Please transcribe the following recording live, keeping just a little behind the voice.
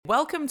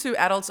Welcome to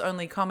Adults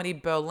Only Comedy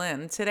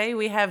Berlin. Today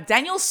we have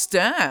Daniel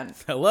Stern.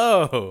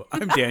 Hello,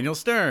 I'm Daniel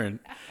Stern,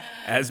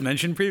 as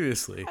mentioned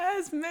previously.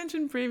 As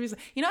mentioned previously.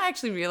 You know, I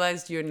actually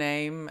realized your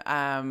name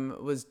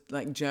was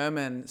like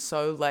German.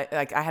 So like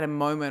I had a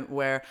moment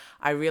where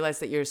I realized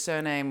that your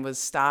surname was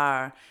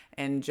Star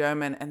in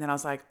German. And then I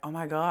was like, oh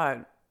my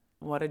God,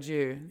 what a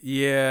Jew.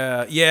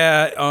 Yeah.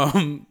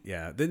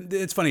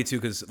 It's funny too,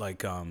 because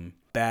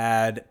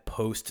bad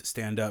post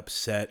stand-up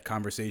set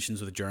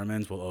conversations with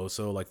Germans will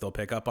also they'll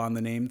pick up on the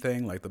name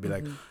thing. Like they'll be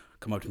like,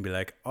 come up and be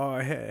like, oh,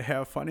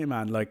 how funny,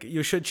 man. Like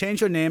you should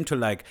change your name to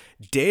like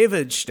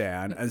David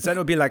Stern, and then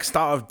it'll be like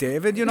Star of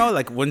David. You know,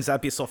 like wouldn't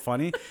that be so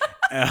funny?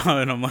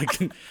 And I'm like,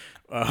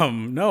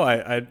 no,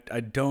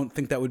 I don't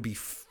think that would be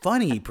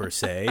funny per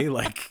se.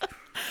 Like.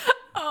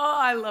 Oh,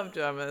 I love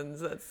Germans.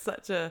 That's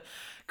such a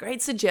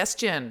great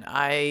suggestion.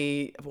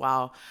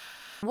 Wow.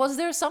 Was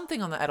there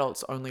something on the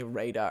Adults Only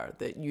radar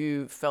that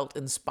you felt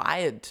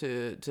inspired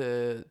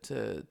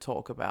to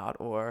talk about,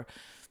 or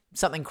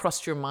something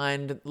crossed your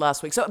mind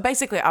last week? So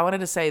basically, I wanted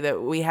to say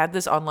that we had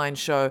this online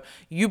show.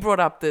 You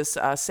brought up this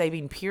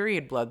Sabine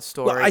period blood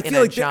story. Well, I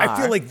jar.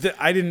 feel like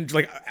I didn't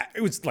like.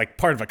 It was like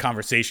part of a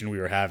conversation we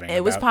were having.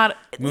 It was part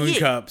of moon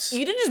cups.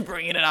 You didn't just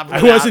bring it up.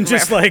 I wasn't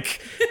just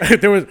like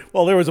there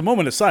was a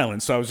moment of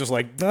silence, so I was just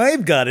like,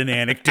 I've got an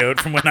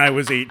anecdote from when I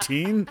was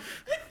 18.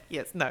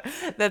 Yes, no,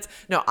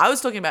 I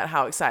was talking about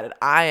how excited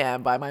I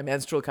am by my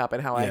menstrual cup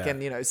and how I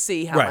can,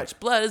 see how much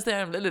blood is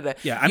there. And blah, blah, blah.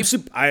 Yeah,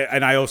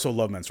 I also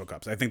love menstrual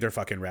cups. I think they're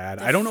fucking rad.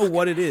 I don't know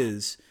what it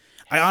is.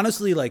 I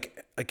honestly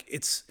like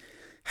it's.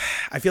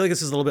 I feel like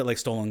this is a little bit like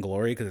stolen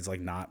glory because it's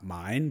like not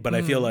mine, but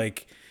I feel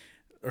like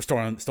or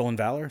stolen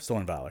valor.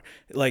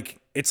 Like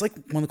it's like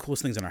one of the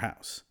coolest things in our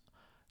house.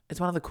 It's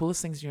one of the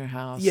coolest things in your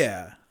house.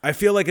 Yeah. I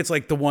feel like it's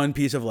like the one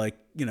piece of like,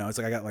 it's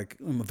like I got like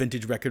a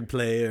vintage record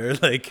player.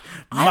 Like,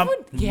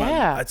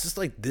 it's just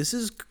like, this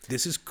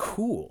is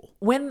cool.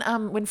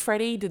 When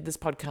Freddie did this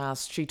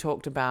podcast, she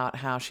talked about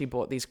how she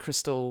bought these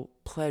crystal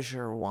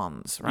pleasure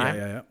wands, right?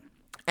 Yeah.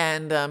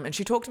 And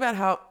she talked about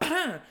how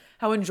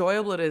how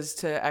enjoyable it is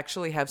to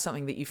actually have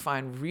something that you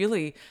find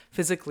really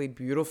physically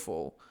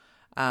beautiful.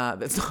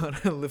 That's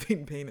not a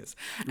living penis,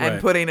 and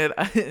putting it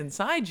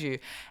inside you.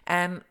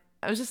 And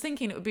I was just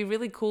thinking it would be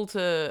really cool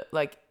to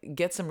like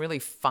get some really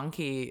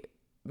funky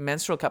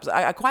menstrual cups.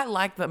 I quite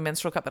like the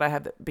menstrual cup that I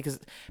have because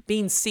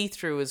being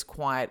see-through is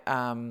quite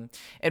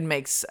it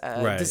makes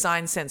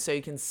design sense, so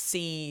you can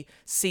see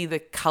the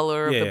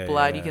color of the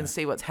blood. You can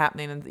see what's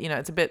happening, and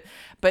it's a bit.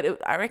 But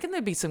I reckon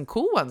there'd be some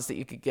cool ones that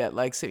you could get,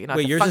 like Wait,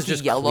 like yours a funky is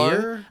just yellow.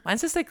 Clear? Mine's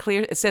just like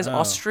clear. It says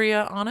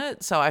Austria on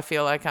it, so I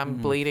feel like I'm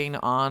bleeding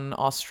on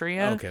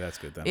Austria. Okay, that's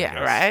good then. Yeah,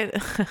 right.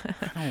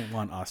 I don't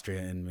want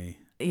Austria in me.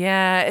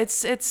 Yeah,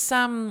 it's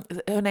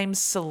her name's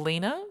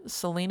Selena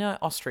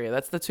Austria.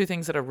 That's the two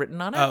things that are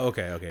written on it. Oh,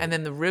 okay. And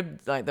then the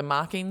rib, like the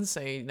markings,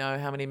 so you know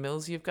how many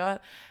mils you've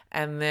got.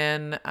 And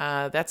then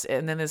that's it.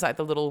 And then there's like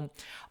the little.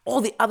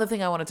 Oh, the other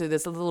thing I want to do,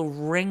 there's a little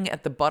ring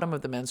at the bottom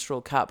of the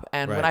menstrual cup.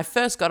 And when I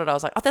first got it, I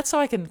was like, oh, that's so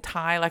I can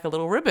tie like a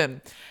little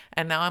ribbon.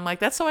 And now I'm like,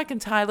 that's so I can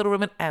tie a little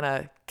ribbon and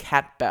a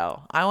cat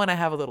bell. I want to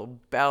have a little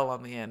bell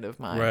on the end of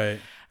mine.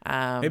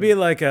 Right. Maybe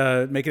like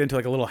make it into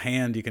like a little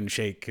hand you can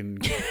shake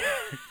and.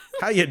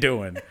 How you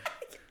doing?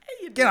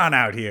 Get on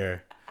out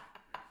here.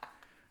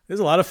 There's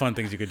a lot of fun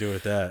things you could do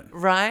with that.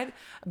 Right?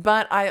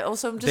 But I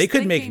also am just They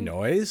could thinking, make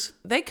noise.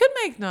 They could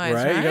make noise,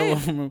 right?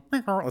 You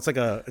got it's like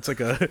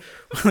a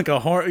like a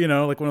horn,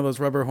 like one of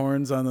those rubber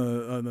horns on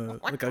the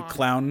like a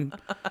clown.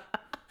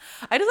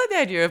 I just like the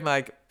idea of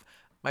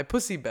my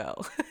pussy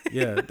bell.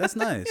 Yeah, that's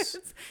nice.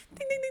 Ding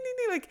ding ding ding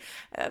ding. Like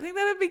I think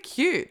that'd be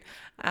cute.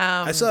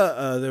 I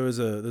saw there's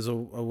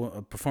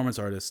a performance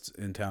artist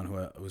in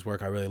town whose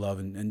work I really love,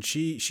 and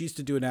she used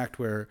to do an act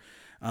where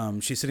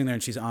she's sitting there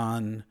and she's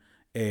on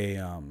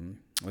a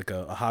like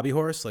a hobby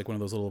horse, like one of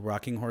those little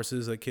rocking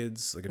horses that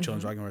kids, like a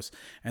children's rocking horse.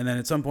 And then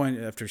at some point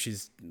after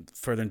she's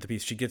further into the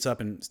piece, she gets up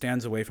and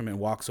stands away from it and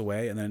walks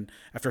away. And then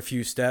after a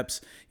few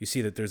steps, you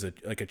see that there's a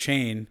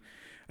chain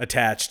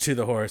attached to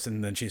the horse,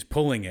 and then she's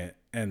pulling it,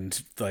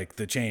 and like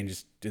the chain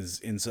is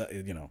inside,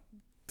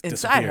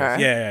 inside her.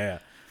 Yeah.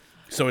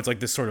 So it's like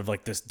this sort of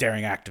like this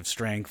daring act of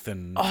strength,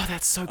 and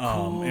that's so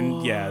cool.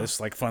 And this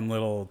like fun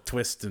little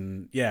twist,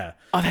 and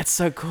oh, that's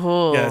so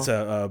cool. Yeah, it's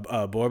a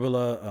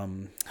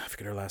Borbula. I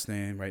forget her last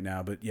name right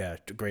now, but yeah,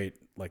 a great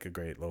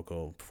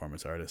local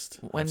performance artist.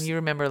 When you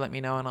remember, let me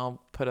know, and I'll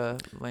put a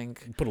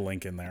link. Put a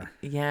link in there.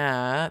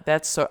 Yeah,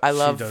 that's so. I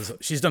love.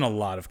 She's done a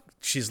lot of.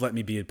 She's let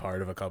me be a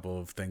part of a couple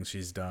of things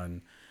she's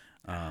done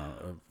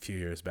a few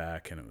years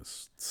back, and it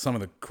was some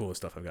of the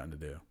coolest stuff I've gotten to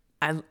do.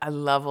 I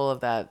love all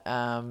of that,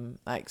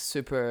 like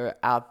super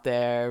out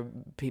there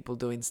people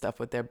doing stuff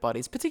with their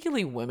bodies,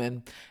 particularly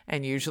women,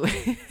 and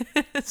usually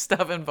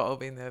stuff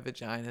involving their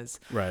vaginas.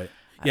 Right.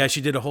 Yeah,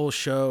 she did a whole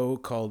show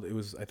called,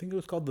 I think it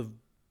was called the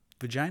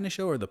Vagina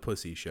Show or the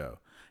Pussy Show.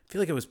 I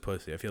feel like it was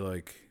Pussy. I feel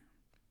like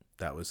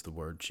That was the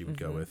word she would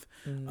go with.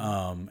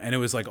 And it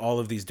was like all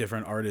of these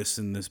different artists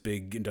in this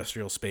big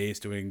industrial space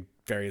doing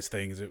various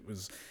things. It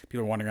was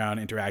people wandering around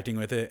interacting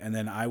with it. And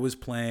then I was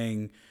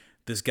playing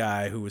this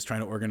guy who was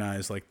trying to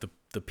organize like the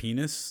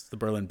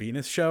Berlin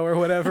Penis show or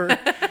whatever.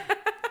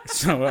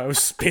 So I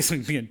was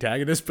basically the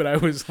antagonist, but I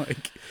was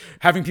like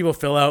having people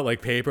fill out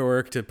like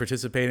paperwork to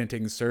participate and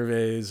taking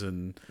surveys.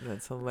 And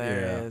That's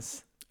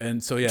hilarious. Yeah.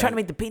 And so, yeah. Trying to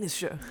make the penis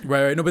show.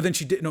 Right. No, but then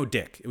she did. No,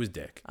 Dick. It was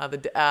Dick.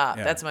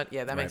 That's much.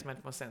 Yeah, that makes much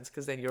more sense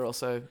because then you're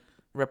also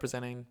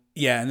representing.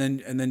 Yeah, and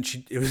then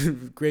it was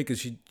great because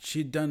she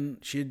had done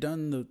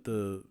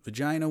the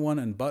vagina one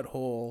and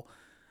butthole,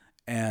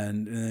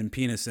 and then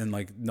penis, and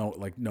like no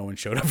one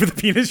showed up for the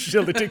penis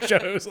show, the Dick show.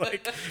 It was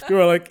like people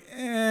were like,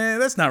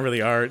 that's not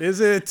really art, is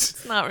it?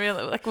 It's not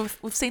really. Like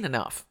we've seen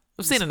enough.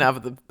 We've seen enough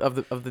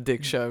of the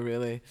Dick show.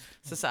 Really,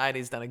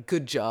 society's done a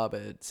good job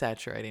at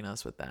saturating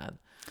us with that.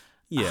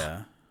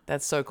 Yeah.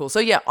 That's so cool. So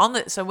yeah,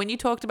 so when you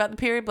talked about the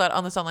period blood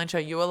on this online show,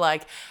 you were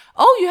like,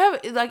 "Oh, you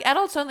have like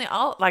adults only."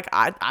 I'd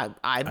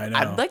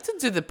like to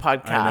do the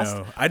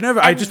podcast. I know.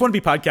 I just want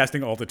to be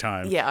podcasting all the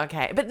time. Yeah,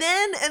 okay. But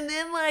then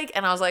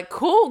I was like,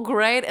 "Cool,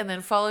 great," and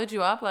then followed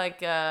you up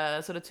like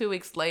sort of 2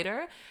 weeks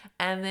later,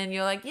 and then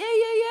you're like, "Yeah,"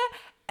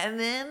 and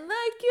then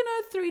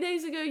like 3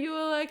 days ago, you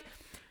were like,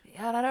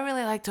 "Yeah, I don't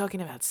really like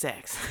talking about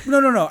sex."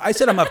 No. I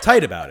said I'm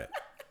uptight about it.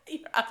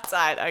 You're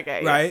uptight,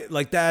 okay. Right? Yeah.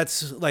 Like that's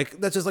just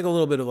like a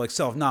little bit of like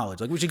self-knowledge.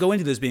 Like we should go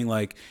into this being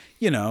like,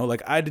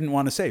 like I didn't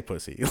want to say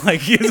pussy.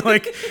 Like it's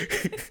like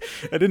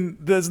I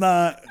didn't that's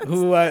not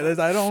who I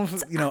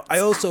don't I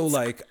also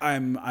like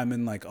I'm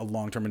in like a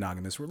long-term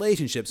monogamous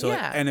relationship. So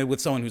yeah. And with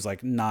someone who's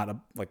like not a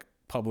like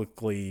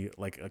publicly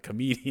like a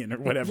comedian or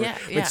whatever. Yeah.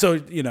 Like so,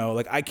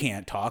 like I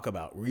can't talk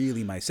about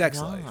really my sex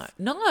life.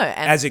 No.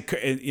 As it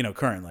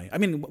currently. I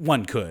mean,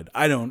 one could.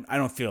 I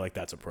don't feel like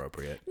that's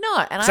appropriate. No,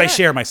 and I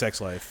share my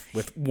sex life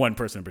with one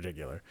person in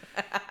particular,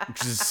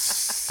 which is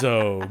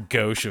so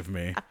gauche of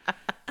me.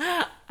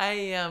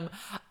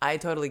 I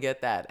totally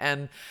get that,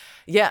 and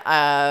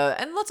yeah,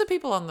 and lots of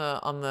people on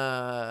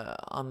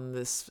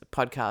this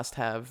podcast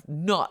have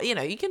not.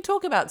 You can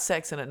talk about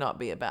sex and it not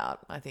be about,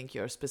 I think,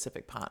 your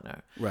specific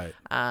partner, right?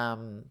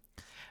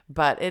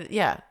 But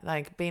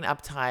like being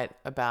uptight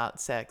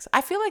about sex.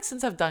 I feel like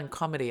since I've done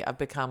comedy, I've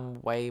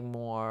become way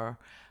more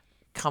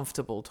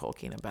comfortable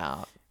talking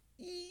about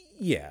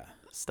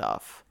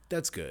stuff.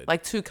 That's good.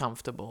 Like too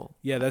comfortable.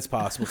 Yeah, that's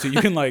possible. So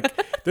you can like,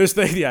 there's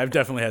things. Yeah, I've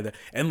definitely had that.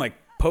 And like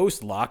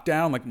post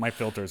lockdown, like my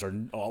filters are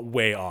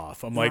way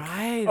off. I'm like,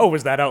 oh,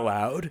 was that out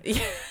loud? Yeah.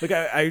 Like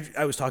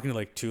I was talking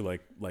to two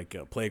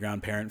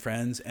playground parent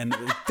friends, and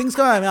things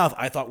come out of my mouth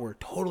I thought were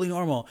totally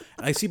normal,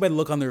 and I see by the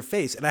look on their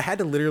face, and I had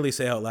to literally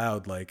say out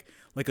loud, like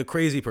a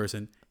crazy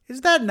person,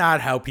 is that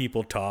not how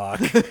people talk?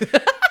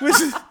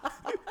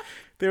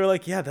 They were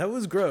like, yeah, that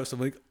was gross. I'm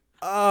like,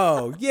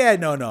 oh, yeah,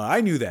 no,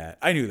 I knew that.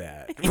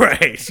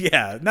 Right,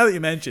 yeah, now that you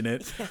mention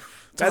it. Yeah,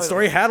 that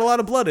story had a lot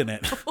of blood in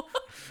it.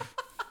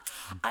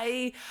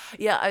 I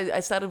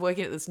started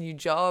working at this new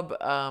job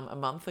a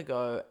month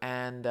ago,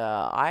 and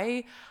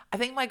I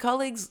think my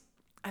colleagues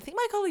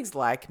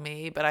like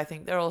me, but I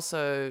think they're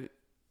also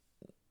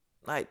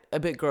like a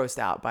bit grossed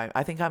out by.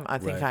 I think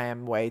I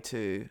am way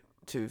too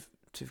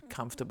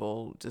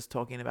comfortable just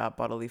talking about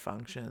bodily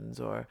functions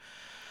or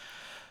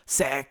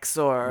sex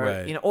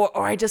or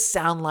or I just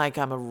sound like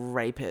I'm a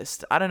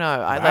rapist. I don't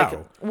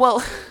know.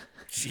 Wow.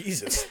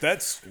 Jesus,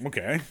 that's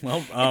okay.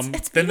 Well,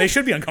 then they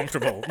should be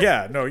uncomfortable.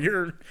 Yeah, no,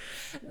 you're.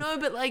 No,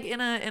 but like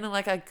in a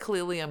like I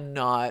clearly am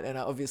not, and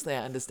obviously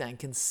I understand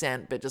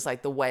consent, but just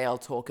like the way I'll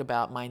talk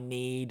about my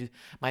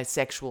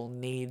sexual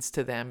needs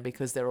to them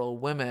because they're all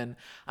women,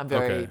 I'm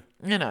very,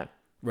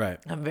 right.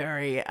 I'm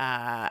very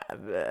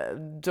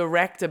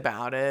direct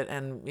about it,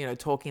 and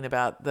talking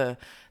about the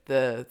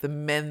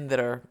men that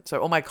are. So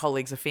all my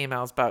colleagues are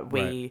females, but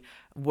we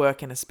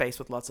work in a space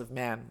with lots of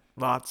men.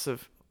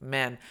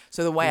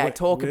 So the way I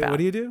talk about. What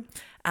do you do?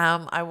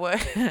 I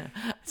work. It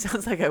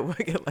sounds like I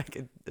work at like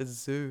a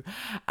zoo.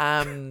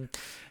 No,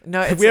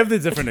 we have the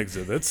different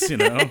exhibits.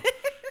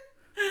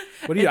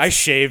 What do you? I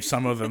shave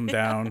some of them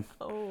down.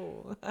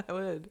 Oh, I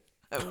would.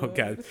 Oh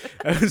God,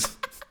 that was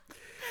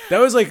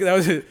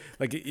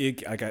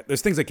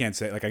there's things I can't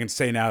say. Like I can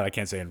say now that I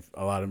can't say in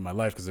a lot of my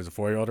life because there's a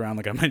 4-year-old around,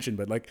 like I mentioned.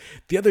 But like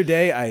the other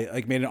day, I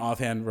like made an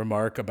offhand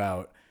remark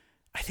about.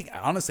 I think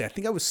I was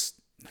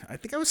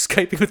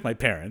Skyping with my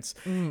parents,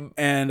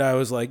 and I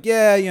was like,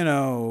 I've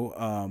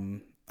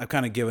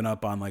kind of given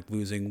up on like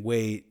losing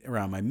weight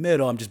around my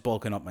middle. I'm just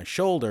bulking up my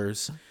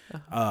shoulders,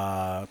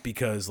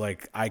 because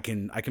like I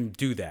can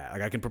do that.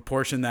 Like I can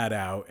proportion that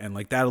out, and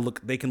like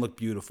they can look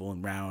beautiful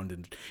and round,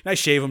 and I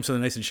shave them so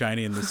they're nice and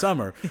shiny in the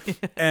summer.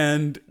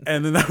 and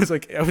then I was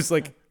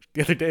like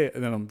the other day,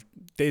 and then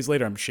days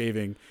later I'm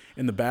shaving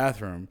in the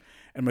bathroom,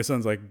 and my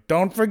son's like,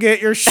 "Don't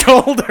forget your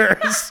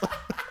shoulders."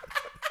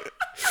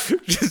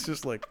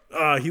 just like,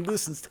 he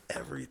listens to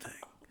everything.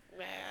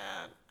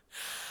 Man,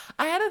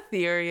 I had a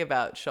theory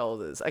about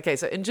shoulders. Okay,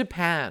 so in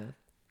Japan,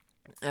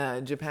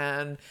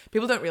 Japan,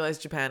 people don't realize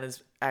Japan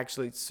is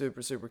actually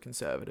super, super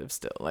conservative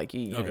still. Like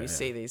you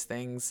see these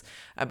things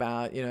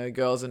about,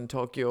 girls in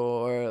Tokyo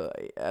or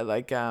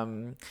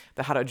the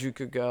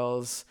Harajuku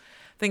girls,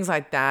 things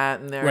like that.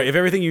 And they're right. If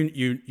everything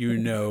you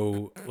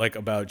know like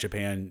about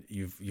Japan,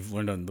 you've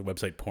learned on the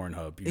website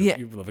Pornhub, you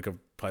have like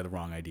probably the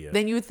wrong idea.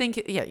 Then you would think,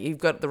 you've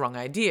got the wrong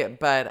idea.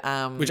 But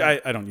which I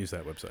don't use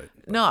that website.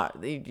 But. No,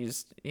 you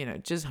just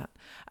just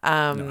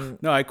no,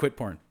 I quit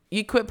porn.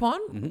 You quit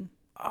porn? Mm-hmm.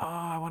 Oh,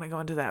 I want to go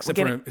into that.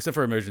 Except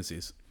for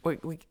emergencies. We're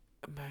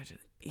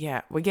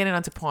getting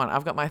onto porn.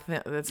 I've got my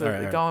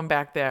going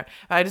back there.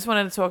 I just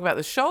wanted to talk about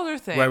the shoulder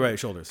thing. Right,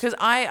 shoulders. Because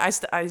I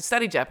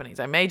studied Japanese.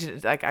 I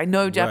majored, I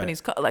know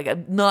Japanese,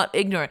 I'm not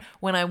ignorant.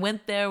 When I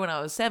went there when I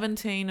was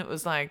 17, it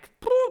was like,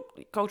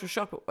 culture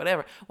shock, but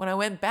whatever. When I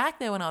went back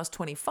there when I was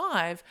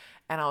 25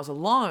 and I was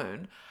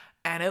alone,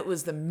 and it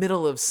was the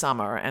middle of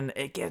summer and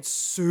it gets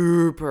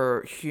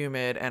super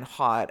humid and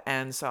hot.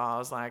 And so I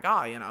was like,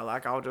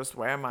 I'll just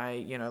wear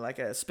my, like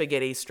a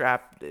spaghetti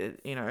strap,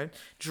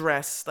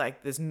 dress.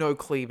 Like there's no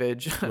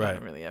cleavage. Right. I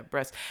don't really have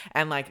breasts.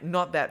 And like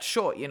not that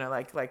short,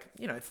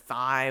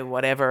 thigh,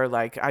 whatever.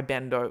 Like I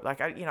bend over,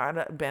 like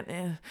I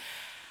bend.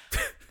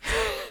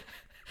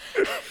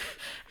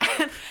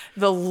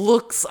 The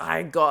looks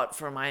I got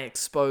from my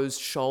exposed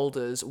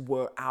shoulders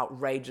were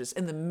outrageous.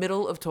 In the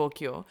middle of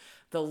Tokyo,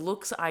 the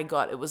looks I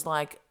got, it was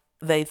like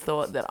they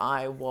thought that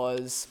I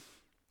was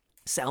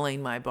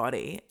selling my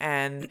body.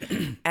 And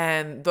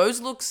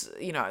those looks,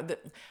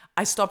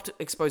 I stopped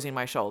exposing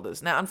my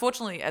shoulders. Now,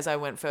 unfortunately, as I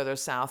went further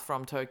south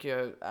from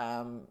Tokyo,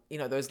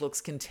 those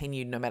looks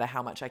continued no matter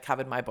how much I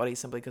covered my body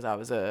simply because I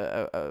was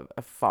a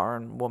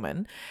foreign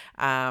woman.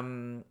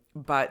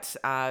 But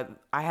I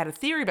had a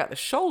theory about the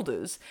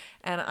shoulders,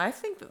 and I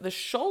think that the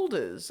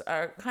shoulders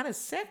are kind of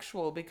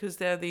sexual because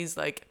they're these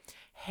like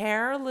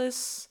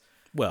hairless,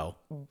 glow.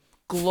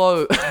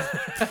 Don't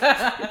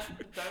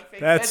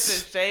forget to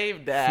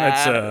shave,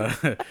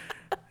 Dad.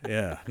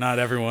 That's not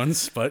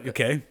everyone's, but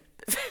okay.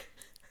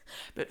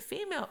 But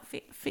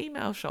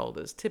female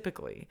shoulders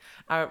typically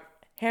are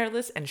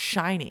hairless and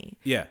shiny.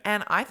 Yeah,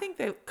 and I think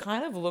they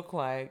kind of look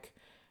like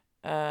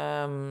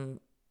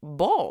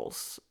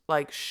balls,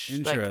 like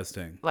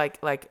interesting, like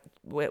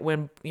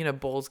when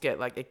balls get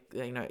like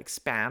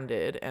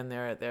expanded and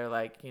they're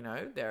like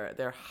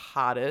they're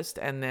hottest,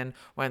 and then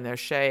when they're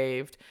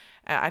shaved,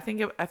 I think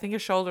a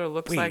shoulder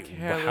looks like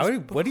hairless.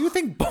 What do you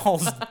think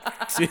balls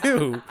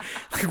do?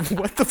 Like,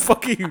 what the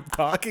fuck are you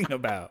talking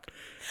about?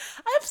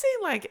 I've seen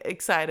like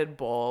excited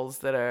balls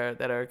that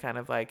are kind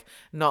of like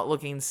not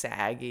looking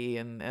saggy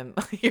and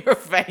your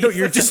face. No,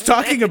 you're just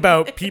talking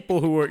about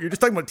people you're just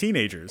talking about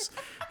teenagers.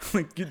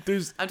 Like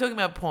I'm talking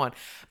about porn,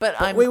 but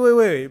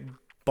wait.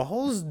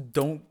 Balls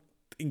don't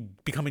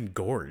become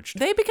engorged.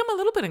 They become a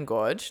little bit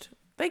engorged.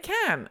 They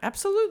can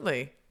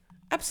absolutely.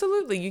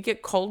 You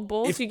get cold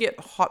balls. You get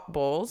hot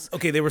balls.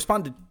 Okay, they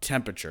respond to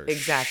temperature.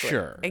 Exactly.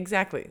 Sure.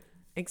 Exactly.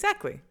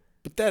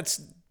 But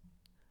that's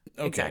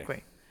okay.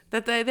 Exactly.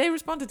 That they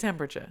respond to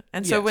temperature.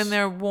 And so when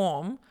they're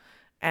warm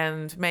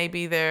and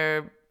maybe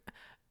they're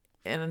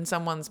in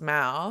someone's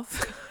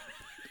mouth.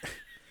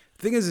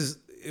 The thing is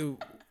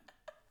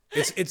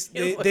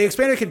they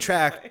expand and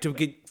contract to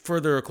get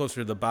further or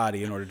closer to the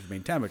body in order to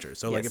maintain temperature.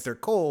 So like if they're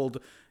cold,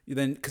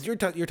 then because you're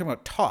talking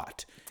about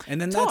taut, and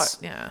then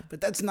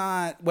but that's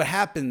not what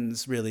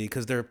happens really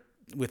because they're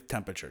with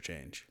temperature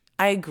change.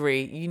 I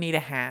agree. You need a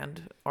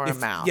hand or a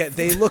mouth. Yeah,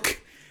 they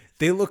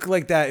look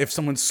like that if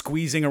someone's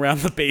squeezing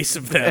around the base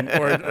of them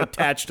or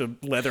attached to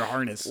leather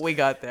harness. We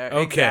got there.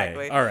 Okay.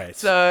 Exactly. All right.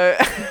 So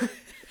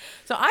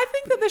I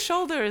think that the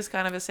shoulder is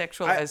kind of as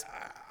sexual as.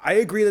 I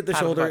agree that the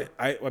shoulder.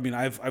 I mean,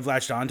 I've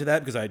latched on to that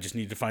because I just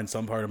need to find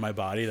some part of my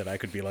body that I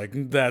could be like,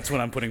 that's what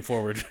I'm putting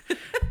forward.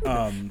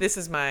 This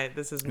is my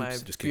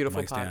beautiful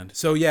part. Stand.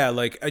 So yeah,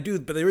 like I do,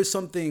 but there is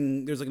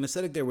something. There's like an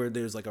aesthetic there where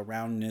there's like a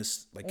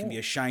roundness, like can be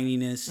a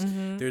shininess.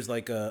 Mm-hmm. There's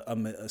like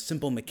a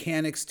simple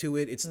mechanics to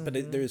it. It's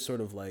but there's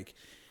sort of like,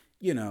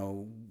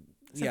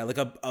 like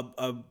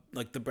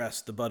like the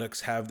breast, the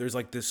buttocks have. There's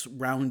like this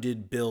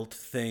rounded built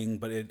thing,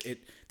 but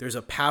it there's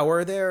a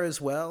power there as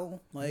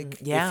well. Like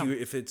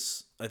if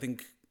it's, I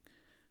think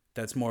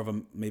that's more of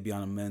a maybe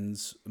on a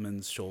men's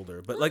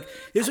shoulder. But like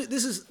this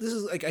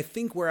is like I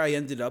think where I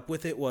ended up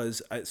with it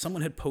was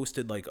someone had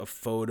posted like a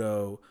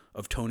photo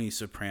of Tony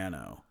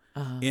Soprano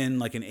in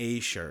like an A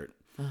shirt,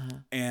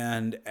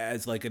 and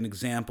as like an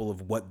example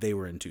of what they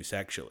were into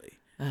sexually,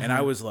 and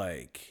I was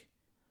like,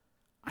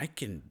 I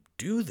can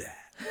do that.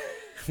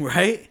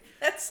 Right?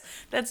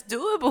 That's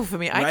doable for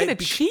me. I can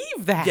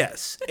achieve that.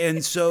 Yes.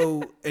 And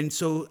so in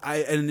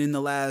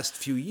the last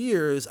few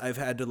years I've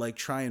had to like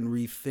try and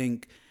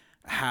rethink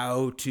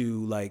how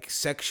to like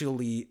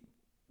sexually,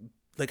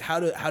 like how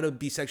to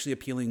be sexually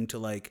appealing to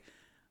like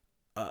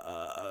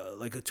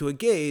to a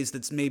gaze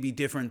that's maybe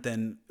different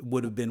than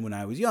would have been when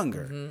I was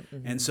younger. Mm-hmm.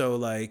 And so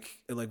like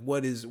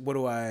what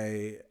do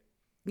I,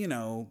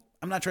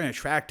 I'm not trying to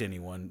attract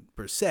anyone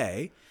per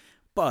se,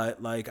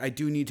 but like I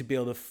do need to be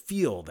able to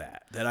feel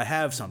that I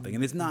have something,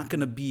 and it's not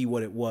going to be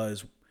what it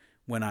was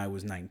when I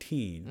was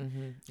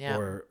 19 Yeah.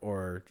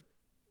 or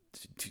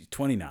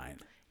 29.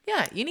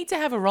 Yeah, you need to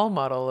have a role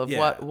model of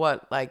Yeah.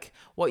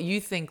 what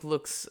you think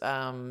looks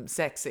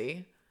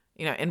sexy,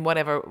 in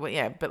whatever.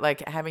 Yeah, but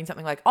like having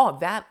something like, oh,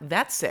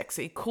 that's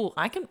sexy, cool.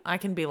 I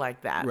can be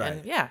like that, Right.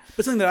 And yeah,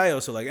 But something that I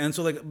also like, and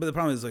so like, but the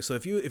problem is like, so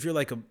if you're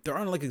like there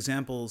aren't like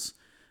examples,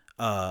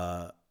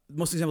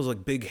 most examples of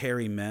like big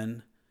hairy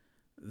men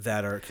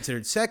that are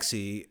considered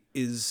sexy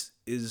is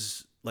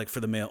like for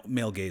the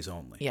male gaze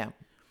only. yeah,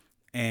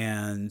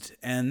 And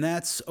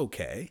that's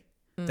okay.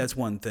 That's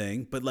one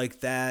thing, but like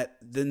that,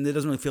 then it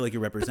doesn't really feel like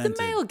you're but represented.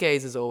 the male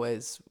gaze is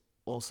always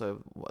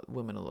also what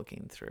women are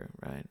looking through,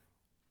 right?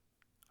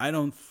 I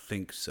don't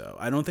think so.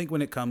 I don't think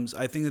when it comes,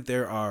 I think that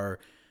there are,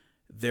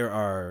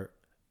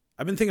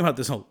 I've been thinking about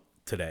this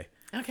today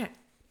Okay.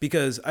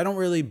 because I don't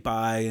really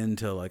buy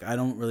into like, I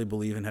don't really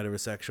believe in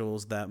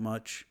heterosexuals that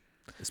much,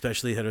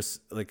 especially I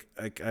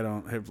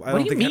don't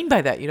What do you mean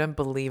by that? You don't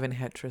believe in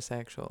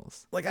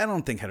heterosexuals? like, I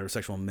don't think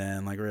heterosexual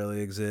men like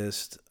really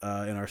exist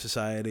in our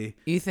society.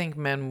 You think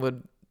men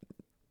would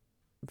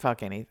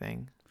fuck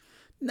anything?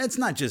 It's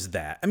not just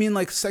that. I mean,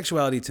 like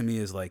sexuality to me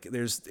is like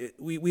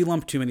we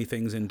lump too many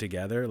things in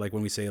together. Like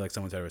when we say like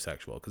someone's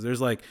heterosexual, because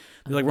there's like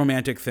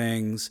romantic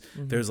things.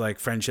 There's like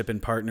friendship and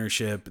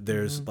partnership.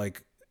 There's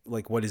like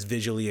what is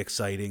visually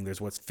exciting. There's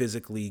what's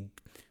physically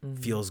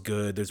feels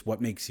good. There's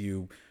what makes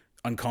you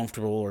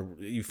uncomfortable or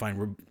you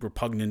find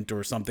repugnant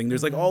or something.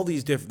 There's like all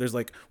these different. There's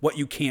like what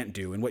you can't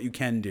do and what you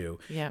can do.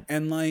 Yeah.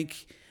 And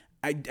like.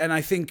 I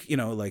think,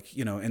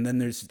 and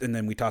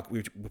then we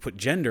put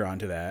gender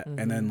onto that,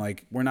 and then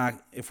like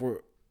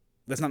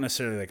that's not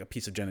necessarily like a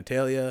piece of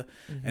genitalia,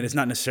 and it's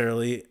not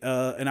necessarily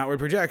an outward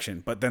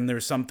projection, but then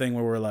there's something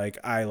where we're like,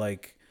 I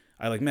like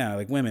men, I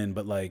like women,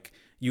 but like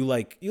you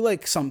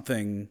like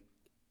something,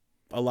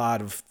 a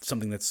lot of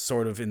something that's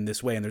sort of in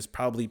this way, and there's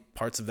probably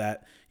parts of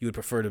that you would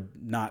prefer to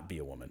not be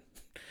a woman.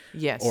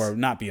 Yes. Or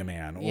not be a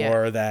man,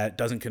 or that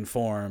doesn't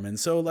conform, and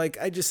so like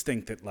I just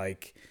think that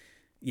like.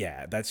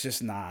 Yeah, that's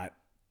just not.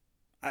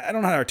 I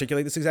don't know how to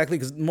articulate this exactly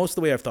because most of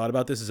the way I've thought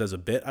about this is as a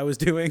bit I was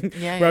doing,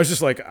 where I was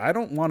just like, I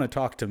don't want to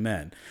talk to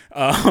men,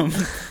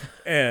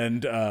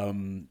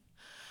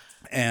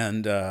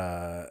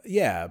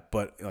 yeah,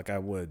 but like I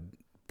would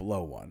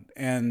blow one,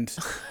 and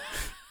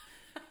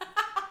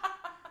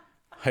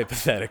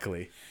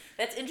hypothetically.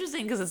 That's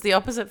interesting because it's the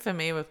opposite for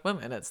me with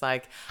women. It's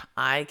like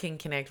I can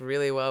connect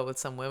really well with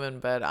some women,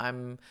 but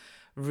I'm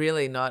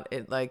really not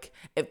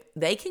if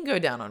they can go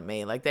down on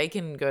me, like they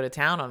can go to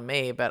town on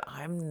me, but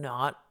I'm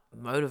not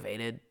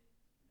motivated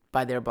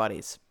by their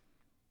bodies.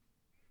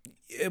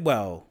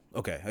 Well,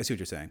 okay, I see what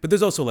you're saying, but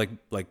there's also like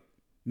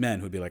men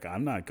who'd be like,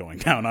 I'm not going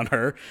down on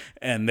her,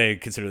 and they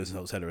consider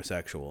themselves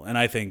heterosexual, and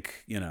I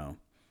think Yeah,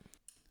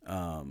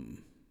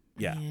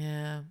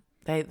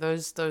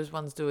 those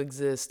ones do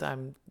exist.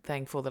 I'm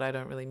thankful that I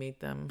don't really meet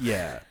them.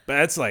 Yeah, but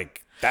that's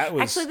like that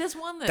was actually there's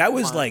one that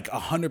was like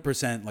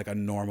 100% like a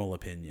normal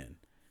opinion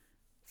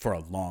for a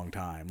long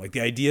time. Like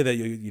the idea that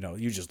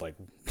you just like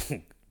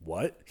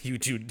what you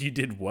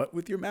did what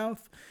with your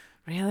mouth?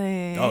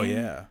 Really? Oh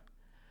yeah.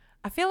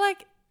 I feel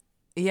like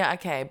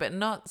okay, but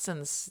not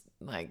since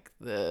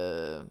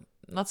the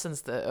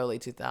early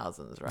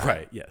 2000s, right?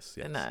 Right. Yes.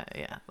 No,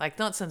 yeah, like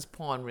not since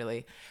porn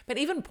really, but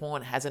even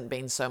porn hasn't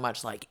been so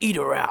much like eat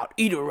her out.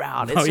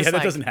 It's just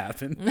that doesn't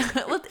happen.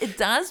 Well, it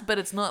does, but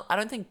it's not. I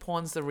don't think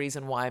porn's the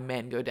reason why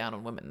men go down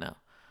on women now.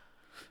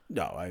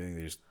 No, I think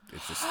it'd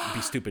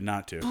be stupid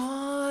not to.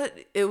 But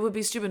it would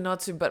be stupid not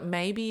to. But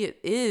maybe it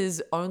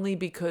is only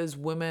because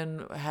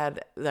women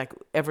had like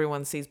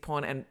everyone sees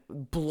porn and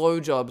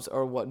blowjobs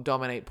are what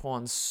dominate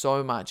porn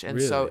so much, and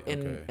really? So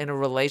in a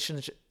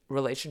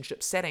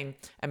relationship setting,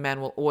 a man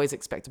will always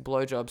expect a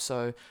blowjob.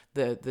 So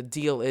the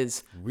deal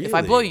is, if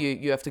I blow you,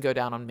 you have to go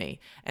down on me.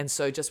 And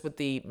so just with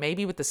the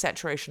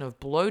saturation of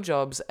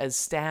blowjobs as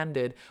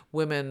standard,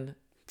 women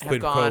have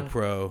Quid gone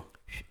pro quo.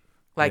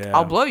 like, Yeah.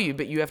 I'll blow you,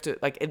 but you have to,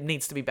 like, it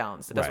needs to be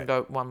balanced. It doesn't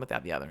Right. go one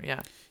without the other.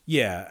 Yeah.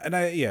 Yeah, and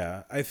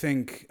I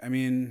think I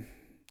mean,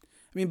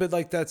 but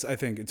like that's I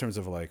think in terms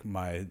of like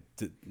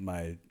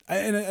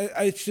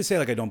I should say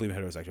like I don't believe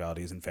heterosexuality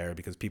isn't fair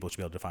because people should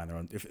be able to define their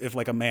own. If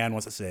like a man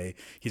wants to say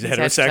he's a He's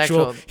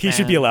heterosexual, heterosexual, he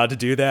should be man. allowed to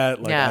do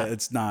that. Like Yeah.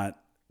 it's not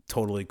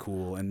totally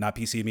cool and not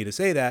PC of me to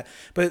say that.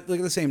 But like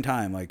at the same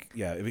time, like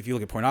yeah, if you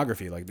look at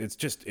pornography, like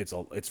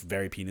it's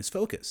very penis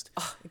focused,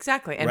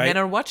 Exactly. And Right. men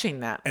are watching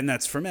that. and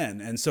that's for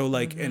men. And so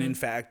like and in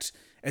fact,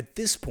 at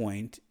this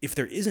point, if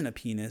there isn't a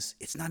penis,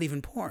 it's not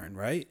even porn,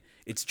 right?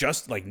 It's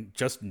just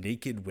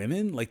naked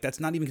women. Like that's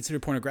not even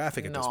considered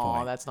pornographic at this No,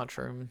 point. that's not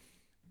true.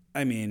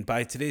 I mean,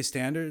 by today's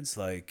standards,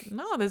 like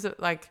No, there's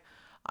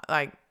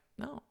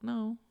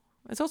no.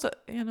 It's also,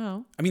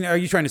 I mean, are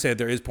you trying to say that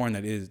there is porn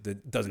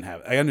that doesn't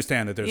have? I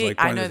understand that there's Yeah, like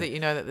I porn know that's- that you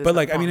know that there's but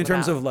like I porn mean, in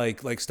terms without.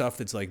 of like stuff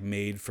that's like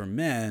made for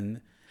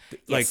men,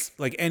 Yes.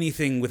 like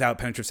anything without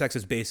penetrative sex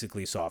is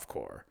basically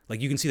softcore.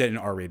 Like you can see that in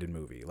an R-rated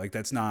movie. Like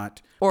that's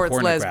not Or it's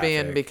pornographic.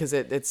 lesbian because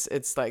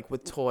it's like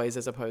with toys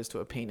as opposed to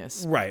a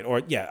penis. Right.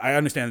 Or yeah, I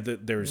understand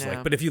that there's Yeah.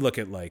 like, but if you look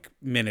at like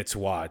minutes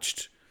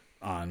watched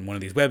on one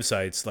of these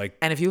websites, like,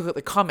 And if you look at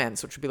the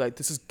comments, which would be like,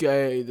 this is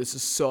gay, this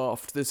is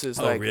soft, this is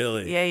like...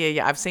 really?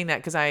 Yeah. I've seen that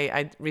because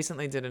I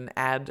recently did an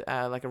ad,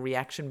 like a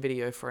reaction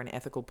video for an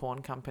ethical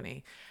porn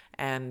company.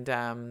 And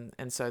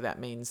so that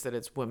means that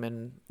it's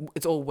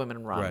all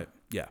women run. Right.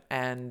 Yeah.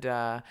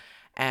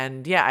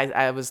 And yeah,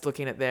 I was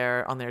looking at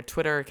on their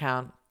Twitter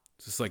account.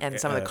 Just like and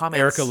some of the comments.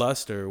 Erica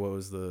Lust, or what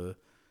was the...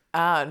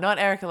 Not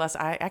Erica Lust.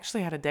 I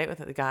actually had a date with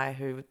the guy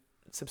who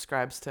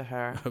subscribes to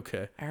her.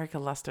 Okay. Erica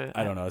Luster.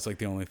 I don't know. It's like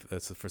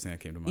that's the first thing that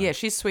came to mind. Yeah,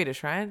 she's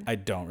Swedish, right? I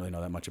don't really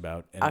know that much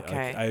about.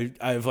 Okay.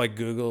 I've like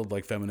Googled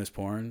like feminist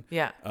porn.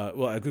 Yeah.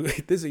 Well, I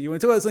Googled, you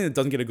went to something that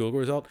doesn't get a Google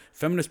result.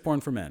 Feminist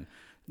porn for men.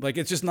 Like,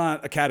 it's just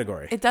not a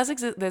category. It does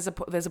exist. There's a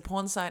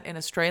porn site in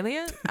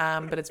Australia,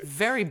 but it's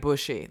very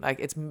bushy. Like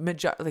it's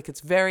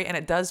very, and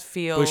it does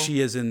feel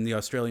bushy as in the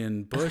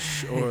Australian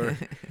bush, or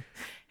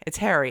it's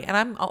hairy. And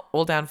I'm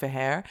all down for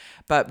hair,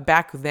 but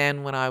back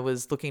then when I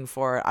was looking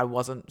for it, I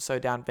wasn't so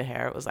down for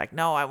hair. It was like,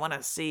 no, I want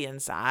to see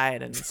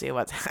inside and see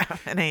what's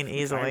happening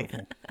easily.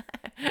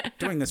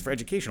 Doing this for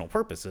educational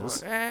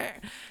purposes.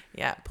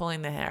 Yeah,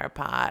 pulling the hair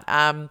apart.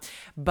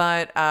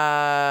 But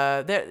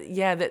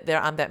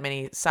there aren't that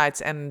many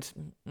sites, and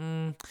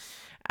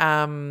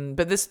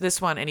but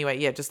this one anyway.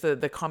 Yeah, just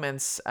the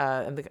comments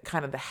and the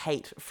kind of the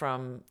hate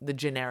from the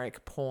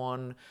generic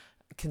porn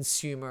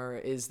consumer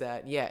is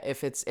that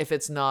if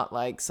it's not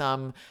like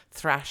some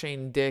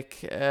thrashing dick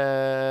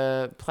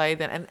play,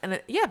 then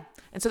and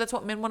so that's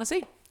what men want to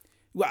see.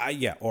 Well,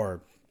 yeah,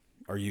 or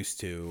are used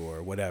to,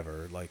 or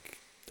whatever, like.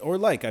 Or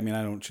I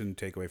mean, shouldn't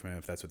take away from it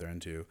if that's what they're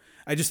into.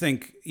 I just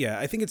think,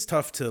 I think it's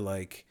tough to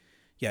like,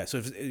 so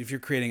if you're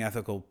creating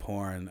ethical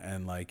porn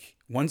and like,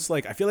 once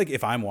like, I feel like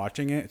if I'm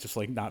watching it, it's just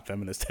like not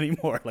feminist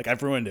anymore. Like,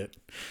 I've ruined it.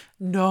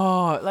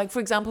 No, like for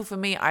example, for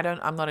me,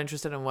 I'm not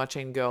interested in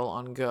watching girl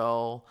on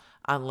girl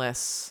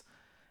unless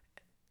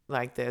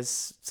like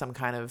there's some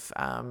kind of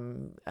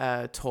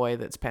toy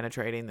that's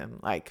penetrating them,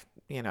 like,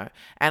 you know,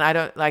 and I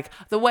don't like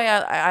the way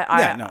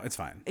no, it's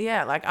fine.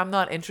 Yeah, like I'm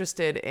not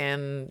interested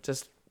in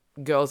just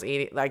girls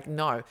eating, like,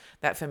 no,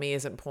 that for me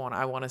isn't porn.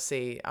 I want to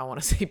see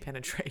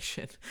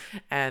penetration,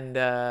 and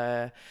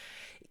and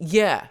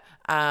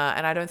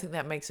I don't think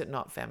that makes it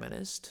not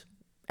feminist.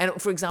 And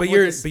for example,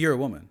 but you're a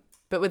woman.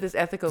 But with this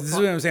ethical, this is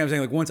what I'm saying. I'm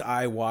saying like once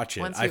I watch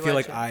it, I feel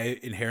like I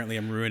inherently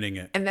am ruining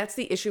it. And that's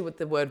the issue with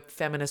the word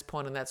feminist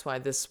porn, and that's why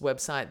this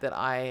website that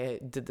I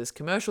did this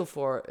commercial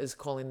for is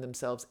calling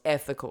themselves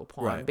ethical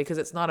porn, because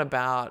it's not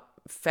about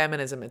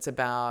feminism. It's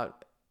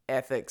about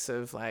ethics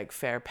of like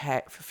fair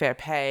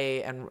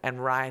pay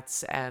and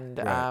rights, and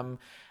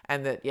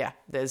and that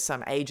there's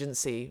some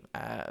agency,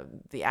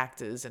 the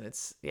actors, and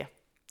it's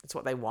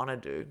what they want to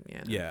do.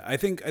 I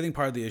think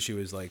part of the issue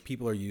is like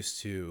people are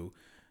used to,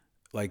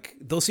 like,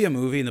 they'll see a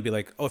movie and they'll be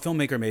like, oh, a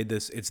filmmaker made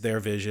this, it's their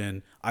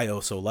vision, I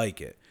also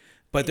like it.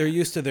 But they're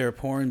used to their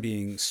porn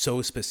being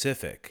so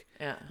specific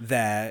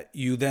that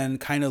you then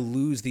kind of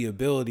lose the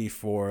ability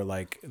for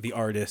like the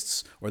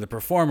artists or the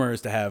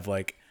performers to have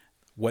like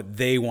what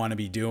they want to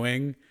be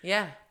doing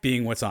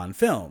being what's on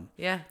film.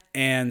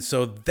 And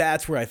so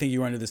that's where I think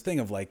you run into this thing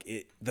of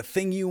like, the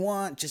thing you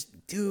want,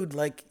 just, dude,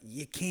 like,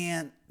 you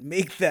can't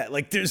make that.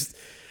 Like, there's,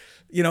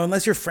 you know,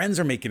 unless your friends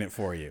are making it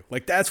for you.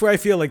 Like, that's where I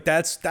feel like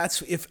that's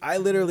if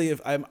I'm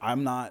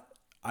not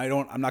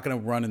going to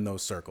run in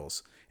those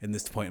circles in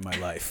this point in my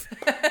life.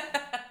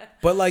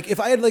 But like, if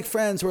I had like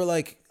friends who are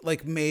like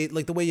made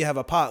like the way you have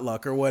a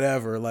potluck or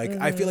whatever, like,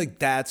 I feel like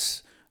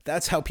that's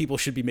how people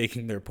should be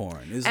making their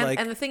porn.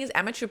 And the thing is,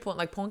 amateur porn,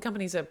 like porn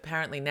companies are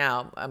apparently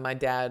now, my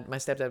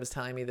stepdad was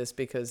telling me this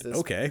because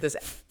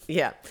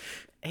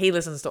he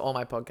listens to all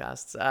my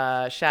podcasts.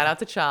 Shout out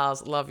to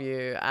Charles, love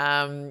you.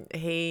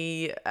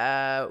 He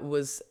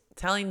was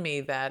telling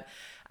me that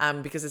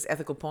because this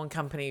ethical porn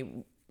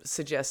company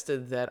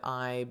suggested that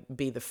I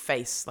be the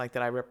face, like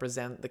that I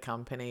represent the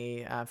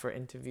company for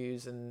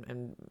interviews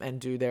and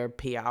do their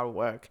PR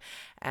work,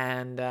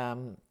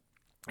 and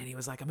he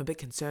was like, I'm a bit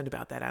concerned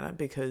about that, Anna,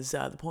 because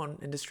the porn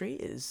industry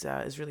is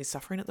really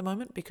suffering at the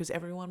moment because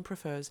everyone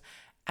prefers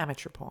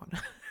amateur porn.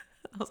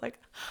 I was like,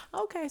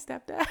 okay,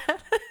 stepdad.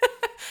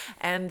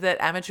 And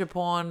that amateur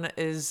porn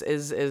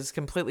is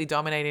completely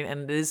dominating,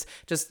 and it is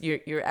just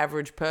your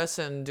average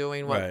person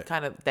doing what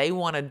kind of they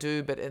want to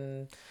do, but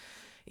in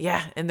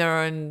their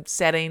own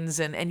settings.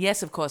 And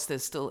yes, of course,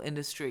 there's still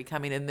industry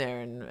coming in there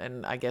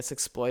and I guess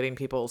exploiting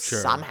people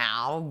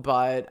somehow.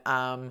 But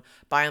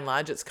by and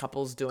large, it's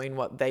couples doing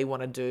what they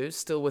want to do,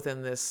 still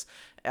within this,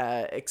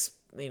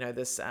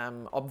 this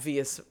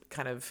obvious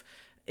kind of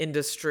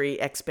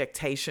industry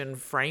expectation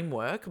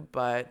framework.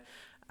 But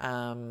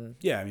I mean,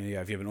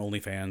 if you have an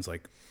OnlyFans,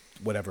 like,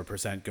 whatever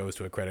percent goes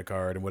to a credit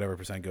card and whatever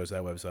percent goes to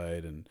that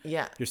website, and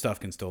your stuff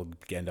can still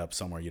end up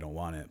somewhere you don't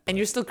want it. And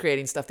you're still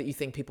creating stuff that you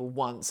think people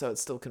want, so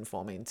it's still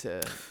conforming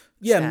to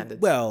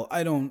standards. Well,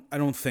 I don't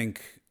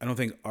think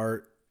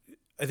art.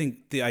 I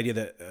think the idea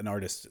that an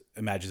artist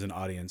imagines an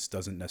audience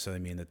doesn't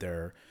necessarily mean that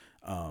they're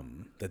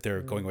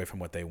going away from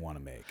what they want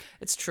to make.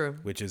 It's true.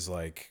 Which is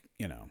like,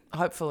 you know.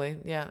 Hopefully,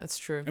 yeah, it's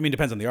true. I mean, it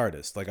depends on the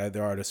artist. Like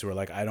there are artists who are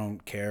like, I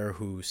don't care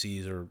who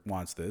sees or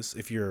wants this.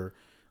 If you're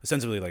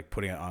ostensibly like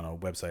putting it on a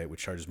website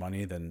which charges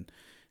money, then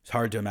it's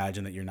hard to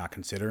imagine that you're not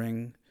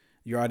considering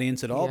your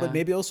audience at all. Yeah. But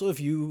maybe also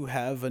if you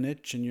have a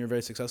niche and you're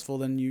very successful,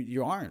 then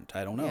you aren't.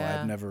 I don't know.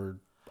 Yeah.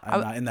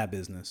 I'm not in that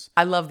business.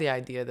 I love the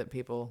idea that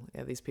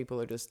these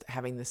people are just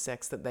having the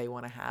sex that they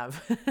want to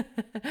have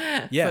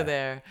Yeah.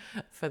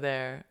 for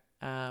their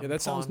Yeah,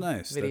 that sounds porn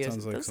nice. videos. That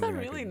sounds like Does something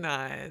that really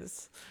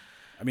nice?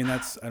 I mean,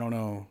 I don't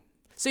know.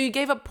 So you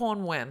gave up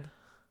porn when?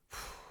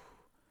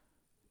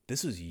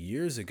 This was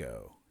years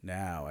ago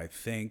now. I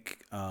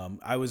think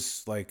I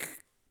was like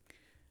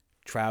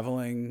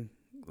traveling,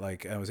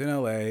 like I was in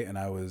LA and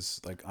I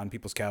was like on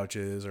people's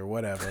couches or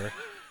whatever.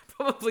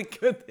 Probably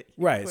good. That you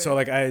Right. quit. So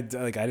like I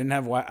didn't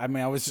have I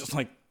mean, I was just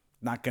like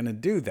not going to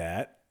do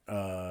that.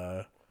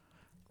 Were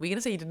you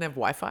gonna say you didn't have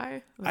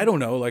Wi-Fi? I don't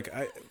know, like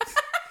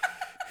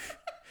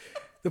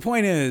the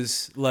point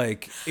is,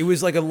 like, it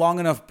was like a long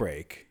enough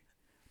break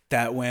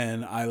that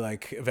when I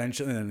like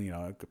eventually, then, you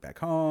know, I get back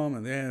home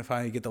and then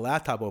finally get the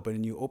laptop open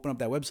and you open up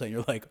that website and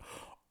you're like,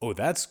 oh,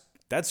 that's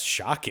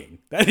shocking.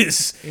 That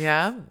is,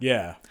 Yeah.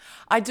 yeah.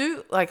 I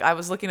do, like, I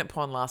was looking at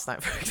porn last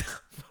night, for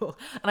example,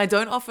 and I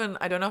don't often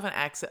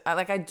access,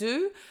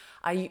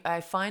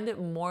 I find it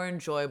more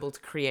enjoyable to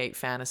create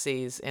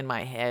fantasies in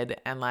my head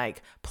and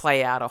like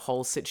play out a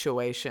whole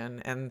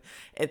situation, and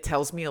it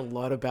tells me a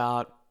lot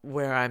about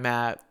where I'm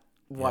at,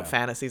 what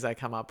fantasies I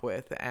come up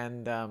with,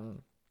 and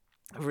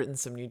I've written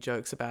some new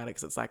jokes about it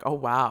because it's like, oh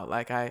wow,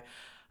 like I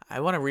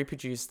want to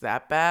reproduce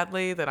that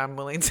badly that I'm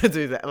willing to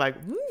do that. Like,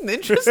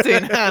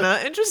 interesting, Hannah,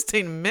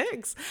 interesting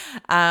mix.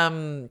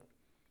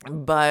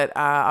 But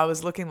I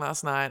was looking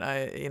last night.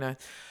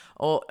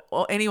 Or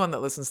anyone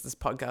that listens to this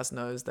podcast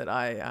knows that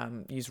I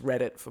use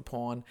Reddit for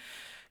porn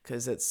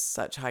because it's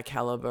such high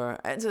caliber.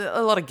 It's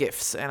a lot of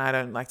GIFs, and I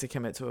don't like to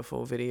commit to a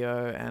full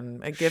video.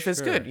 And a GIF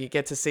is good. You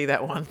get to see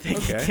that one thing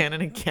again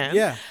and again.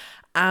 Yeah.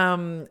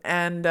 And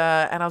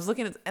I was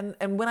looking at,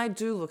 and when I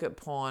do look at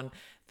porn,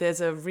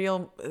 there's a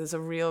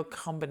real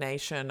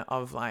combination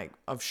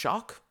of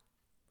shock,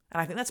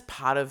 and I think that's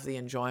part of the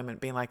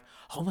enjoyment, being like,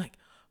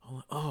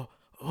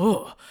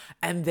 oh,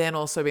 and then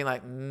also being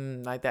like,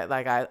 like that,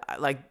 like I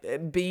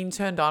like being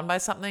turned on by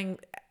something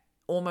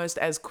almost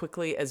as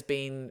quickly as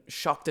being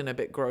shocked and a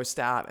bit grossed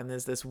out, and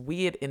there's this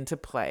weird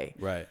interplay,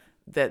 Right.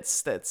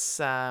 That's that's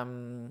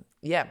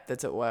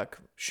at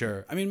work.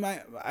 Sure. I mean,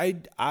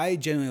 I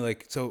genuinely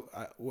like, so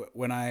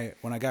when I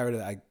got rid of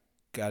that, I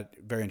got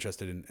very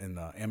interested in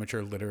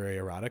amateur literary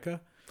erotica.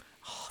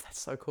 Oh, that's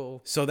so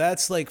cool. So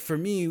that's like, for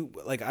me,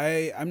 like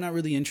I'm not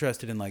really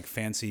interested in like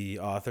fancy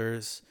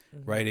authors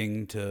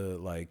writing to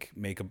like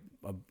make a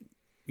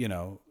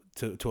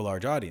to a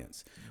large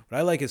audience. What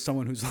I like is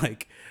someone who's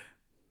like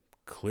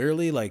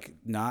clearly like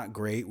not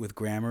great with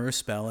grammar or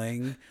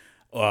spelling,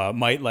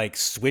 might like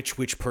switch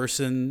which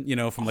person,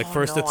 from like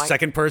first to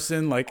second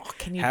person, like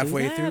can you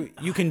halfway do that? through.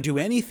 You can do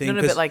anything.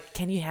 No, but like,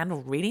 can you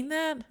handle reading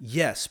that?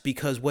 Yes,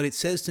 because what it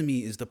says to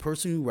me is the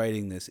person who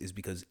writing this is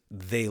because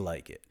they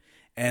like it.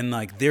 And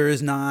like they're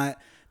not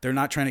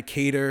trying to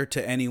cater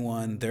to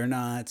anyone. They're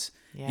not,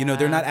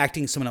 they're not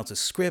acting someone else's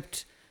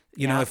script.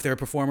 If they're a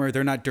performer,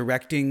 they're not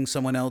directing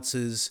someone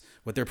else's,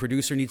 what their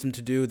producer needs them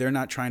to do. They're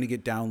not trying to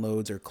get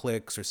downloads or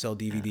clicks or sell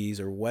DVDs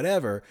or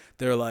whatever.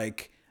 They're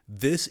like,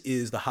 this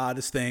is the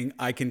hottest thing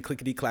I can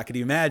clickety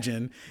clackety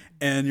imagine.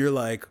 And you're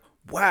like,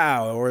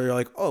 wow. Or you're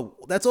like, oh,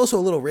 that's also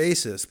a little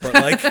racist, but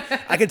like,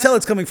 I can tell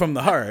it's coming from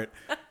the heart.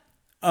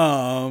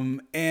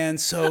 And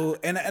so,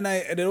 and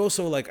it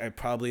also, like, I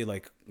probably,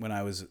 like, when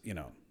I was,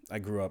 I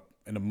grew up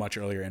in a much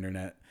earlier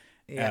internet,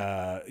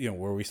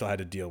 where we still had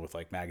to deal with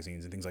like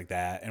magazines and things like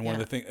that. And one of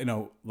the things,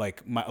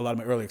 like a lot of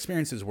my early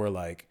experiences were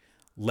like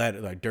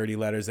dirty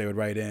letters they would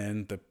write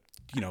in, the,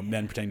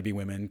 men pretending to be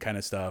women kind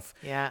of stuff.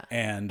 Yeah.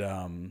 And,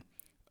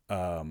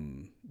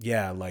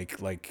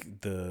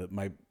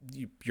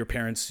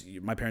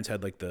 my parents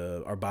had like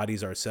Our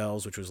Bodies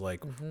Ourselves, which was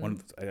like one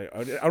of,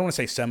 I don't want to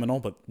say seminal,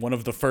 but one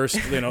of the first,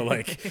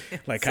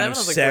 like kind of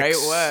sex, a great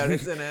word,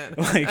 isn't it?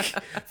 like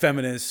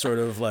feminist sort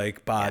of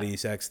like body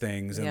sex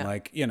things. And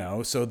like,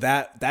 so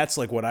that's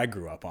like what I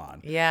grew up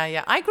on.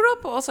 Yeah. I grew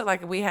up also,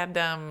 like, we had,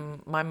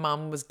 my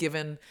mum was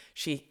given,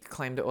 she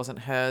claimed it wasn't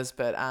hers,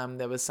 but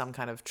there was some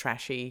kind of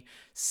trashy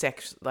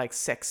sex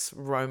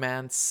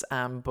romance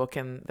book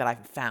that I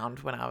found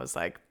when I was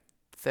like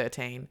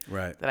 13,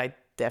 right? That I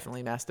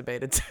definitely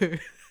masturbated to.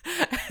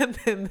 And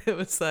then there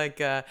was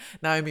like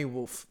Naomi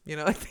Wolf,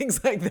 like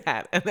things like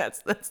that. And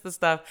that's the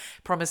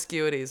stuff.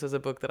 Promiscuities was a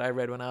book that I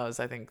read when I was,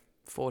 I think,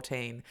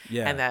 14.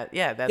 Yeah. And that's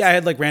I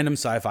had like random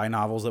sci-fi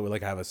novels that would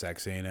like have a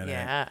sex scene in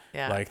it.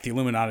 Yeah. Like the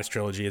Illuminatus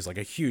trilogy is like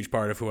a huge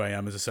part of who I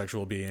am as a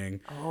sexual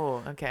being.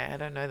 Oh, okay. I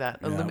don't know that.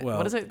 Yeah,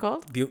 what is it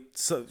called?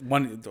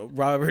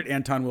 Robert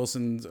Anton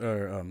Wilson's,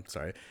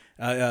 the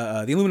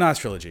Illuminatus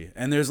trilogy.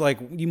 And there's like,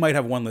 you might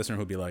have one listener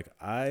who'd be like,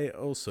 I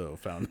also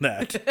found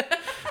that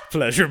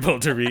pleasurable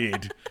to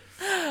read.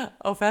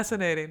 Oh,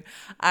 fascinating.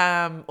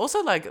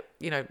 Also, like,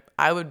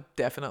 I would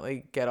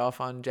definitely get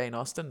off on Jane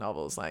Austen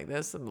novels. Like,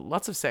 there's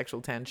lots of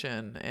sexual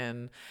tension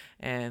in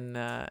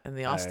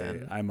the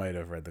Austen. I might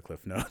have read the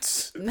Cliff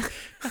Notes.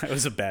 I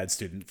was a bad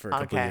student for a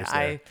couple of years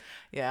there.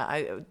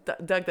 I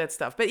dug that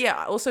stuff. But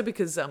yeah, also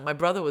because my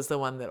brother was the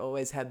one that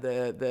always had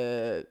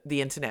the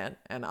internet,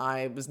 and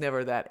I was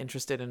never that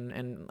interested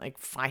in like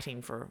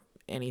fighting for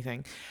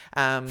anything.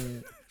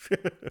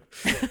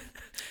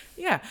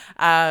 Yeah,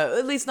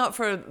 at least not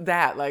for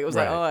that. Like, it was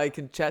like, Right. oh, I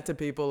can chat to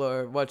people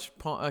or watch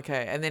porn.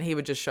 Okay, and then he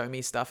would just show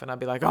me stuff, and I'd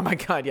be like, oh my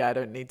god, yeah, I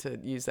don't need to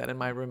use that in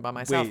my room by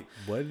myself. Wait,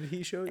 what did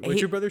he show you? What did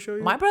your brother show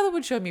you? My brother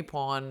would show me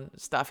porn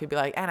stuff. He'd be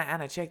like,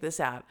 Anna, check this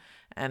out.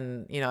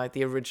 And, like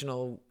the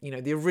original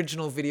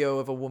video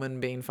of a woman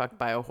being fucked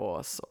by a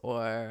horse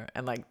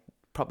and like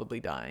probably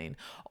dying.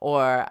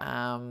 Or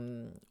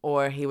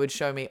he would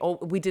show me,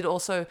 we did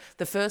also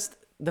the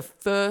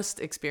first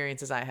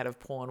experiences I had of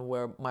porn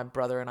were my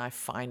brother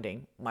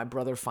finding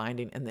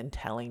and then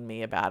telling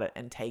me about it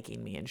and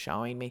taking me and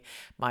showing me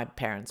my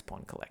parents'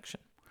 porn collection.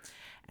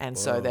 And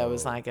so there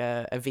was like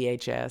a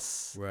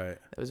VHS. Right.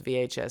 There was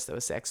VHS, there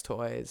was sex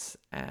toys.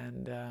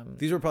 And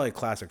These were probably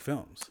classic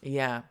films.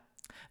 yeah.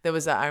 There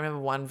was, I remember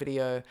one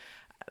video,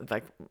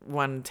 like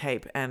one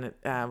tape, and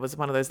it was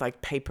one of those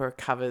like paper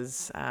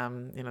covers,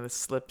 the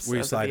slips Where you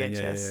of the slide in,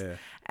 VHS. yeah.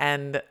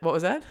 And what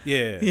was that?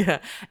 Yeah. Yeah.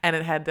 And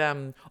it had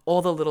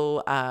all the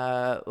little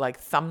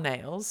like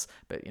thumbnails,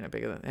 but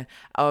bigger than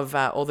of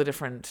all the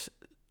different,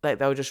 like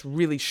they were just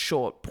really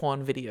short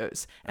porn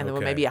videos, and there were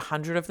Okay. maybe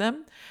 100 of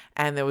them.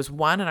 And there was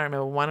one, and I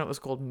remember one, it was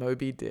called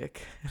Moby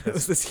Dick. It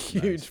was this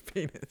huge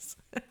penis.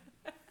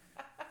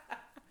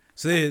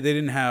 So they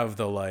didn't have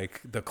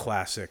the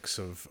classics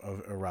of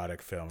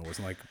erotic film. It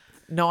wasn't like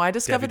No, I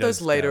discovered Debbie those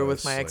Does later Dallas,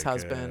 with my like,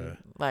 ex-husband,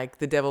 like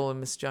The Devil and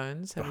Miss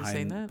Jones. Have you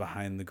seen that?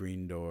 Behind the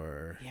Green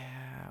Door.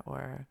 Yeah,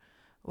 or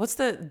what's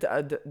the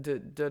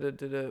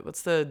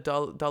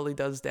Dolly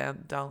Does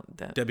Dan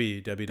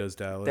Debbie Does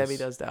Dallas. Debbie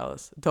Does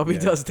Dallas. Dobby Yeah.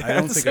 Does Dallas. I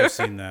don't think I've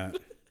seen that.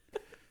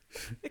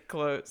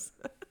 Close.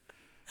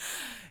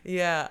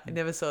 Yeah, I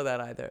never saw that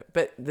either.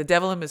 But The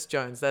Devil and Miss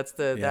Jones,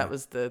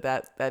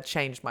 that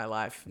changed my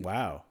life.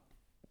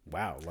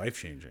 Wow, life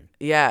changing.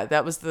 Yeah,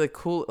 that was the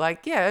cool,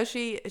 like, yeah,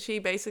 she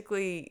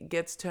basically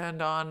gets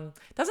turned on,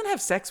 doesn't have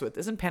sex with,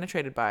 isn't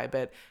penetrated by,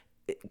 but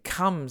it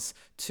comes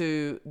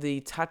to the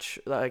touch,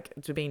 like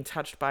to being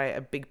touched by a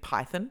big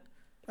python.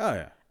 Oh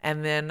yeah.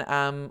 And then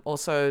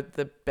also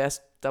the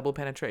best double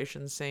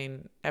penetration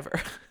scene ever.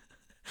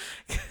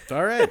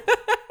 All right.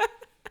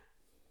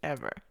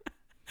 Ever.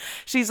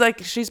 She's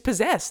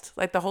possessed.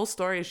 Like the whole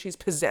story is she's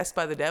possessed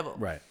by the devil.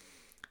 Right.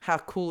 How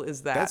cool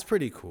is that? That's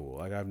pretty cool.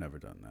 Like, I've never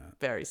done that.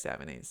 Very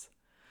 70s.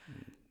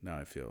 Now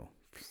I feel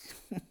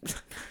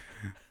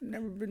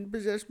never been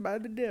possessed by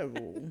the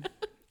devil.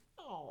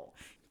 Oh.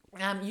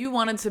 You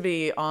wanted to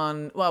be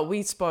on, well,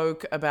 we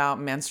spoke about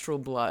menstrual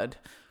blood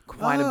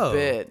quite a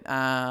bit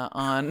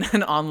on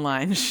an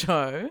online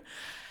show.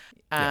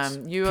 Yes.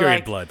 You were Period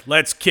like, blood.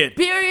 Let's kid.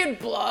 Period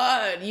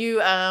blood. You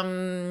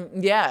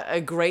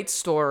a great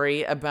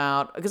story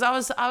about, because I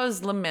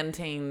was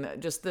lamenting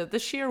just the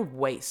sheer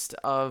waste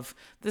of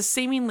the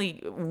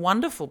seemingly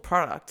wonderful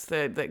product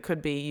that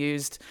could be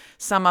used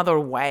some other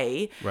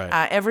way.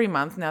 Right. Every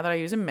month now that I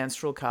use a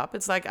menstrual cup,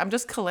 it's like I'm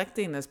just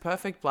collecting this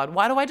perfect blood.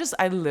 Why do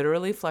I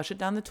literally flush it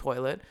down the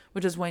toilet,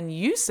 which is when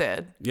you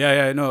said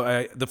Yeah,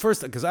 no. The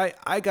first, because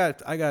I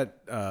got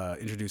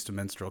introduced to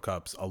menstrual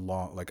cups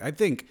I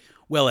think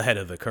well ahead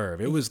of the curve.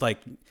 It was like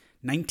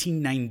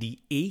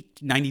 1998,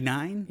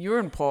 99. you were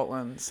in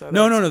Portland. So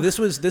No. This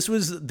was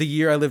the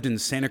year I lived in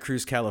Santa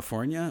Cruz,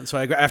 California. So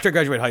after I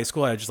graduated high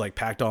school, I just like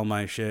packed all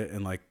my shit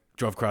and like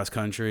drove cross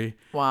country.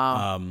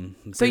 Wow.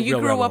 So you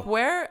grew up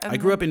where? I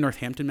grew up in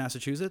Northampton,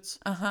 Massachusetts.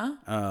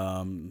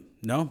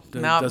 No,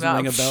 doesn't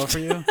ring a bell for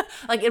you.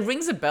 Like, it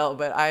rings a bell,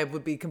 but I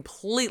would be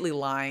completely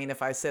lying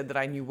if I said that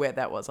I knew where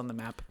that was on the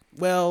map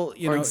Well,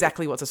 or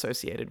exactly what's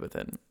associated with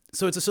it.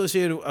 So it's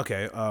associated.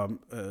 Okay,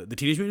 the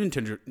Teenage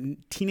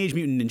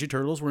Mutant Ninja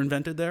Turtles were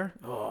invented there.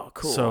 Oh,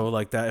 cool. So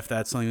like that, if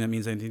that's something that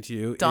means anything to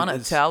you,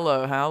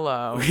 Donatello,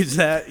 hello. Is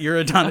that you're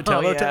a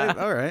Donatello Oh, yeah. type?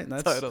 All right,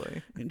 that's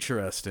Totally.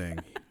 interesting.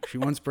 She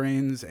wants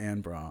brains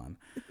and brawn.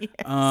 Yes.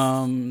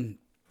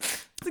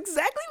 It's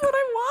exactly what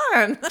I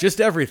want. Just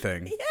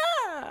everything.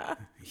 Yeah.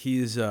 He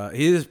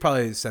is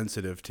probably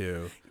sensitive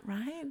too.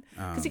 Right?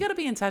 Because you got to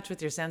be in touch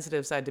with your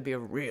sensitive side to be a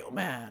real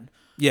man.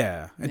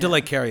 Yeah, and to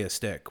like carry a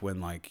stick when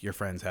like your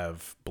friends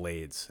have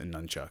blades and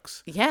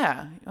nunchucks.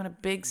 Yeah. You want a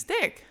big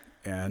stick.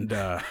 And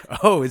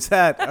is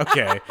that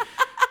okay?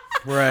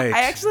 Right.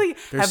 I actually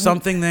There's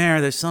something there.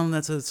 There's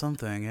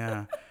something.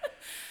 Yeah.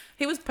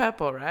 He was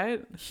purple,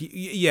 right?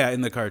 Yeah,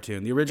 in the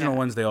cartoon, the original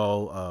ones, they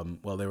all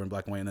they were in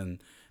black and white, and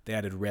then they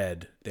added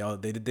red.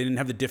 They didn't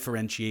have the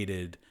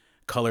differentiated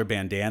color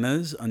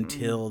bandanas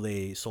until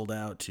they sold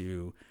out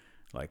to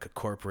like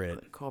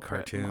corporate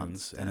cartoons,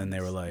 monsters. and then they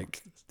were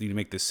like, "You need to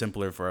make this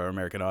simpler for our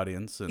American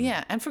audience." And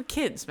Yeah, and for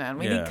kids, man,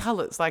 we Yeah. need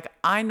colors. Like,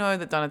 I know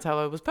that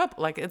Donatello was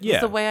purple. Like, it's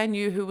Yeah. the way I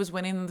knew who was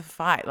winning the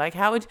fight. Like,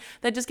 how would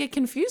they just get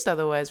confused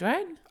otherwise,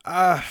 right?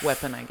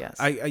 Weapon, I guess.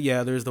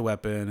 Yeah, there's the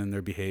weapon and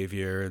their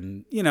behavior,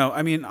 and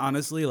I mean,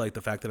 honestly, like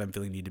the fact that I'm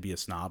feeling need to be a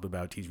snob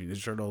about Teenage Mutant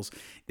Ninja Turtles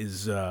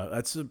is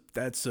that's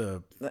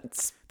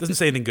doesn't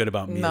say anything good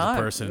about me as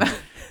a person.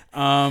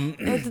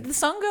 Did the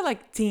song go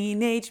like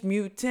Teenage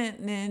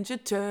Mutant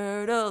Ninja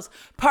Turtles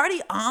Party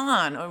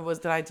On, or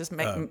did I just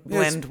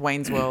blend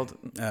Wayne's World?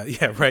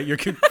 Yeah, right. You're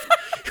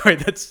right.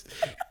 That's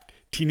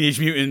Teenage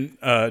Mutant.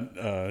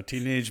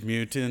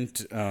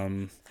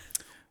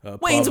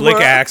 Wayne's Public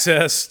World.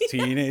 Access.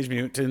 Teenage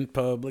Mutant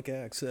Public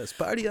Access.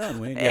 Party on,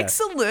 Wayne. Yeah.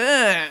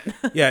 Excellent.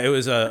 Yeah, it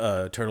was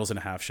Turtles in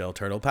a Half Shell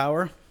Turtle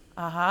Power.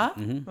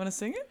 Want to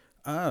sing it?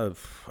 I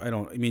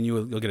don't. I mean,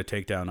 you'll get a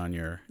takedown on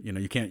your.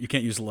 You can't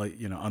use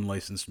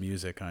unlicensed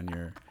music on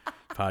your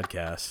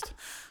podcast.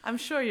 I'm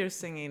sure your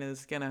singing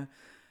is gonna.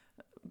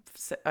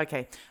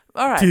 Okay,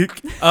 all right.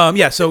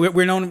 Yeah. So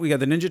we're known. We got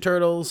the Ninja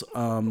Turtles.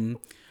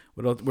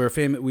 What else? We're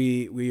famous.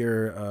 We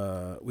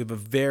have a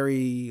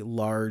very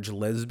large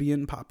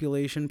lesbian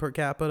population per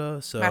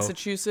capita. So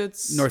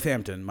Massachusetts,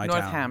 Northampton, my town.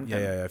 Northampton.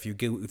 Yeah. If you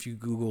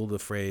Google the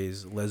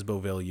phrase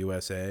Lesboville,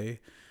 USA.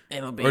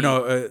 It'll be. Or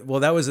no, well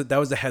that was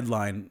the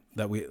headline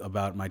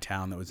about my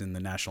town that was in the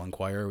National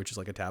Enquirer, which is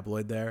like a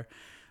tabloid there.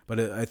 But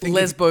I think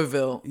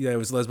Lesboville. it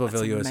was Lesboville,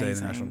 That's USA, in the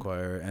amazing. National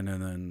Enquirer, and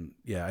then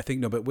I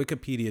think but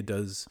Wikipedia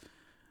does,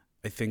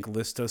 I think,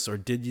 list us or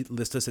did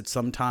list us at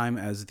some time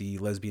as the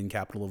lesbian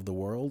capital of the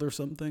world or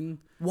something.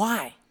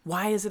 Why?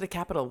 Why is it a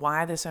capital?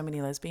 Why are there so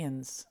many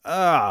lesbians?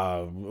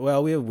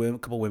 Well, we have a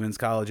couple women's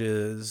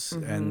colleges,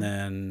 and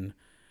then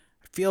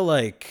I feel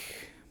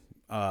like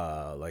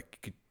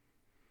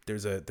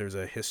there's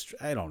a history.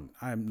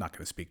 I'm not going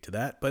to speak to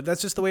that, but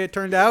that's just the way it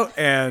turned out.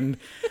 And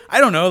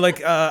I don't know,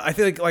 I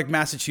feel like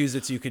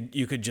Massachusetts, you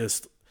could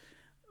just,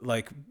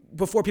 like,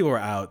 before people were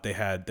out,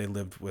 they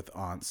lived with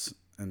aunts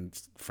and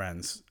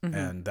friends,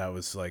 and that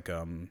was like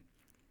a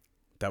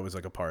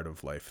part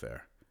of life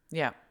there.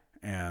 Yeah.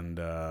 And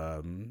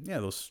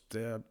those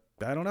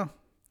I don't know.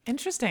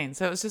 Interesting.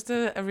 So it was just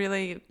a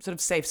really sort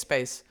of safe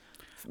space.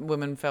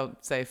 Women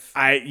felt safe.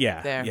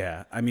 There.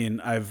 Yeah. I mean,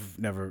 I've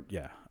never.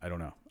 Yeah, I don't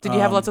know. Did you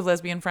have lots of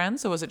lesbian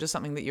friends, or was it just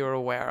something that you were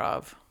aware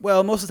of?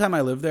 Well, most of the time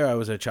I lived there, I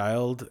was a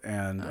child,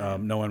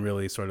 and no one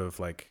really sort of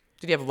like.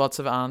 Did you have lots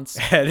of aunts?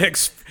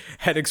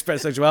 had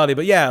expressed sexuality,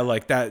 but yeah,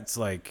 like that's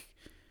like,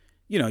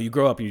 you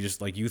grow up and you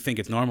just like you think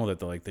it's normal that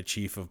the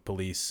chief of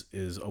police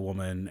is a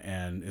woman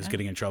and is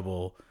getting in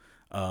trouble.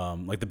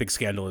 Like the big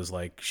scandal is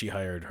like she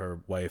hired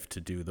her wife to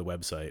do the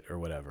website or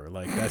whatever.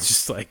 Like that's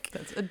just like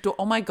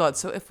Oh my God.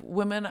 So if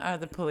women are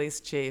the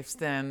police chiefs,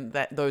 then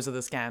those are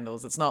the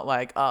scandals. It's not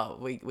like, oh,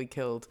 we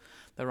killed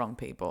the wrong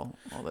people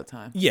all the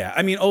time. Yeah,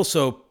 I mean,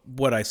 also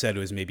what I said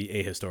was maybe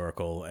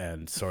ahistorical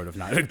and sort of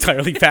not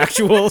entirely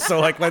factual. So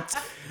like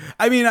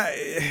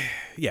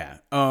yeah.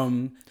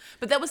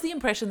 But that was the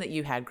impression that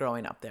you had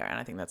growing up there, and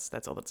I think that's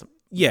all that's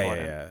important.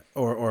 Yeah.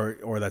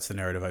 Or that's the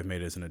narrative I've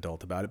made as an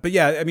adult about it. But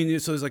yeah, I mean,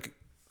 so it's like.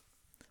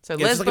 So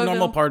it's like a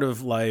normal part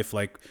of life.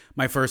 Like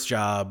my first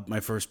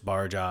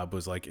bar job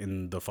was like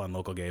in the fun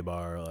local gay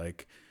bar.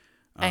 Like,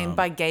 and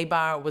by gay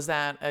bar, was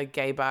that a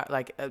gay bar,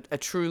 like a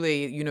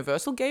truly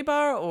universal gay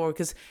bar, or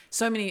because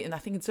I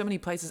think in so many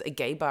places a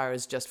gay bar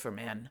is just for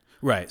men.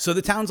 Right. So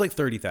the town's like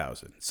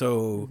 30,000.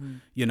 So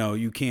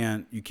you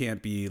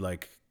can't be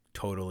like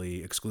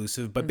totally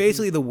exclusive. But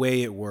basically the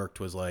way it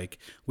worked was like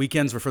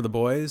weekends were for the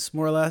boys,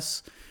 more or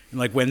less. And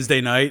like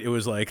Wednesday night, it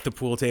was like the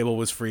pool table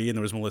was free and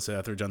there was Melissa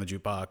Etheridge on the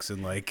jukebox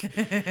and like,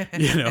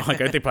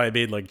 like I think probably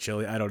made like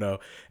chili. I don't know.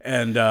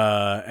 And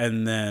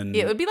then.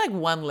 Yeah, it would be like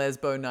one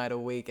lesbo night a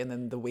week and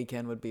then the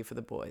weekend would be for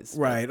the boys.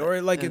 Right.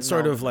 Or like it's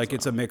sort of like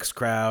it's a mixed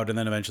crowd. And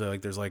then eventually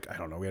like there's like, I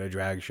don't know, we had a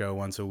drag show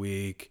once a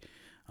week.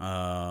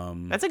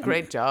 That's a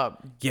great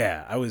job.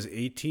 Yeah. I was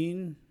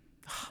 18.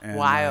 And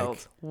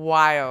wild.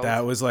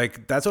 That was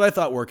like, that's what I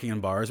thought working in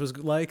bars was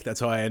like. That's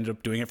how I ended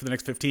up doing it for the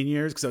next 15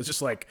 years. Cause I was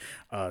just like,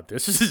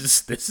 this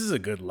is a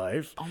good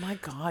life. Oh my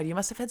God. You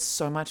must have had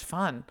so much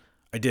fun.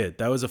 I did.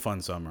 That was a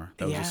fun summer.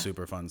 That was a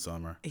super fun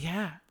summer.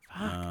 Yeah.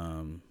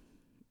 Fuck.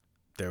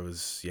 There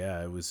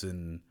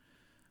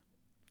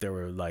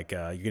were like,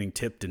 you're getting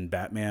tipped in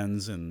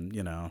Batmans and,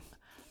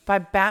 By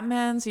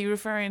Batmans, are you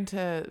referring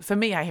to, for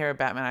me, I hear a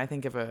Batman, I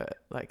think of an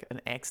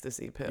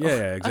ecstasy pill.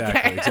 Yeah,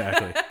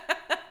 exactly.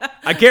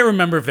 I can't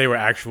remember if they were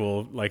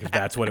actual, like if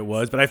that's what it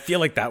was, but I feel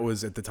like that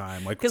was at the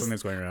time, like something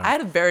that's going around. I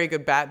had a very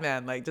good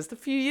Batman, like just a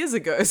few years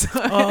ago. So.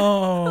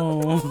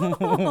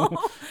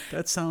 Oh,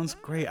 that sounds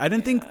great. I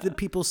didn't think that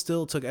people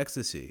still took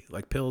ecstasy,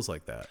 like pills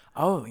like that.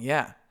 Oh,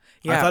 yeah.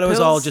 Yeah, I thought it was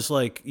all pills- just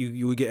like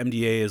you would get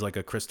MDA as like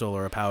a crystal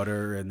or a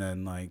powder, and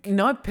then like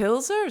No,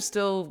 pills are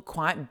still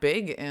quite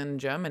big in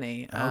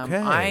Germany.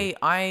 Okay.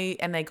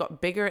 And they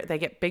got bigger. They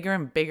get bigger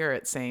and bigger.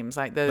 It seems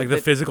like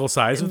the physical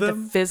size of the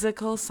them.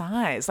 physical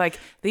size. Like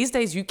these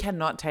days, you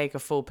cannot take a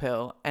full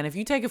pill, and if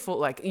you take a full,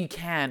 like you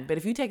can, but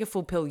if you take a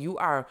full pill, you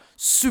are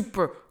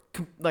super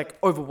like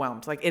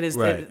overwhelmed. Like it is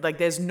Right. like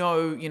there's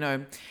no,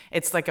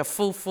 it's like a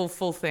full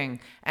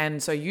thing,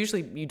 and so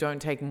usually you don't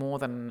take no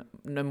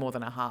more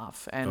than a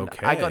half. And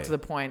I got Okay. to the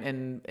point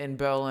in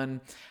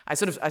Berlin, I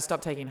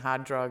stopped taking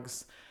hard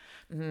drugs.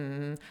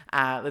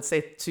 Let's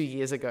say 2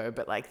 years ago,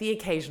 but like the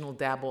occasional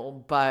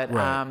dabble. But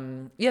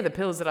Right. the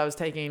pills that I was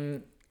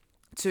taking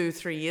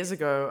 2-3 years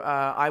ago,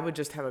 I would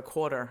just have a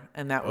quarter,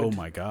 and that would Oh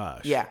my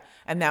gosh. yeah,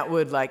 and that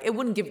would like it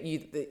wouldn't give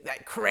you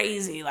that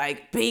crazy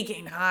like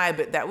peaking high,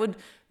 but that would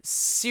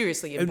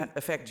seriously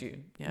affect you.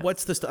 Yeah.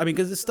 What's the stuff? I mean,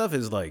 because this stuff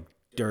is like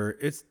dirt.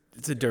 It's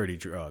a dirty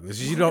drug.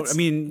 You don't. I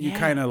mean, you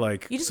kind of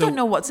like. You just don't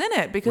know what's in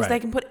it because they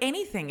Right. can put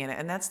anything in it,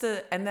 and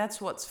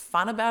that's what's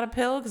fun about a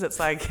pill because it's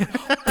like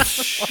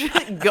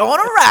go on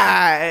a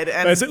ride.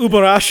 And It's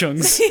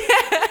Überraschungs.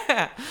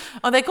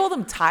 oh, they call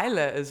them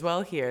Tyler as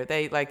well here.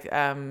 They like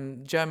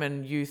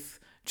German youth.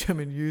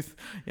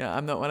 Yeah,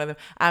 I'm not one of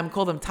them.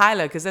 Call them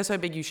Tyler because they're so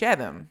big you share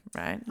them,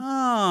 right?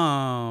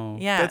 Oh,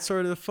 Yeah. That's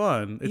sort of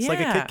fun. It's like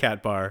a Yeah. Kit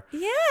Kat bar.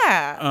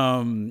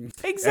 Yeah,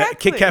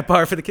 exactly. Kit Kat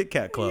bar for the Kit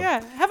Kat Club.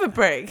 Yeah, have a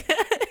break.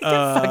 Get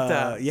fucked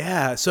up.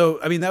 Yeah. So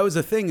I mean, that was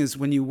the thing is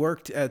when you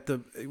worked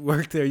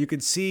there, you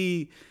could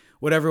see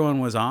what everyone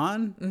was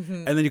on, Mm-hmm.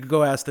 and then you could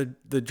go ask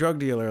the drug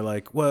dealer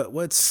like,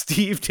 what's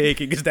Steve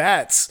taking? Because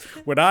that's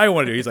what I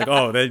want to do. He's like,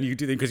 oh, then you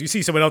do because you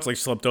see someone else like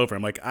slumped over.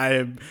 I'm like, I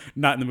am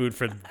not in the mood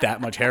for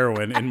that much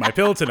heroin in my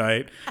pill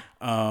tonight.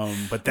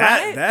 But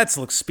Right? that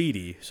looks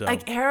speedy. So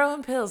Like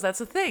heroin pills, that's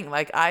the thing.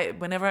 Like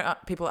whenever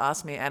people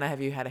ask me, Anna,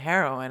 have you had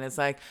heroin? It's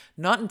like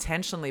not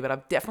intentionally, but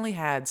I've definitely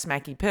had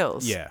smacky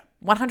pills. Yeah.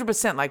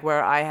 100%. Like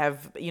where I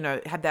have,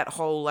 had that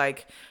whole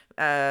like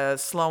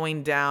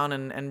slowing down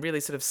and really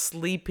sort of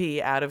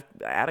sleepy, out of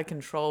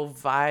control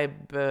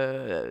vibe.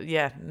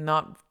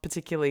 Not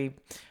particularly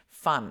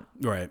fun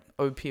right.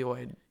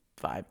 opioid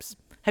vibes.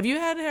 Have you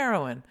had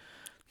heroin?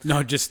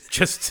 No,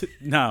 just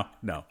no.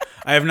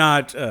 I have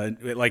not,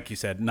 like you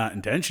said, not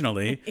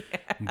intentionally,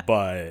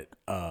 but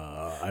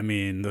I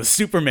mean, the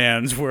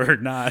Supermans were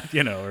not,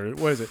 or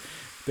what is it?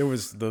 There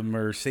was the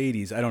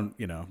Mercedes. I don't,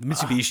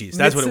 Mitsubishi's.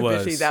 That's what it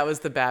was. Mitsubishi, that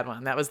was the bad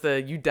one. That was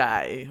the you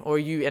die or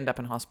you end up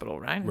in hospital,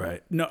 right?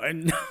 Right. No,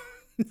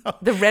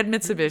 The red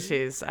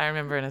Mitsubishis, I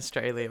remember in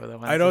Australia were the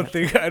ones. I don't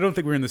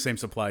think we're in the same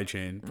supply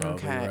chain. Probably,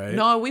 Okay. right?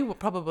 No, we were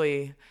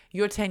probably.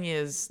 You're 10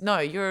 years. No,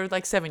 you're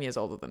like 7 years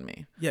older than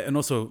me. Yeah, and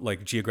also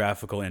like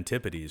geographical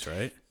antipodes,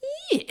 right?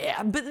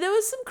 Yeah, but there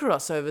was some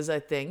crossovers. I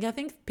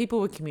think people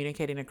were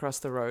communicating across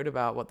the road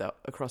about what they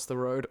across the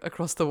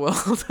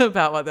world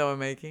about what they were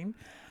making.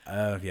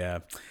 Yeah.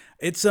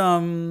 It's I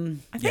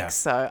think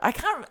so. I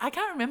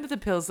can't remember the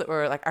pills that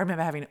were like. I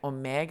remember having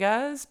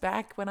Omegas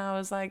back when I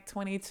was like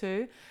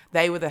 22.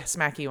 They were the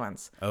smacky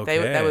ones. They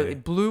Okay. were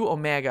blue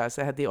Omegas.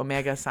 They had the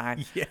Omega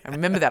sign. Yeah. I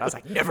remember that. I was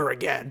like, never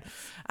again.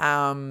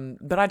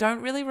 But I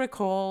don't really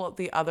recall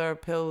the other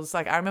pills.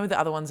 Like I remember the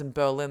other ones in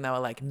Berlin. They were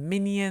like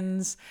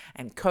Minions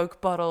and Coke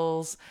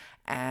bottles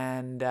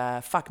and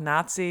fuck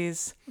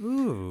Nazis.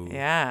 Ooh.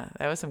 Yeah,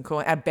 that was some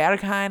cool. At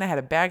Berghain, I had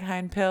a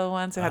Berghain pill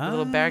once. It had the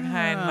little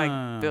Berghain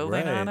like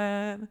building on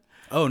it.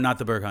 Oh, not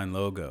the Berghain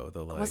logo.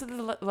 The like. Was it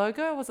the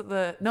logo? Was it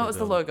the? No, it was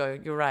the logo.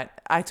 You're right.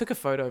 I took a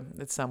photo.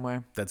 It's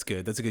somewhere. That's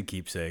good. That's a good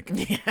keepsake.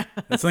 Yeah.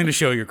 That's something to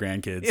show your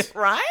grandkids.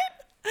 Right?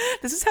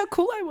 This is how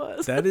cool I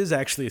was. That is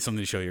actually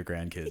something to show your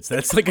grandkids.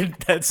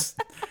 That's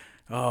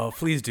oh,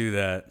 please do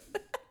that.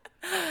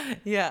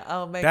 Yeah,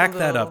 I'll make Back a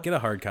that little, up. Get a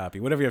hard copy.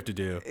 Whatever you have to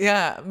do.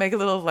 Yeah, make a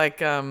little like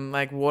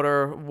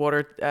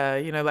water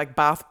like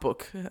bath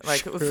book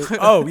like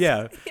Oh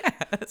yeah. yeah,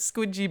 a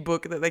squidgy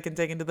book that they can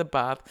take into the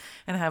bath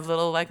and have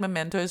little like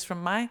mementos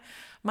from my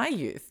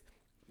youth.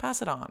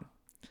 Pass it on.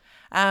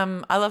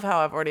 I love how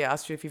I've already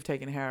asked you if you've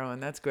taken heroin.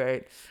 That's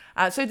great.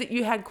 So that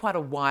you had quite a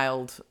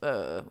wild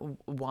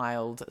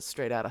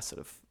straight out of sort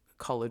of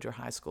college or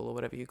high school or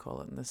whatever you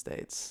call it in the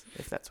States,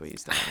 if that's where you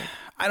started.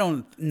 I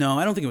don't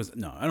think it was.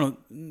 No, I don't.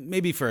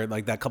 Maybe for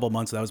like that couple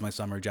months that was my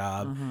summer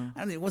job. I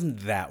don't think it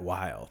wasn't that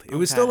wild. It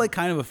was still like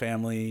kind of a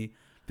family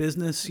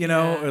business, or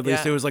at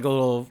least it was like a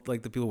little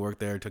like the people who worked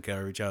there took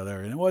care of each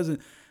other, and it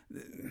wasn't.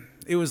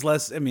 It was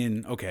less. I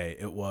mean, okay,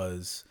 it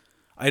was.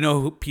 I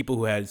know people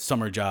who had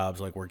summer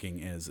jobs like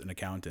working as an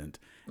accountant,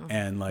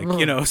 and like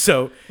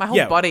so My whole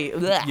yeah, body,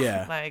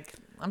 yeah. like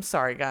I'm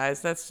sorry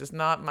guys, that's just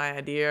not my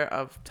idea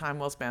of time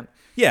well spent.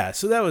 Yeah,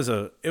 so that was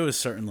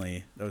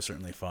certainly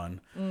fun.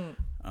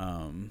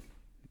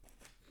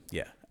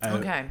 Yeah.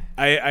 Okay.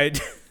 I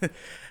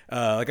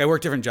like I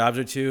worked different jobs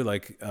or two.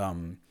 Like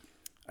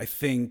I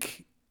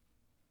think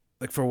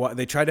like for what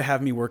they tried to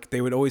have me work,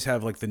 they would always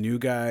have like the new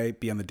guy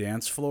be on the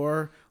dance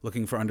floor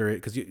looking for under it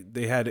because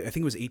they had I think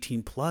it was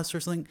 18 plus or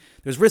something.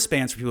 There's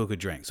wristbands for people who could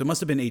drink, so it must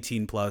have been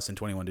 18 plus and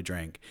 21 to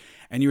drink,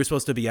 and you were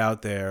supposed to be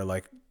out there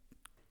like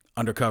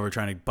undercover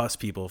trying to bust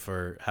people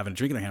for having a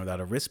drink in their hand without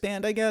a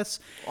wristband, I guess.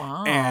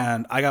 Wow.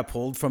 And I got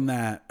pulled from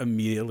that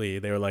immediately.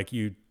 They were like,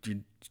 you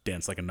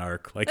dance like a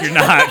narc. Like, you're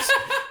not.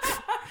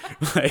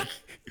 Like,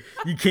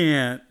 you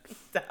can't.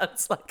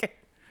 That's like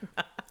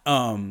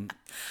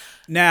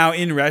Now,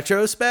 in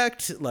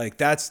retrospect, like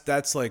that's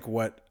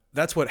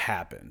what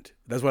happened.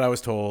 That's what I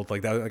was told.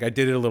 Like that, like I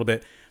did it a little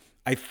bit.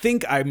 I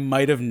think I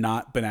might have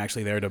not been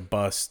actually there to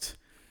bust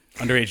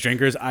underage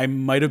drinkers. I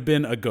might have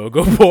been a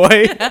go-go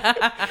boy.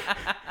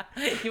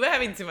 You were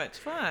having too much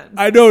fun.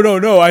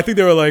 No. I think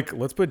they were like,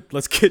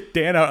 let's get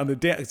Dan out on the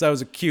dance, because I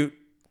was a cute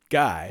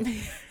guy.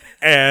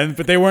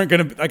 But they weren't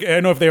gonna. Like, I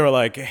don't know if they were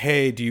like,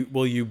 "Hey,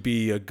 will you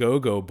be a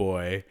go-go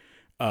boy?"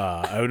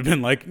 I would have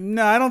been like,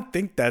 "No, I don't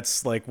think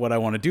that's like what I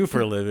want to do for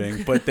a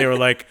living." But they were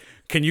like,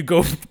 Can you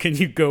go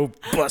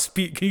bust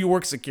people? Can you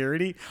work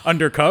security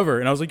undercover?"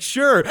 And I was like,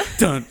 "Sure."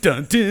 Dun,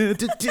 dun, dun,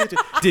 dun, dun,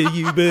 dun. Do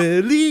you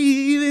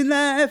believe in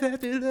life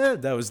after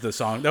love? That was the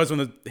song. That was one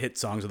of the hit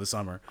songs of the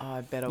summer. Oh,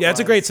 I bet it was. Yeah, it's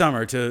a great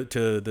summer to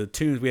the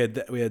tunes. We had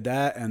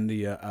that and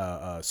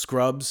the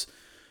Scrubs.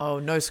 Oh,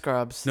 no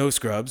Scrubs. No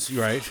Scrubs,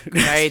 you're right.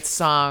 Great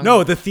song.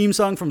 No, the theme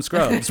song from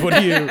Scrubs.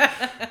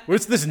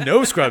 What's this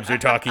No Scrubs you're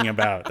talking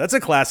about? That's a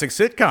classic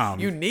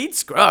sitcom. You need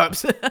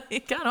Scrubs.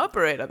 You can't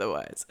operate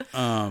otherwise.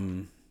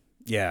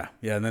 Yeah,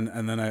 and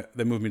then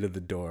they moved me to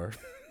the door.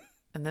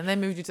 And then they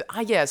moved you to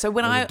yeah. So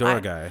when I was a door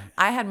guy.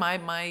 I had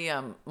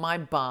my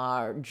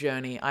bar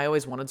journey. I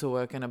always wanted to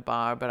work in a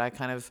bar, but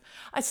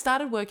I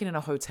started working in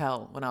a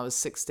hotel when I was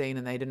 16,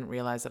 and they didn't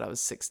realize that I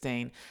was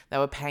 16. They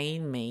were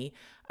paying me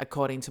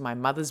according to my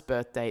mother's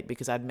birth date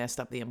because I'd messed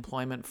up the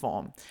employment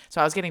form. So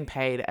I was getting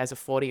paid as a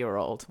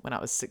 40-year-old when I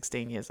was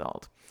 16 years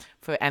old.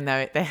 And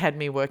they had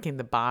me working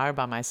the bar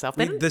by myself.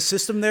 The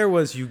system there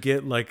was you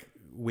get like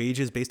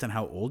wages based on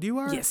how old you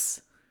are?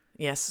 Yes.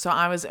 So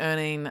I was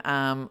earning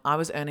on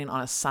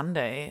a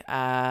Sunday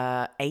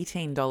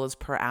 $18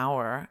 per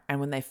hour, and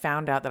when they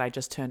found out that I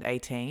just turned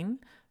 18,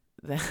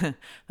 they were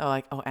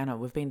like, "Oh, Anna,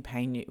 we've been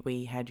paying you.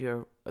 We had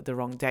the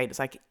wrong date." It's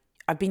like,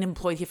 I've been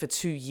employed here for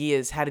 2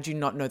 years. How did you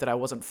not know that I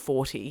wasn't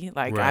 40?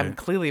 Like, right. I'm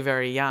clearly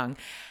very young.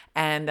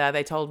 And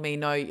they told me,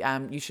 no,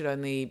 you should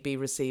only be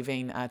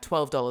receiving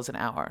 $12 an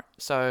hour.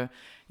 So,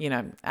 you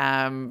know,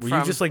 were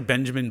you just like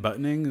Benjamin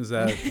Buttoning? Is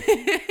that?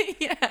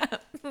 Yeah.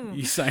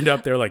 You signed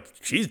up there like,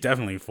 she's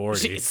definitely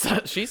 40.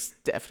 She's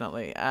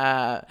definitely.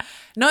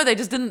 No, they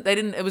didn't.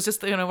 It was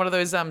just, one of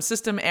those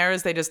system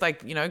errors. They just got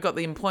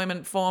the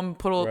employment form,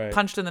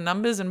 punched in the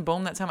numbers, and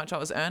boom, that's how much I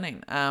was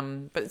earning.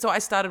 But so I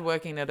started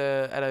working at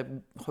a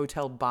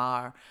hotel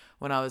bar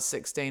when I was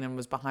 16 and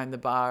was behind the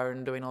bar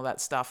and doing all that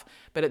stuff.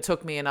 But it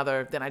took me then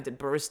I did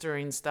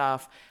baristering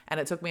stuff, and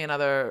it took me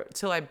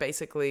till I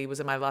basically was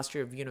in my last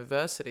year of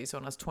university. So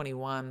when I was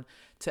 21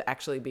 to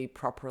actually be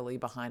properly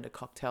behind a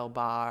cocktail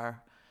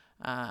bar.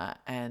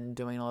 And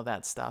doing all of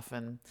that stuff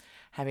and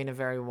having a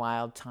very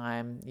wild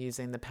time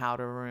using the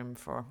powder room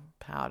for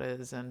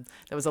powders. And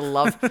there was a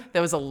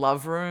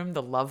love room,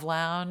 the Love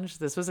Lounge.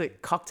 This was a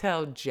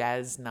cocktail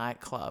jazz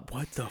nightclub.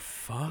 What the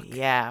fuck?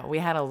 Yeah, we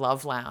had a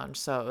love lounge.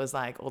 So it was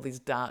like all these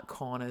dark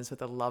corners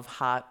with a love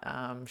heart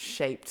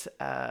shaped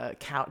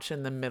couch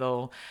in the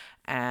middle.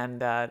 And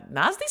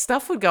nasty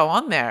stuff would go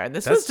on there. And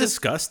this was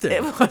disgusting.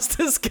 It was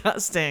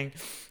disgusting.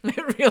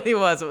 It really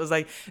was. It was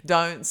like,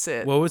 don't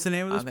sit. What was the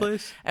name of this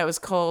place? It was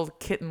called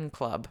Kitten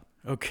Club.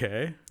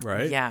 Okay,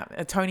 right. Yeah,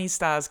 Tony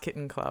Starr's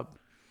Kitten Club.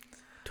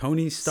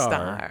 Tony Starr.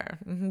 Star.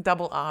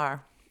 Double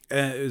R.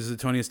 Is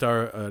Tony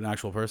Starr an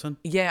actual person?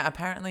 Yeah,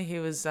 apparently he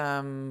was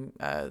some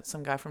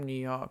guy from New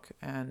York,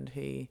 and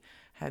he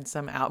had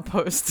some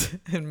outpost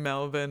in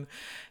Melbourne.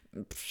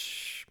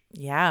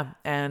 Yeah,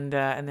 and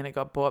then it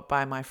got bought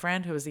by my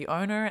friend who was the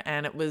owner,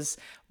 and it was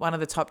one of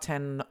the top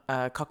 10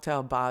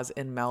 cocktail bars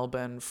in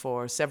Melbourne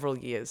for several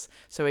years.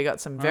 So we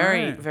got some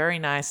very, very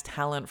nice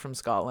talent from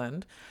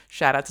Scotland.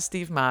 Shout out to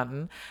Steve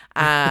Martin.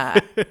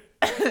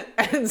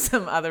 And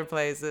some other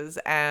places.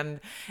 And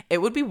it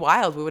would be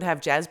wild. We would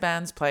have jazz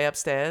bands play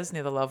upstairs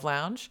near the Love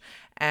Lounge.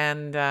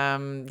 And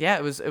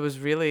it was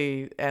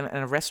really and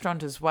a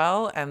restaurant as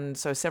well. And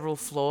so several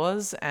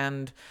floors.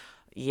 And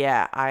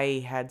yeah,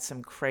 I had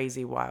some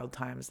crazy wild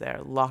times there.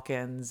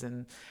 Lock-ins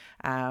and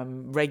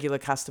regular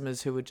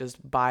customers who would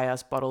just buy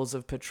us bottles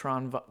of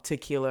Patron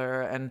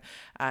tequila and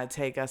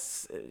take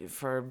us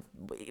for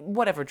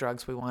whatever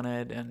drugs we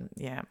wanted. And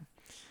yeah.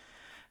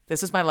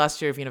 This was my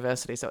last year of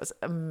university, so it was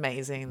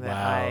amazing that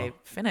I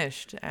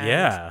finished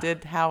and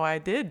did how I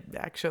did,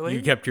 actually.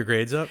 You kept your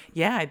grades up?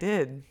 Yeah, I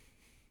did.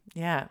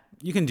 Yeah.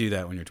 You can do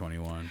that when you're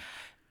 21.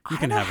 You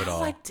can have it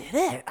all. I did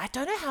it. I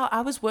don't know how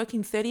I was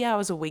working 30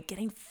 hours a week,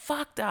 getting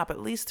fucked up at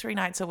least 3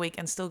 nights a week,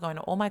 and still going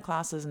to all my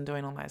classes and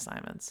doing all my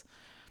assignments.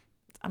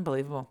 It's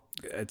unbelievable.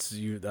 It's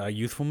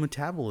youthful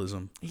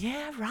metabolism.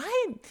 Yeah,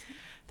 right.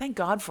 Thank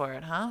God for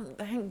it, huh?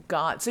 Thank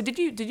God. So did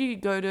you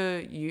go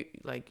to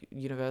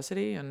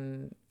university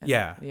and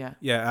yeah.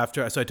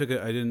 After I took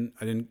it. I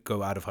didn't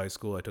go out of high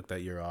school. I took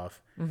that year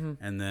off,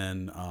 and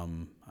then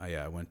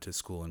I went to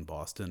school in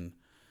Boston.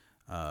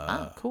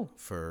 Cool.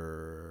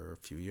 for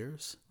a few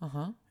years.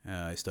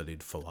 I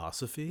studied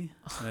philosophy.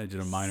 And I did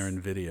a minor in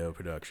video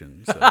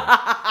production. So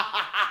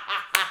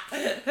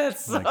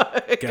That's so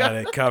got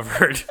it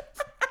covered.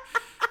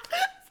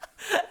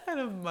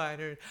 kind of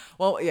minor.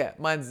 Well, yeah,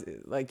 mine's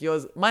like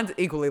yours. Mine's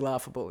equally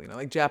laughable.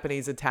 Like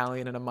Japanese,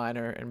 Italian, and a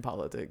minor in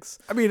politics.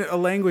 I mean, a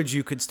language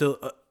you could still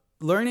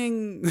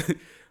learning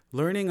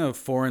a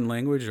foreign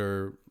language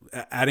or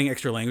adding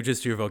extra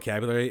languages to your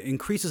vocabulary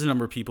increases the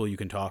number of people you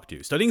can talk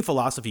to. Studying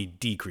philosophy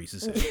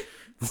decreases it.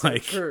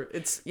 Sure.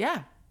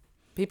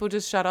 People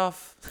just shut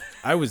off.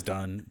 I was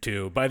done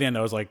too. By the end,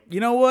 I was like, you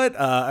know what?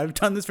 I've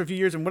done this for a few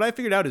years, and what I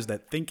figured out is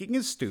that thinking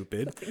is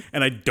stupid,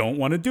 and I don't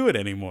want to do it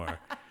anymore.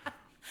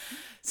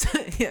 So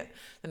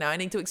now I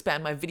need to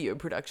expand my video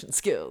production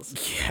skills.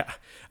 Yeah.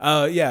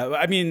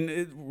 I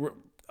mean,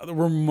 a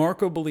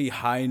remarkably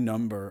high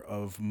number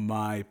of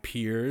my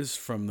peers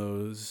from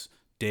those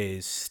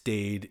days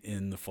stayed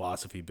in the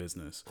philosophy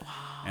business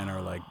and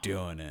are like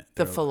doing it.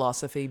 The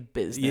philososophy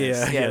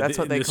business. Yeah, that's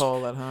what they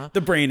call it, huh?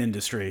 The brain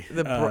industry.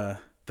 The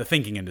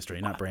thinking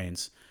industry, not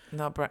brains.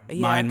 Not brain.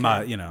 Mind,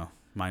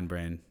 mind,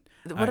 brain.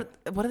 What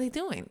are they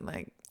doing?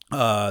 Like,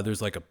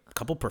 there's like a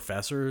couple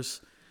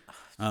professors.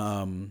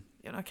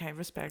 Okay,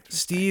 respect.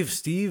 Steve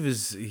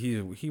is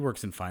he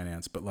works in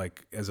finance, but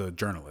like as a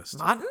journalist.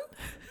 Martin?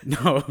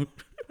 No,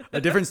 a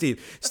different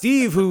Steve.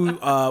 Steve, who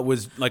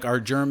was like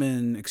our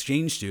German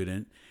exchange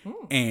student,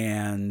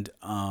 and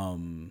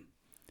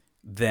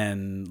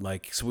then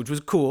which was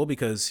cool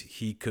because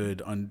he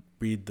could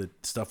read the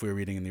stuff we were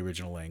reading in the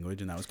original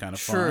language, and that was kind of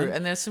fun. Sure,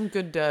 and there's some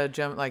good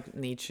German, like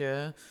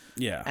Nietzsche,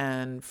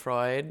 and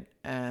Freud,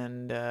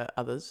 and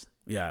others.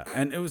 Yeah,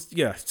 and it was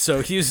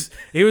So he was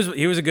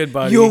a good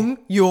buddy.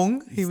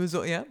 Jung. He was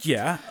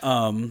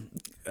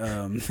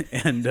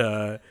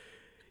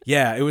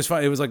Yeah. It was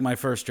fun. It was like my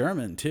first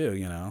German too.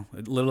 Your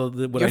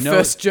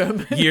first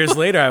German. Years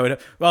later, I would.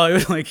 Well, it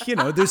was like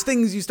there's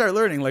things you start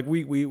learning. Like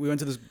we went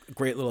to this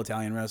great little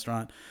Italian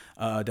restaurant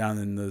down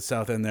in the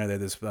south end there. They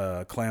had this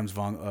clams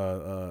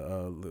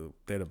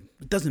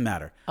it doesn't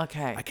matter.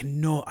 Okay. I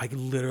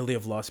literally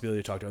have lost the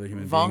ability to talk to other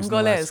human beings.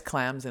 Vongole is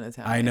clams in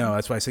Italian. I know.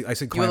 That's why I said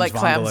clams. You were like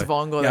clams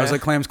vongole. Yeah, I was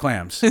like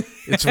clams.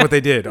 It's what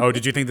they did. Oh,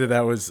 did you think that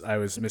I was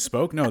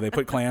misspoke? No, they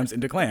put clams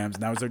into clams,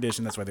 and that was their dish,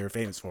 and that's why they were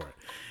famous for it.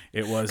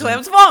 It was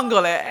clams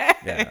vongole.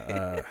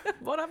 Yeah.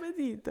 Buon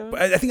appetito.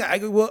 But I think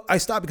I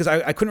stopped because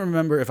I couldn't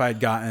remember if I had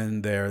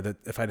gotten there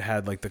if I'd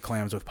had like the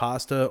clams with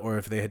pasta or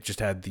if they had just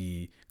had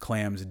the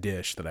clams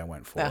dish that I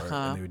went for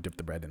and they would dip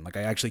the bread in. Like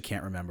I actually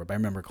can't remember, but I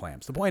remember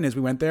clams. The point is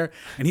we went there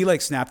and he like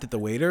snapped at the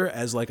waiter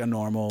as like a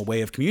normal way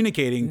of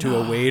communicating to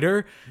a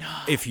waiter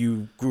if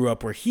you grew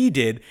up where he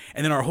did,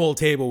 and then our whole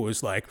table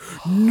was like,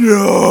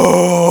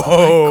 no.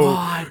 Oh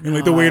my God, and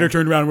like the waiter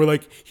turned around and we're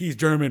like, he's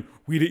German.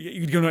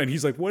 And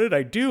he's like, what did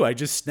I do? I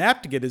just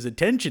snapped to get his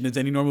attention as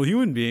any normal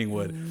human being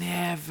would.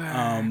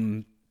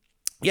 Never.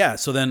 Yeah.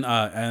 So then,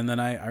 and then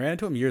I ran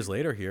into him years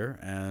later here,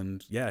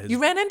 and yeah. You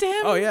ran into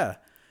him? Oh yeah.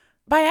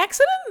 By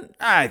accident?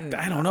 I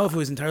don't know if it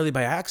was entirely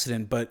by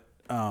accident, but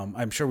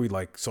I'm sure we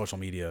like social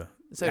media.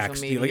 Like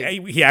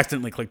he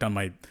accidentally clicked on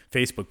my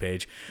Facebook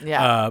page.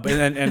 Yeah. But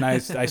then I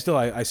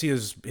see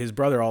his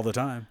brother all the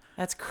time.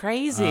 That's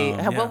crazy.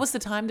 What was the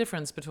time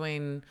difference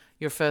between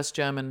your first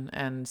German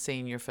and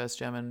seeing your first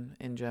German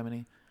in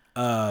Germany?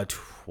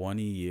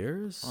 20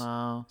 years.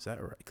 Wow. Is that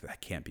right?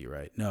 That can't be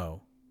right.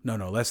 No,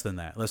 less than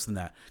that.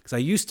 Because I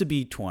used to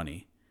be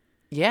 20.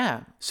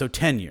 Yeah. So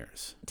 10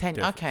 years. 10.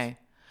 Difference. Okay.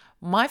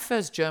 My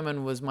first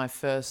German was my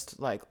first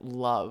like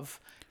love.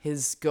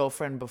 His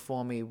girlfriend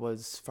before me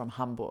was from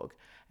Hamburg,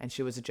 and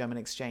she was a German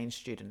exchange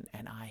student,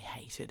 and I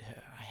hated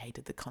her. I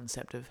hated the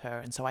concept of her,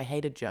 and so I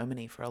hated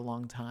Germany for a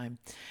long time.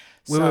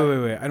 Wait.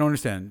 I don't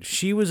understand.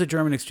 She was a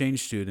German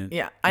exchange student.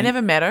 Yeah. I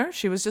never met her.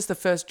 She was just the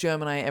first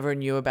German I ever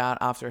knew about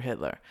after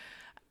Hitler.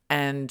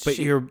 But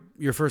your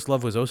first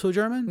love was also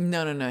German?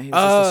 No. He was just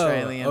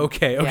Australian.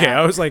 Okay.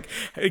 Yeah. I was like,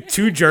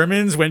 two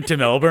Germans went to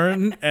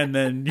Melbourne, and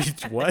then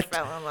what? I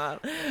fell in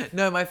love.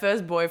 No, my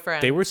first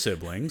boyfriend. They were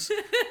siblings.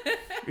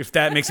 If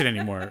that makes it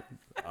any more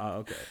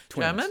okay.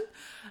 Twins. German?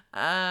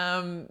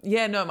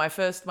 My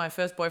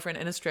first boyfriend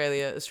in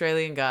Australia,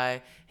 Australian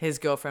guy, his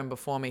girlfriend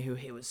before me, who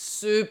he was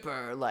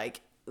super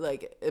like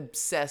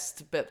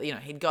obsessed, but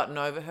he'd gotten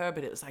over her,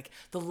 but it was like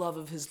the love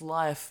of his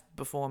life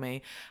before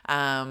me.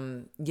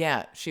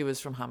 She was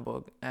from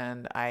Hamburg,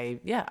 and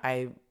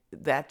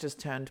that just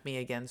turned me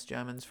against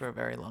Germans for a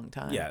very long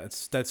time. Yeah,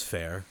 that's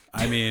fair.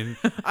 I mean,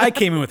 I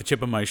came in with a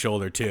chip on my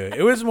shoulder too.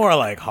 It was more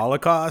like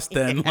Holocaust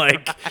than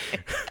like.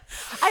 Right.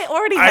 I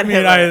already had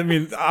Hitler. I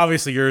mean,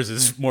 obviously yours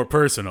is more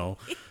personal.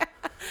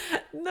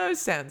 No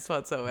sense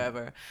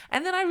whatsoever.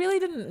 And then I really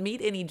didn't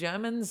meet any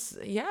Germans.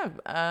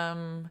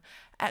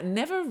 I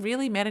never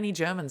really met any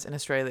Germans in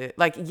Australia.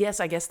 Like, yes,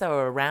 I guess they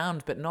were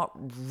around, but not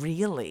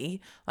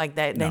really. Like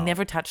they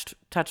never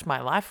touched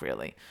my life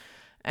really.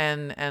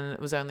 And it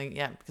was only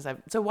because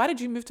so why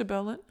did you move to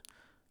Berlin?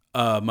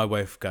 My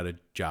wife got a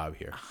job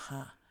here.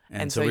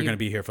 And so we're going to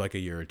be here for like a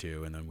year or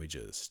two, and then we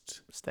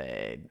just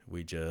stayed.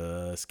 We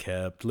just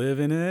kept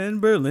living in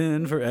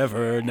Berlin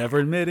forever, never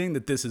admitting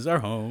that this is our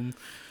home.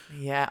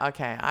 Yeah,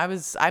 okay.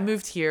 I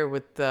moved here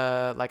with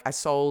I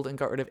sold and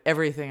got rid of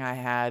everything I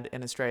had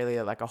in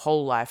Australia, like a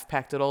whole life,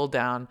 packed it all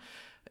down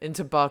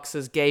into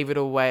boxes, gave it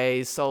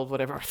away, sold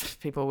whatever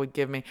people would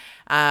give me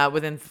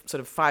within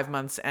sort of 5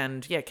 months.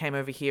 And yeah, came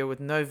over here with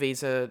no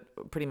visa,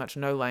 pretty much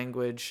no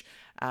language,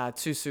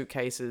 2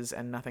 suitcases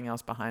and nothing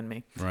else behind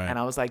me. Right. And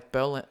I was like,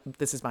 Berlin,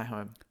 this is my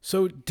home.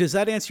 So does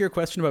that answer your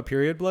question about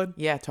period blood?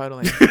 Yeah,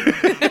 totally.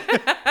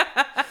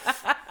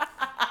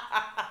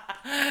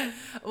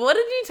 What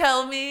did you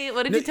tell me?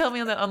 What did you tell me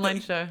on that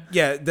online show?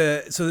 Yeah,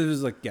 so it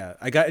was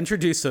I got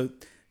introduced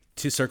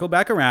to circle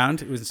back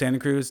around. It was in Santa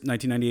Cruz,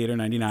 1998 or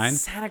 99.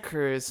 Santa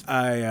Cruz.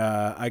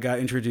 I got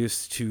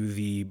introduced to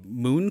the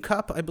Moon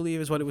Cup, I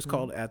believe is what it was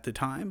called at the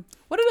time.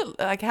 What did it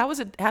like? How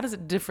does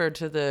it differ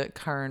to the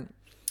current?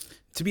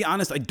 To be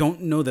honest, I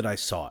don't know that I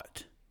saw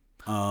it.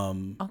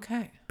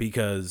 Okay.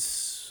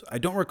 Because I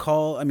don't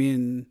recall. I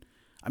mean,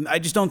 I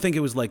just don't think it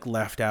was like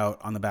left out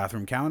on the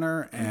bathroom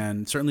counter,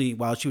 and certainly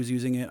while she was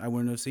using it, I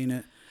wouldn't have seen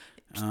it.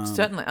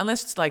 Certainly,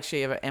 unless it's like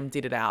she ever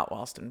emptied it out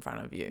whilst in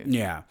front of you.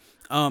 Yeah.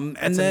 And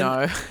then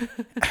no.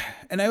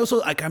 And I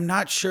also I'm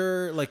not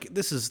sure. Like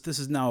this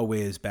is now a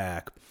ways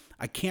back.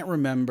 I can't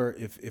remember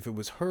if it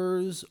was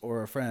hers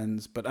or a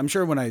friend's, but I'm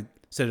sure when I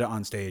said it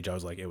on stage, I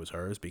was like, it was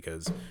hers,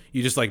 because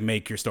you just like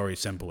make your story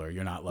simpler.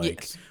 You're not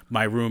like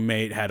my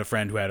roommate had a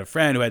friend who had a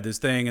friend who had this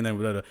thing, and then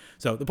blah, blah.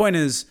 So the point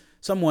is,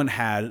 someone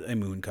had a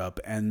moon cup,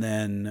 and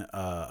then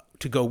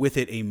to go with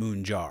it, a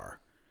moon jar,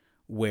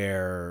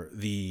 where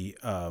the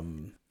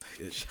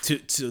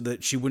so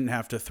that she wouldn't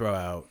have to throw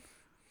out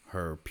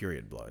her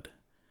period blood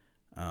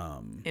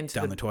down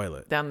the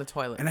toilet. Down the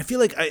toilet. And I feel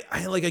like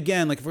I like,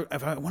 again, like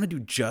if I want to do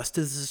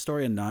justice to the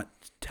story and not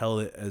tell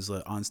it as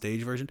an on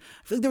stage version,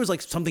 I feel like there was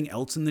like something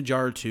else in the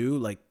jar too,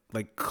 like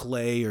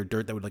clay or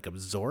dirt that would like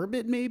absorb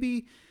it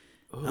maybe.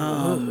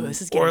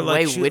 This is getting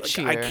way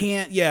witchier. I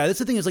can't. Yeah, that's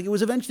the thing, is like it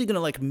was eventually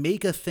gonna like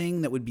make a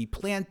thing that would be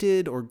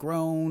planted or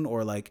grown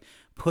or like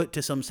put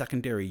to some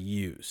secondary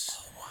use.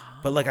 Oh, wow.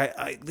 But like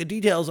I the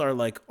details are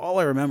like, all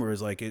I remember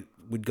is like it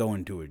would go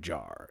into a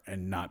jar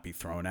and not be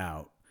thrown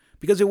out,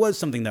 because it was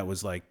something that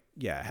was like,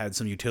 had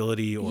some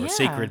utility or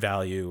sacred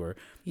value, or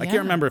I can't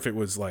remember if it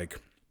was like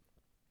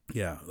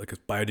like a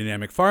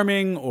biodynamic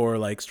farming or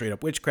like straight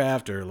up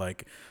witchcraft or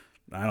like,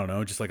 I don't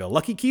know, just like a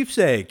lucky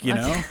keepsake, you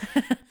know.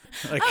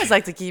 Like, I always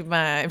like to keep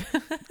my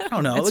I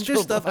don't know, like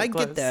just stuff. I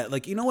get that.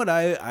 Like, you know what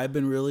I've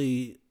been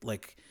really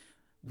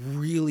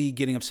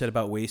getting upset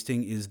about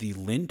wasting is the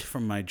lint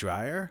from my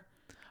dryer.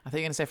 I thought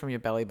you were going to say from your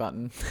belly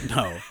button.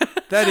 No.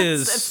 That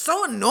is... It's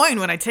so annoying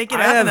when I take it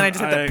out and then I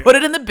just have to put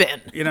it in the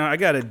bin. You know, I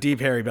got a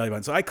deep, hairy belly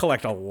button, so I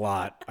collect a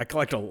lot. I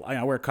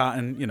wear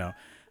cotton, you know.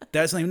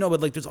 That's not even... No,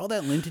 but like there's all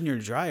that lint in your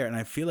dryer, and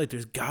I feel like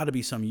there's got to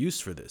be some use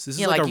for this. This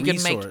is like a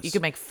resource. You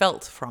could make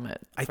felt from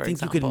it, I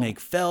think you could make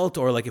felt,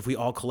 or like if we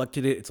all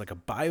collected it, it's like a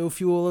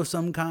biofuel of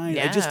some kind.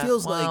 Yeah. It just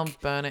feels like...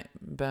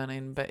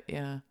 burning, but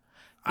yeah.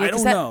 I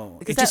don't know.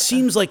 It just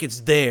seems like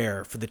it's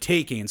there for the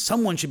taking, and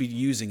someone should be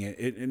using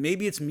it.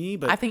 Maybe it's me,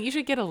 but I think you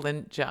should get a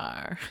lint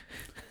jar.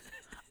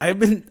 I've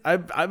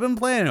been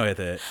playing with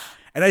it,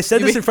 and I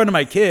said this in front of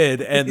my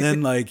kid, and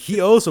then like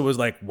he also was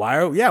like, "Why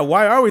are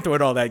we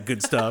throwing all that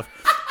good stuff?"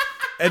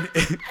 And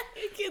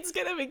your kid's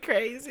gonna be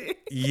crazy.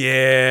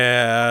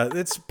 Yeah,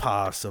 it's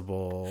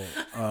possible.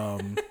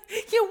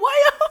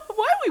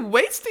 Why are we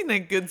wasting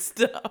that good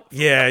stuff?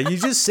 Yeah, you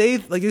just say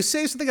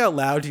something out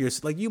loud to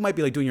yourself. Like you might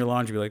be like doing your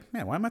laundry, be like,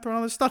 "Man, why am I throwing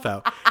all this stuff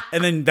out?"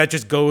 And then that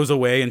just goes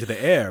away into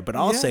the air. But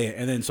I'll say it,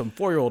 and then some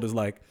 4-year-old is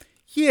like,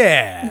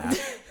 "Yeah,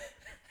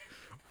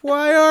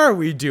 why are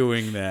we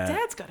doing that?"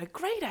 Dad's got a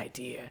great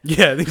idea.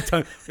 Yeah,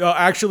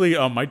 actually,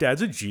 my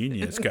dad's a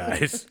genius,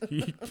 guys.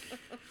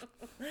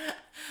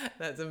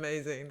 That's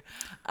amazing.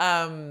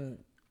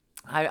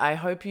 I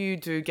hope you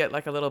do get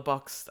like a little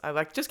box.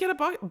 Just get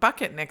a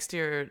bucket next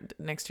to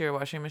your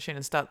washing machine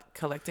and start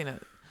collecting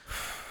it.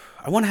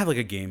 I want to have like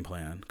a game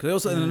plan,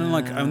 because and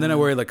then I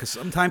worry like, 'cause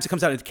sometimes it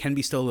comes out, it can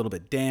be still a little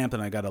bit damp,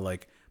 and I gotta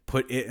like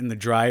put it in the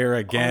dryer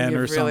again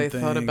or something. You've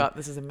really thought about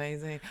this. Is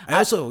amazing. I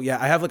also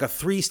I have like a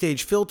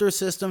 3-stage filter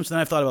system, so then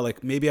I've thought about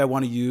like maybe I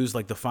want to use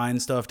like the fine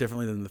stuff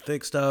differently than the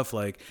thick stuff,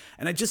 like,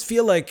 and I just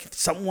feel like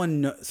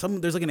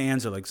there's like an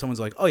answer, like someone's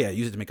like, "Oh yeah,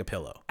 use it to make a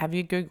pillow." Have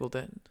you Googled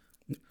it?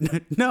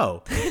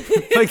 No,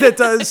 like that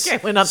does okay,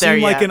 we're not there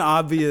seem yet. like an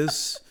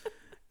obvious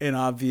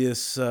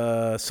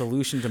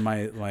solution to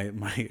my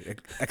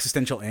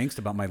existential angst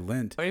about my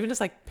lint. Or even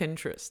just like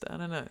Pinterest. I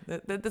don't know.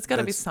 There's got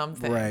to be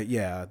something. Right,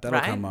 yeah.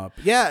 That'll come up.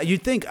 Yeah,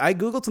 you'd think. I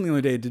Googled something the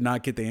other day, did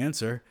not get the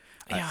answer.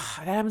 Yeah,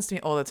 that happens to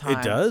me all the time.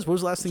 It does? What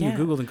was the last thing you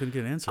Googled and couldn't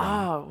get an answer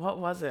on? Oh, what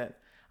was it?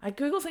 I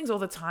Google things all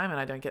the time and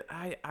I don't get...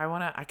 I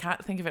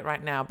can't think of it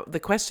right now. But the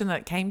question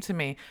that came to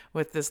me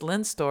with this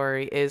lint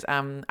story is,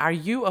 are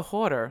you a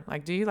hoarder?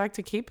 Like, do you like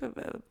to keep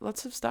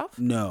lots of stuff?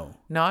 No.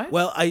 No?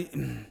 Well,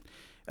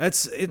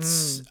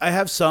 It's I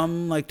have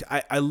some like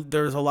I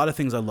there's a lot of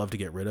things I love to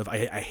get rid of. I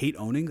hate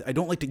owning. I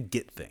don't like to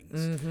get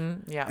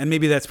things. Yeah. And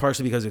maybe that's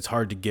partially because it's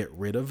hard to get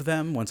rid of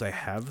them once I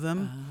have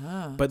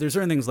them. But there's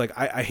certain things like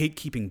I hate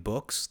keeping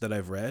books that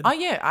I've read. Oh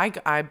yeah,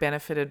 I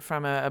benefited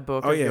from a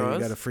book Oh of yeah, yours. you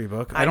got a free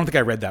book. I don't think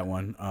I read that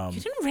one. You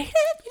didn't read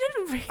it? You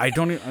didn't read it? I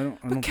don't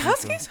think so.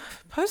 Bukowski's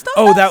Post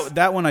Office? Oh,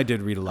 that one I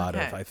did read a lot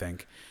of, Okay. I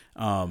think.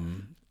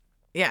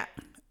 Yeah.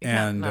 You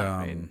And can't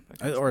not read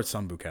Bukowski. or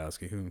some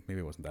Bukowski, who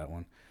maybe it wasn't that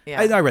one. Yeah.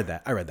 I read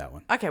that. I read that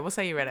one. Okay, we'll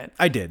say you read it.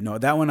 I did. No,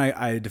 that one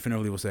I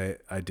definitively will say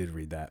I did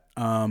read that.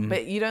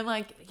 But you don't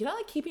like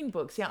keeping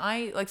books. Yeah,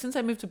 I like since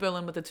I moved to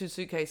Berlin with the 2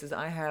 suitcases,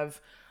 I have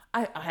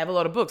a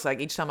lot of books. Like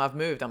each time I've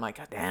moved, I'm like,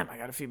 God damn, I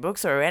got a few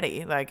books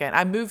already. Like, and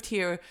I moved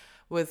here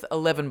with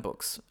 11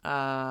 books,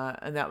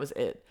 and that was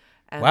it.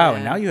 And Wow, then-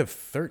 and now you have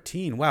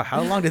 13. Wow,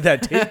 how long did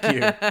that take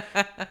you?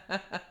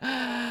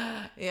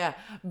 Yeah,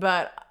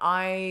 but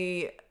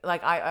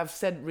I've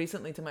said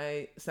recently to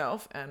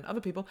myself and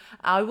other people,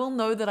 I will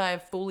know that I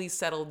have fully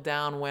settled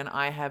down when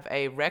I have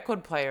a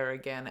record player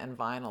again and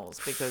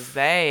vinyls, because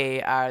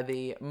they are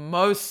the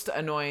most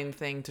annoying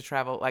thing to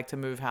travel, like to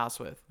move house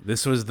with.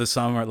 This was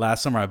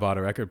last summer I bought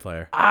a record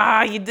player.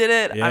 Ah, you did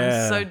it. Yeah.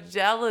 I'm so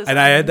jealous. And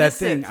I had that miss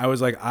thing. it. I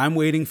was like, I'm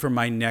waiting for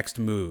my next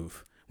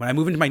move. When I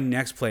move into my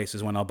next place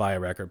is when I'll buy a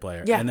record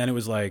player. Yeah. And then it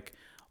was like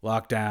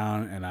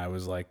lockdown, and I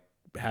was like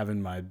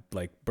having my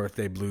like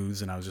birthday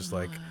blues, and I was just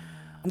like,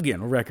 I'm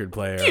getting a record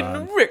player. Getting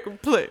a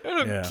record player. I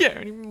don't Yeah. care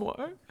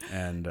anymore.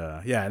 And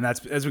and that's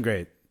been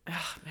great. Man,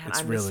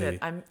 It's I miss really- it.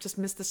 I just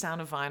miss the sound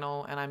of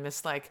vinyl, and I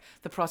miss like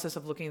the process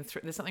of looking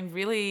through. There's something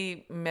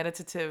really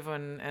meditative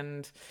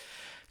and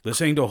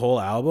Listening to a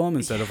whole album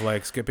instead of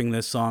like skipping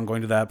this song,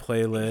 going to that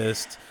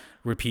playlist,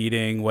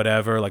 repeating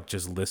whatever, like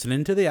just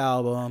listening to the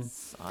album.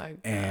 so good.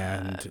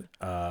 And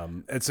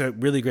it's a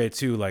really great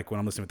too, like when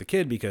I'm listening with the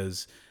kid,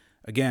 because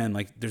again,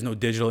 like there's no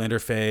digital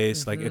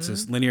interface, like it's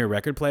this linear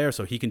record player,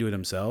 so he can do it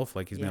himself.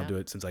 Like he's been able to do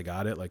it since I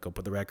got it. Like go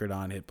put the record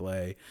on, hit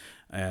play,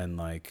 and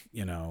like,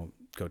 you know,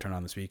 go turn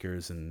on the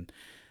speakers. And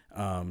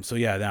so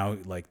yeah, now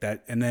like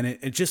that, and then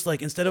it just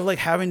like, instead of like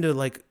having to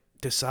like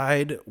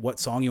decide what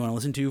song you want to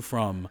listen to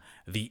from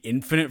the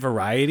infinite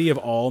variety of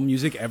all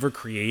music ever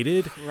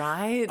created,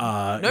 right?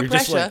 No you're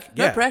just pressure. like,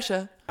 yeah. No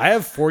pressure. I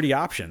have 40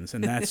 options,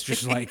 and that's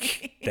just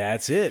like,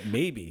 that's it,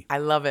 maybe. I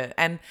love it.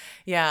 And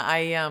yeah,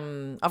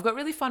 I've got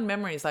really fun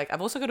memories. Like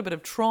I've also got a bit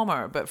of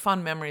trauma, but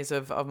fun memories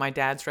of my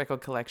dad's record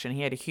collection.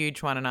 He had a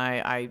huge one, and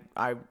I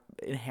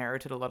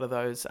inherited a lot of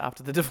those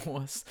after the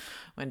divorce,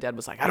 when Dad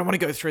was like, I don't want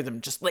to go through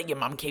them, just let your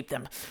mum keep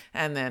them.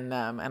 And then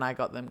and I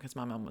got them because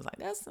my mum was like,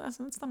 that's not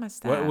my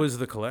stuff. What was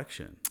the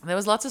collection? There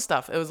was lots of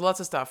stuff. It was lots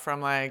of stuff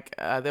from like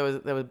there was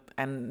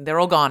and they're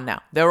all gone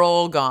now. They're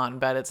all gone,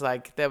 but it's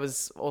like there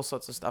was all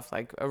sorts of stuff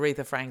like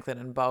Aretha Franklin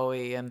and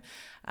Bowie, and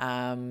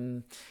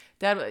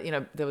Dad, you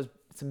know, there was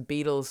some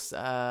Beatles,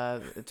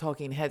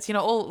 Talking Heads, you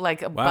know, all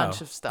like a bunch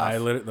of stuff.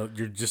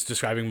 You're just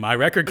describing my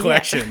record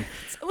collection.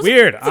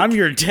 Weird. I'm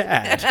your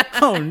dad.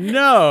 Oh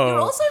no. You're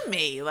also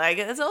me. Like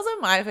it's also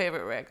my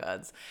favorite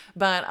records.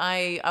 But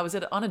I was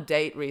on a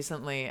date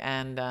recently,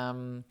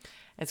 and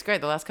it's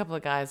great. The last couple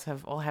of guys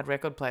have all had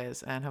record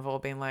players and have all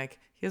been like,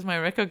 here's my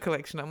record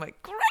collection. I'm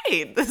like,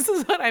 great. This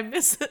is what I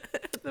miss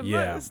the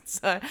most.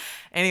 So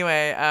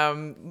anyway,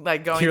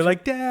 like going You're through-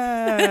 like,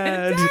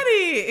 Dad.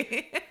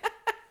 Daddy.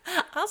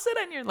 I'll sit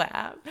on your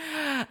lap.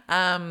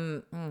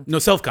 No,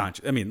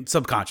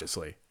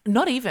 subconsciously.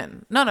 Not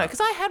even. No, because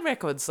I had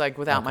records like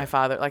without my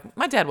father. Like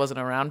my dad wasn't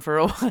around for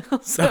a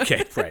while. So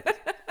Okay, right.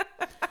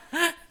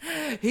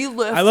 he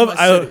left.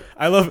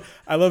 I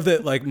love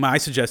that, like, my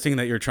suggesting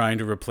that you're trying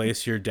to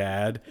replace your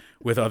dad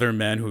with other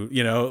men who,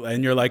 you know,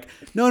 and you're like,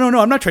 no,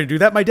 I'm not trying to do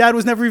that. My dad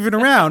was never even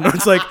around.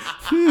 It's like,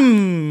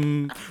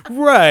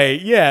 right.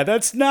 Yeah,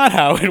 that's not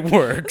how it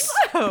works.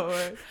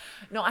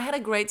 No, I had a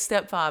great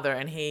stepfather,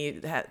 and he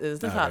is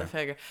the father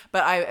figure.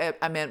 But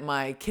I meant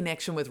my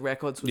connection with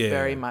records was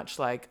very much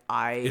like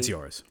It's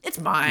yours. It's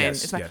mine.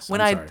 Yes, it's mine. yes, When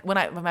I'm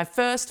sorry. when my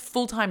first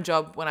full-time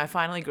job, when I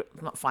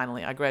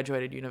I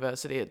graduated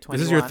university at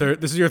 21.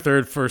 This is your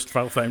third first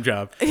full-time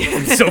job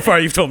so far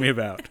you've told me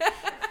about.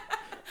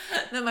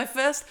 No, my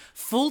first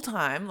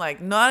full-time,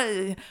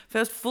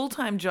 first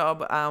full-time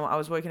job, I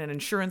was working at an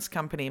insurance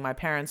company. My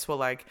parents were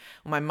like,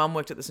 my mum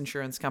worked at this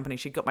insurance company.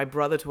 She got my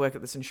brother to work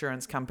at this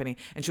insurance company.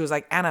 And she was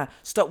like, Anna,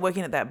 stop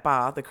working at that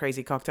bar, the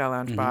Crazy Cocktail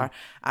Lounge bar.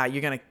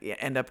 You're going to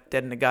end up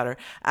dead in the gutter.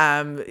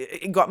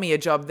 It got me a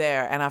job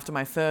there. And after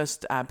my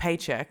first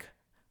paycheck,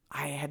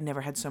 I had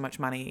never had so much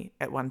money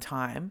at one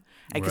time,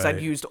 because Right.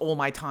 I'd used all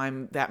my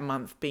time that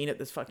month being at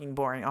this fucking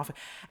boring office.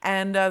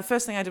 And the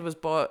first thing I did was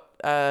bought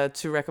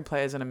 2 record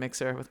players and a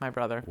mixer with my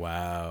brother.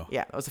 Wow.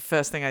 Yeah, that was the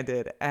first thing I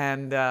did.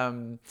 And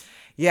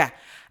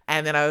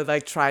And then I would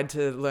like try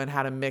to learn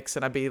how to mix,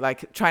 and I'd be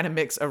like trying to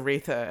mix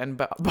Aretha and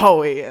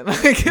Bowie and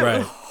like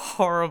Right.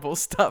 horrible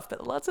stuff,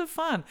 but lots of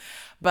fun.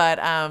 But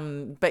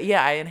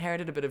yeah, I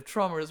inherited a bit of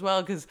trauma as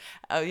well because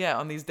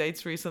on these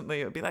dates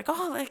recently, it would be like,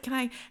 oh, like, can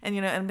I, and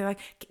and be like,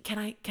 can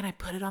I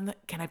put it on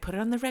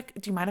the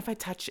record? Do you mind if I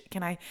touch it?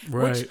 Can I?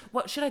 Right.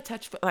 What should I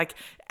touch? Like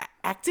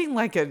acting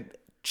like a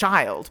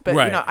child, but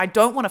Right. I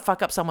don't want to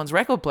fuck up someone's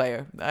record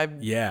player.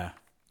 Yeah.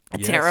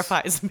 It Yes.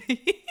 terrifies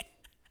me.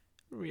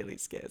 Really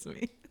scares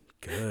me.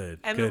 Good.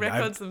 And good. the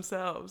records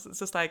themselves, it's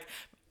just like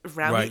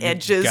around Right, the you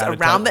edges, gotta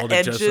around the hold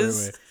it just the right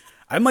edges. way.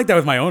 I'm like that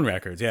with my own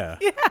records. Yeah.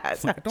 Yeah,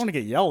 It's like, I don't want to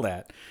get yelled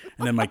at.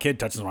 And then my kid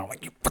touches them. I'm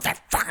like, you put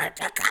that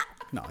fucking.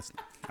 No,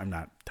 I'm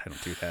not. I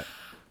don't do that.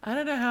 I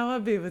don't know how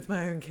I'd be with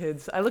my own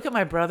kids. I look at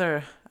my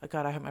brother. Oh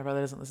God, I hope my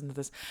brother doesn't listen to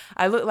this.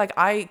 I look like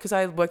because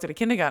I worked at a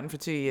kindergarten for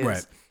 2 years.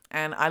 Right.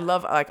 And I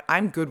love, like,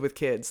 I'm good with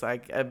kids,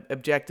 like,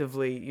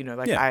 objectively,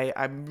 like, Yeah.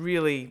 I'm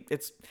really,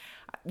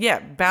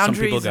 boundaries. Some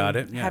people got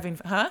and it, yeah. Having,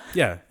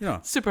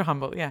 Yeah. super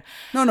humble, yeah.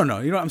 No. You know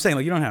what I'm saying?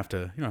 Like, you don't have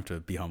to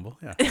be humble.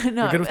 Yeah.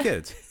 No. You're good with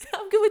kids.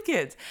 I'm good with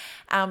kids.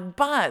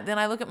 But then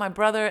I look at my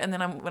brother, and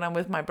then when I'm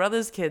with my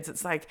brother's kids,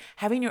 it's like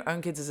having your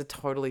own kids is a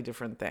totally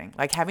different thing.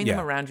 Like, having them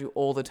Yeah. around you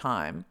all the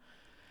time,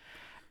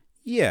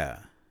 Yeah.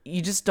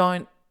 you just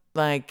don't,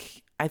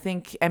 like, I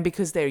think, and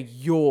because they're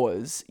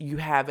yours, you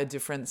have a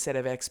different set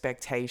of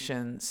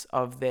expectations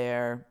of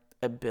their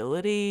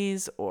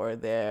abilities or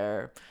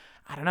their,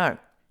 I don't know.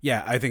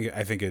 Yeah, I think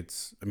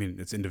it's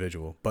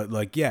individual, but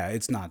like, yeah,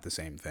 it's not the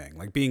same thing.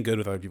 Like being good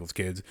with other people's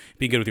kids,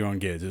 being good with your own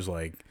kids is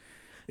like,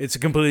 it's a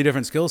completely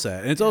different skill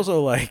set. And it's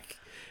also like,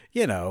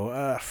 I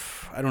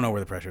don't know where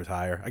the pressure is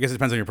higher. I guess it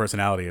depends on your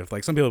personality. If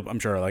like some people, I'm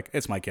sure, are like,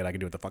 it's my kid, I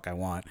can do what the fuck I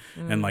want,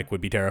 and like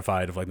would be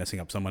terrified of like messing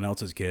up someone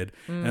else's kid.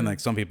 And like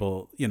some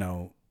people,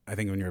 I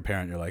think when you're a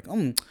parent, you're like,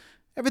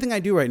 everything I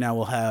do right now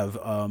will have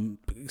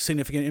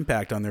significant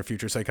impact on their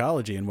future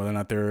psychology and whether or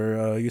not they're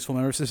a useful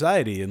member of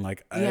society. And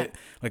like,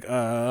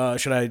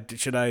 should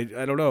I?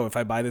 I don't know. If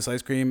I buy this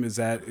ice cream, is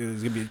it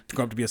gonna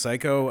grow up to be a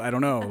psycho? I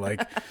don't know.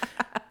 Like,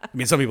 I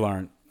mean, some people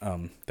aren't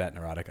that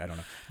neurotic. I don't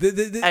know.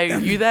 Are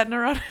you that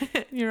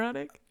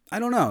neurotic? I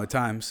don't know. At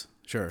times,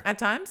 sure. At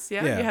times,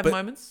 yeah. Yeah, You have but-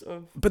 moments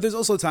of. But there's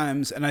also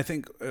times, and I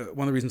think one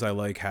of the reasons I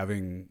like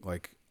having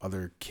like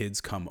other kids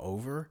come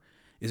over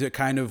is I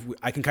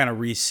can kind of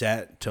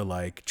reset to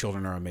like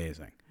children are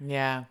amazing.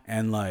 Yeah.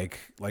 And like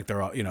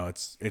they're all,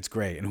 it's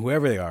great, and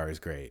whoever they are is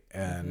great,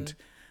 and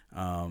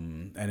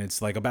and it's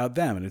like about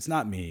them, and it's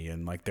not me,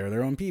 and like they're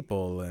their own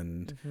people,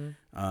 and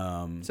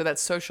So that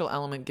social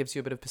element gives you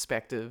a bit of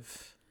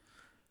perspective.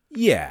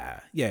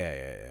 yeah.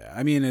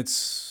 I mean, I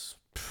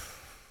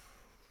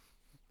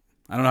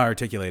don't know how to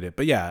articulate it,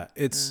 but yeah,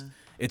 it's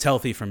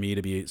healthy for me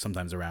to be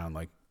sometimes around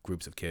like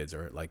groups of kids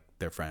or like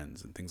their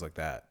friends and things like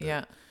that.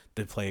 Yeah.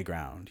 The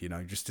playground,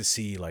 just to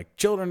see like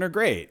children are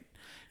great.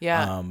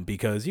 Yeah.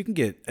 Because I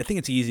think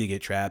it's easy to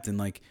get trapped in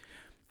like,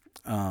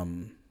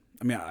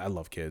 I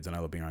love kids and I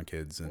love being around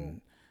kids, and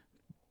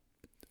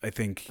I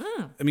think,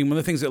 one of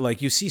the things that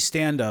like you see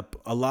stand up,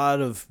 a lot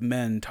of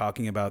men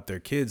talking about their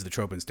kids, the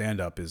trope in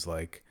stand up is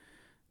like,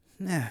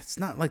 it's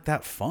not like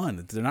that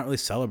fun. They're not really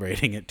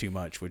celebrating it too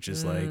much, which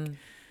is like,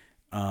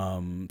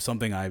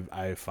 something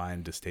I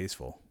find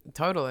distasteful.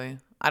 Totally.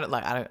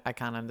 I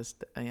can't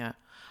understand. Yeah.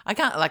 I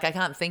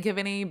can't think of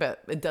any,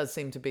 but it does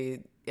seem to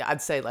be,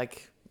 I'd say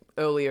like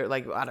earlier,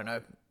 like, I don't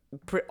know,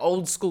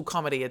 old school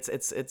comedy.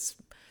 It's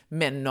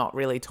men not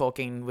really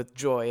talking with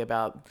joy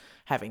about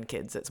having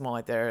kids. It's more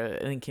like they're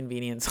an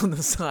inconvenience on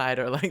the side,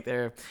 or like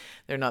they're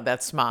not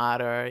that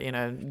smart, or,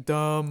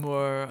 dumb,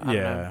 or I don't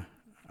know.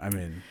 I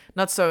mean,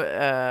 Not so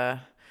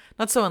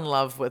in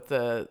love with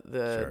the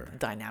Sure.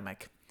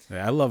 dynamic.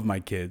 I love my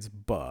kids,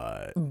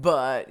 but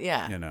But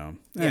yeah.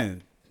 eh.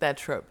 That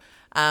trope.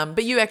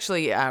 But you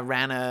actually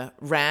ran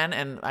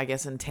and I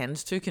guess intend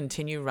to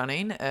continue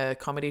running a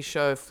comedy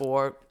show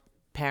for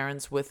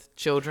parents with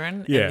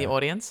children in Yeah. the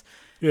audience.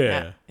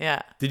 Yeah.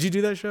 Yeah. Did you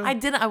do that show? I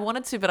didn't. I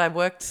wanted to, but I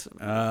worked.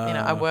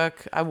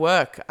 I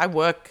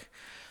work.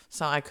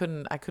 So I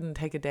couldn't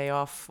take a day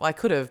off. Well, I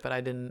could have, but I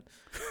didn't.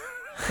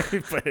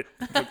 but it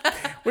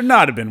would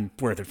not have been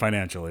worth it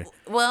financially.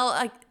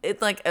 Well,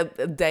 it's like a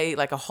day,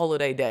 like a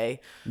holiday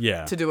day.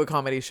 Yeah. To do a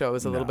comedy show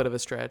is a little No. bit of a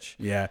stretch.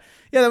 Yeah,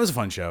 that was a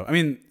fun show. I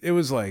mean, it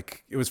was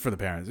for the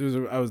parents.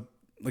 I was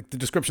like, the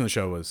description of the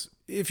show was,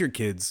 if your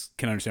kids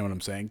can understand what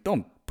I'm saying,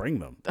 don't bring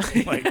them.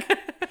 Like,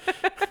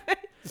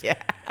 Yeah.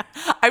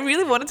 I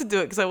really wanted to do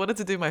it because I wanted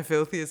to do my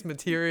filthiest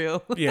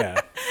material.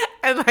 yeah.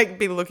 And like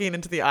be looking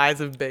into the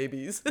eyes of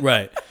babies.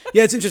 Right.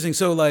 Yeah, it's interesting.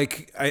 So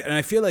like,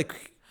 I feel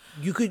like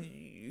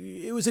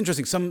it was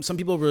interesting. Some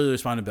people really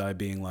responded by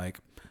being like,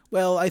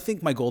 well, I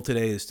think my goal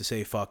today is to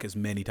say fuck as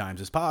many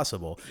times as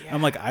possible. Yeah.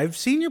 I'm like, I've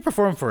seen you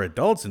perform for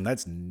adults, and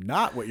that's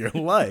not what you're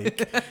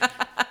like.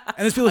 And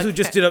there's people who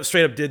just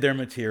straight up did their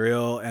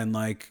material, and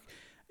like,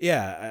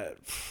 yeah,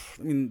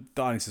 the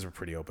audiences were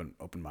pretty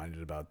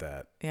open-minded about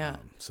that. Yeah.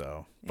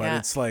 But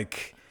it's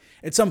like,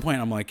 at some point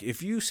I'm like,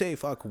 if you say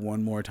fuck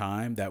one more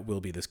time, that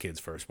will be this kid's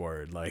first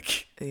word.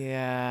 Like,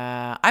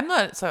 Yeah, I'm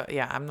not. So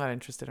yeah, I'm not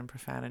interested in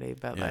profanity,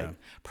 but Yeah. like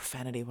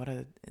profanity, what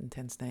a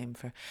intense name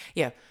for.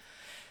 Yeah,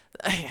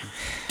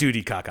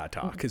 duty caca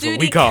talk is what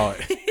Duty we call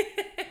it.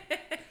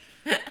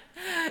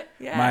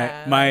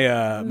 yeah.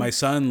 My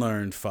son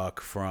learned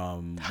fuck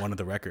from one of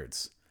the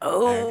records.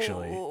 Oh,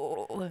 Actually,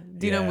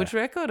 do you know Yeah. which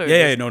record? Or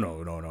yeah,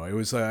 no. It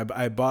was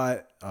I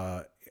bought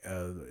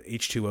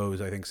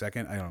H2O's, I think,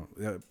 second. I don't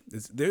know.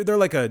 They're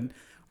like a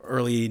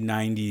early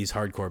 '90s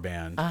hardcore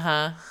band,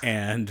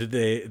 and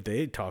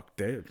they talk.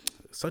 They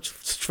such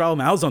foul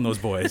mouths on those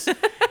boys,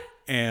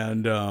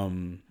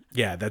 and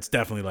yeah, that's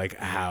definitely like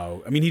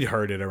how. I mean, he'd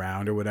heard it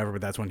around or whatever,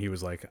 but that's when he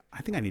was like,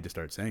 I think I need to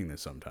start saying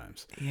this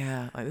sometimes.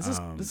 Yeah, like this is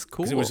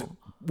cool. 'Cause it was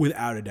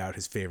without a doubt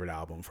his favorite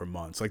album for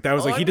months. Like that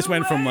was like he just no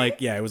went from way.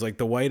 like it was like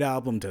the White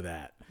Album to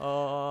that.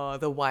 Oh,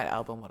 the White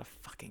Album, what a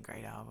fucking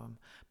great album.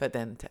 But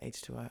then to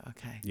H2O,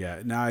 okay.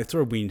 Yeah, now I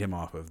sort of weaned him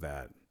off of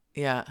that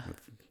Yeah.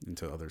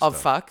 into other Of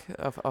stuff. fuck,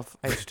 of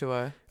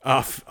H2O.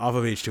 Off of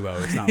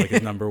H2O. It's not like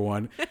his number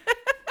one.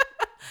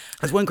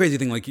 That's one crazy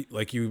thing.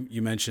 Like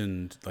you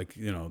mentioned, like,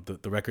 you know,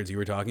 the records you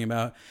were talking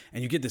about,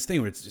 and you get this thing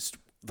where it's just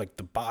like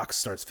the box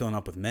starts filling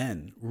up with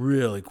men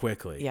really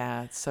quickly.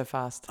 Yeah, it's so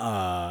fast.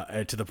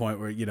 To the point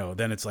where, you know,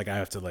 then it's like I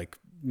have to like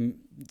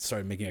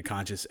start making a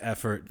conscious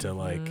effort to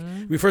like.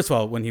 I mean, first of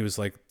all, when he was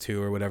like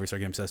 2 or whatever,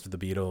 started getting obsessed with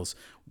the Beatles.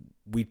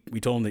 We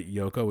told him that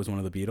Yoko was one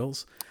of the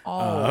Beatles.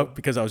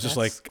 Because I was just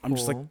like, that's I'm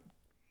just like, cool.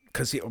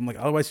 because I'm like,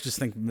 otherwise you just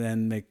think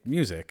men make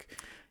music.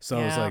 So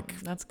I was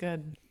like, that's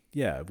good.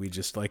 yeah, we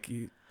just like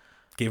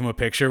gave him a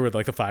picture with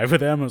like the 5 of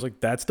them. I was like,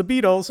 that's the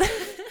Beatles.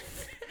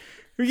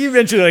 We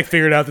eventually like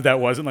figured out that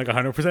wasn't like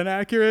 100%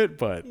 accurate,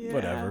 but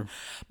whatever.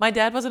 My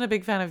dad wasn't a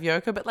big fan of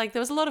Yoko, but like there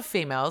was a lot of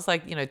females,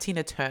 like, you know,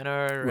 Tina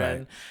Turner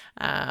Right.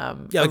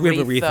 and Yeah, like we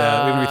have Aretha. We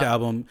have an Aretha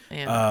album.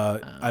 Yeah.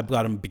 I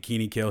bought him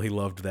Bikini Kill. He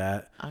loved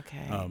that.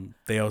 Okay.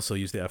 They also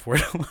use the F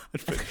word a lot.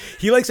 But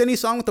he likes any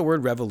song with the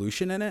word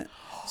revolution in it.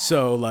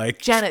 So like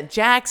Janet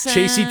Jackson.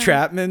 Chasey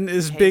Trapman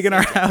is big in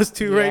our house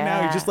too right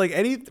now. He Yeah. just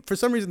like for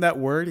some reason that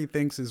word he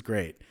thinks is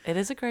great. It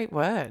is a great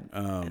word.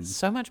 It's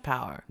so much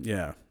power.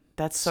 Yeah.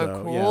 That's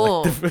so cool.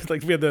 Yeah,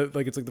 like we had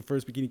it's like the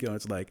first Bikini Kill.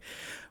 It's like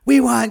we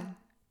want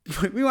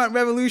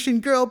revolution,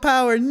 girl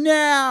power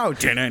now.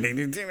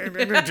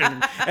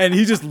 And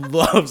he just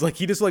loves, like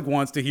he just like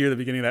wants to hear the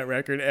beginning of that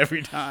record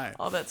every time.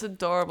 Oh, that's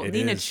adorable. It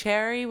Nina is.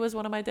 Cherry was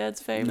one of my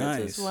dad's favorites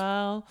Nice. as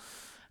well.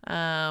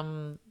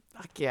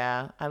 Fuck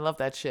yeah, I love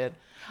that shit.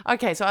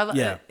 Okay, so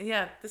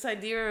this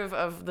idea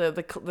of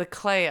the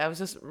clay. I was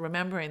just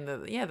remembering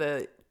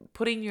the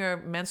putting your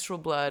menstrual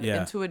blood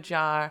Yeah. into a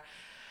jar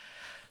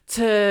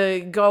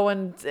to go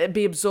and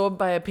be absorbed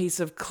by a piece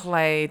of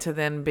clay to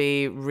then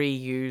be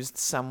reused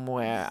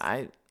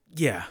somewhere.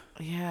 Yeah.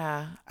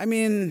 Yeah. I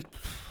mean,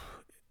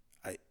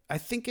 I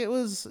think it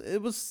was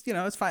you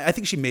know, it's fine. I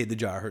think she made the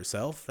jar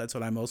herself. That's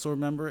what I'm also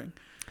remembering.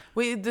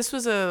 This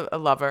was a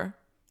lover.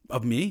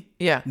 Of me?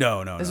 Yeah.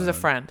 No. This was a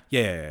friend.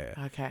 Yeah.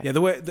 Okay. Yeah,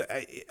 the way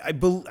I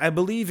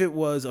believe it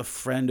was a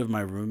friend of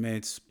my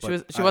roommates.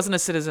 But She wasn't a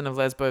citizen of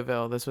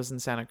Lesboville. This was in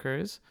Santa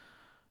Cruz.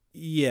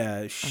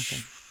 Yeah,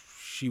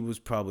 she was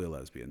probably a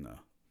lesbian though.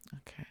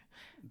 Okay.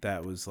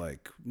 That was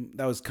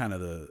kind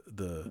of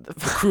the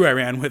crew I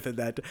ran with at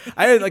that.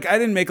 I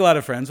didn't make a lot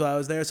of friends while I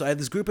was there, so I had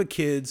this group of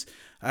kids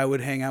I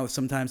would hang out with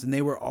sometimes, and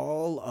they were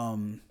all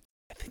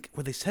I think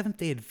were they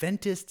Seventh-day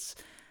Adventists.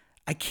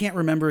 I can't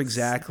remember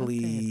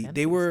exactly.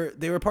 They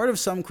were part of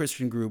some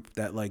Christian group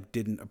that like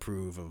didn't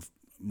approve of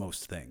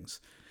most things.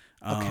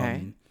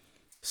 Okay.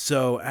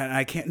 So, and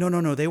I can't.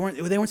 No. They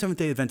weren't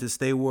Seventh-day Adventists.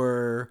 They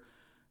were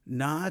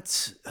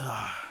not.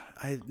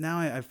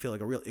 I feel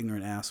like a real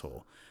ignorant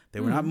asshole. They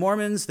were not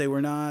Mormons. They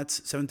were not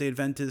Seventh-day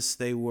Adventists.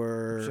 They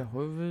were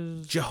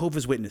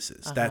Jehovah's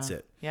Witnesses. That's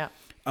it. Yeah.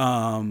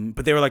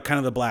 But they were like kind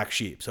of the black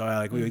sheep.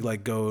 So we would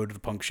like go to the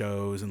punk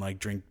shows and like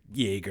drink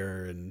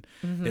Jaeger, and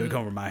they would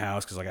come over to my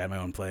house because like I had my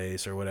own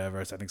place or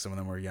whatever. So I think some of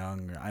them were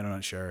young, or I'm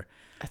not sure.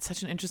 That's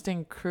such an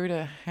interesting crew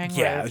to hang with.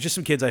 Yeah, it was just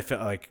some kids I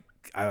felt like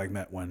I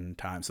met one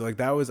time. So like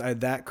I had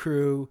that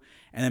crew,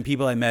 and then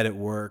people I met at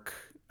work.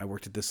 I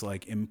worked at this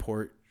like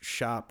import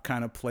shop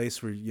kind of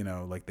place where, you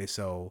know, like they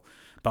sell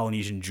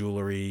Polynesian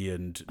jewelry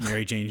and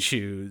Mary Jane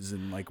shoes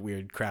and like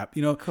weird crap.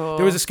 You know, Cool.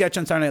 There was a sketch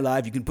on Saturday Night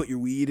Live. You can put your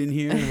weed in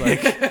here.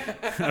 Like,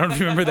 I don't know if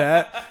you remember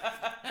that.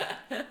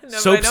 No,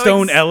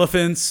 Soapstone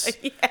elephants.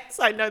 Yes,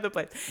 I know the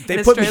place. They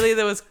In put me- Australia,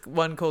 there was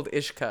one called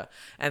Ishka,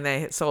 and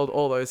they sold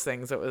all those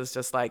things. It was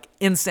just like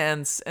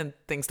incense and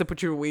things to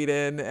put your weed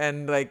in,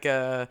 and like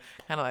kind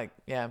of like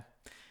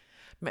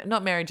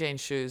not Mary Jane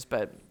shoes,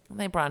 but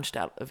they branched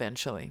out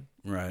eventually.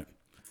 Right.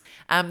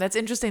 That's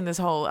interesting. This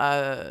whole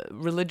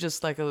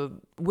religious,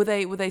 were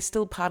they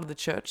still part of the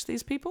church?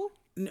 These people?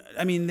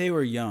 I mean, they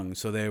were young,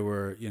 so they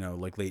were, you know,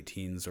 like late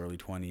teens, early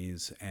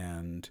 20s,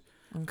 and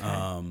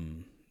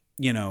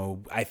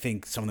I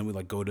think some of them would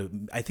like go to.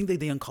 I think they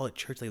don't call it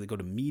church. Like they go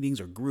to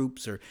meetings or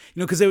groups or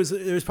because there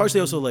was partially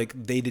also like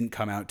they didn't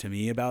come out to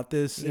me about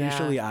this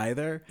initially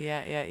either. Yeah.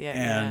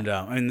 And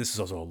and this is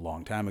also a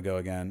long time ago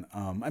again.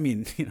 I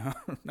mean,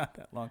 not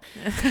that long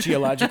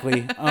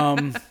geologically.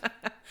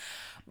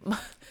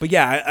 But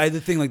yeah, I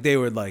the thing like they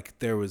were like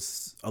there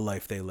was a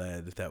life they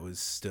led that was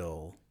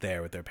still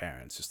there with their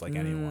parents, just like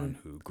anyone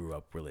who grew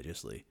up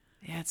religiously.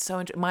 Yeah, it's so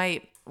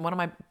one of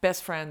my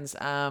best friends.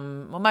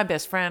 My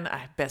best friend.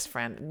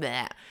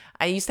 Bleh.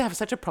 I used to have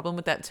such a problem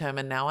with that term,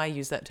 and now I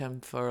use that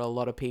term for a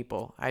lot of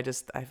people. I'm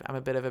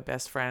a bit of a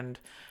best friend,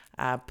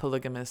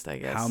 polygamist, I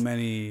guess. How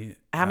many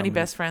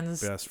best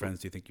friends? Best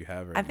friends do you think you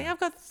have? I think I've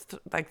got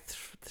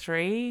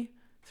three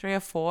or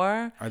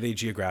four. Are they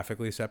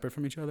geographically separate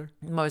from each other?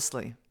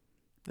 Mostly.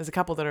 There's a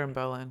couple that are in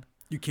Berlin.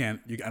 I don't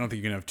think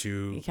you can have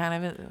two. You can't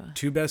have it.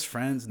 Two best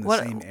friends in the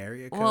same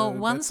area code? Well,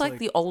 one's like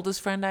the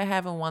oldest friend I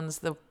have, and one's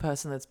the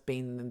person that's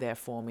been there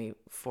for me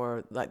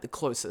for like the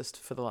closest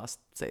for the last,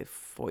 say,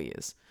 4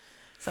 years.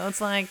 So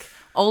it's like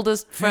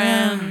oldest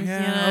friend.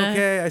 Yeah,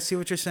 okay, I see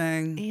what you're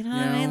saying. You know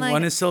what I mean? Like,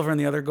 one is silver and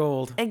the other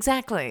gold.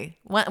 Exactly.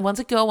 One's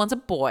a girl, one's a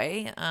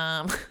boy.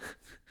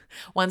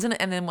 One's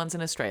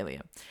in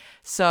Australia.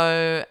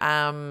 So all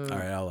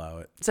right, I'll allow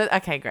it. So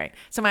okay, great.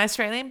 So my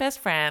Australian best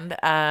friend,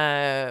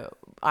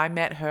 I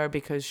met her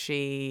because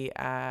she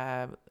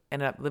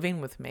ended up living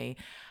with me,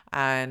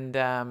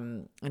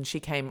 and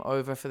she came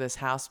over for this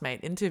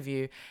housemate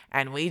interview,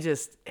 and we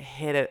just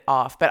hit it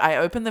off. But I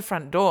opened the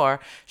front door,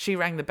 she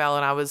rang the bell,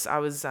 and I was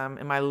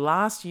in my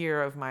last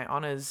year of my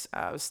honors.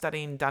 I was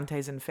studying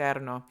Dante's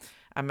Inferno.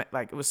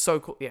 It was so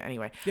cool. Yeah,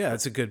 anyway. Yeah,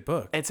 it's a good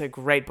book. It's a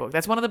great book.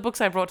 That's one of the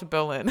books I brought to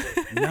Berlin.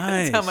 Nice.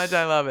 That's how much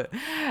I love it.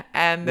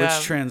 And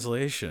which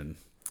translation?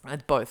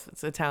 Both.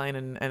 It's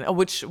Italian and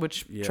which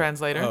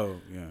translator?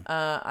 Oh, yeah.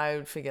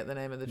 I forget the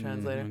name of the Okay.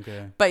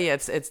 translator. But yeah,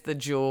 it's the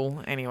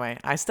Jewel. Anyway,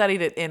 I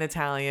studied it in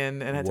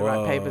Italian and had to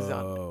write papers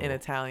in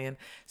Italian.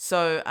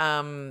 So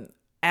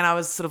and I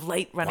was sort of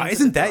late running. Why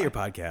isn't that your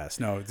podcast?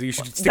 No, you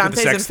should stick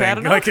Dante's with the sex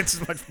Inferno? thing. Like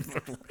it's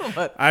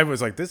much. I was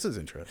like, this is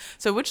interesting.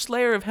 So which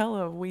layer of hell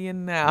are we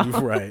in now?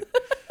 Right.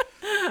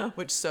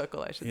 Which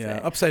circle, I should say. Yeah,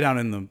 upside down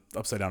in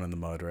the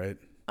mud, right?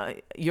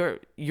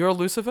 You're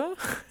Lucifer?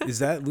 Is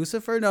that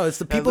Lucifer? No, it's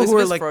the people who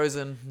are like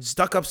frozen,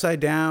 stuck upside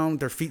down,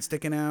 their feet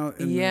sticking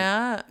out.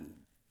 Yeah.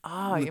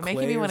 You're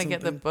making me want to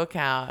get the book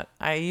out.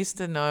 I used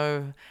to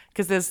know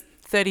because there's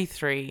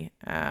 33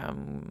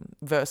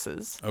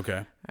 verses.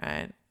 Okay.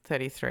 Right.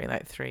 33,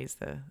 like 3 is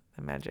the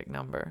magic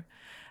number.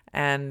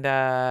 And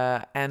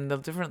the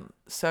different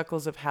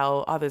circles of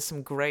hell. There's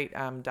some great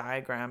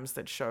diagrams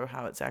that show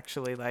how it's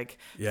actually like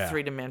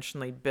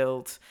 3-dimensionally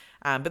built.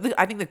 But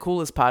I think the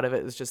coolest part of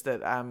it is just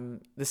that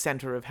the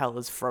center of hell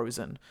is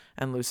frozen,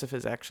 and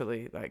Lucifer's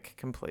actually like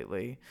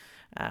completely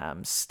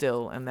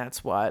still, and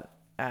that's what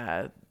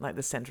like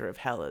the center of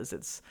hell is.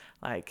 It's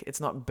like it's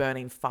not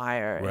burning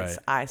fire. Right. It's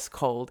ice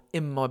cold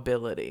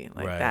immobility.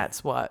 Like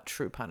that's what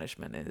true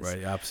punishment is.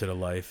 Right. The opposite of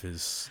life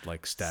is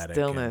like static,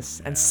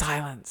 stillness and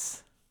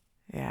silence.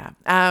 Yeah.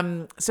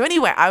 So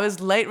anyway, I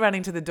was late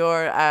running to the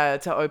door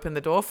to open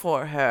the door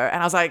for her,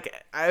 and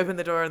I opened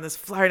the door in this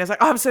flurry, and I was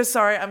like, "Oh, I'm so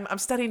sorry. I'm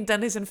studying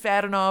Dante's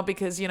Inferno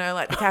because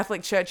like the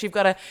Catholic Church, you've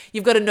got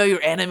to know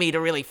your enemy to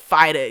really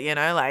fight it.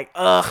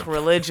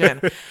 Religion."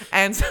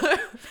 And so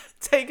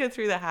take her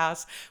through the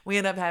house. We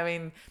end up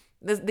having.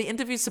 The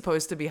interview's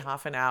supposed to be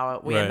half an hour.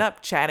 We end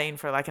up chatting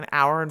for like an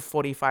hour and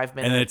 45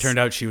 minutes. And then it turned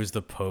out she was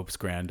the Pope's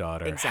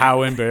granddaughter. Exactly.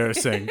 How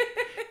embarrassing.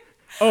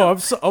 Oh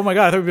my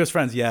God, I thought we were best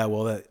friends. Yeah,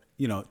 well,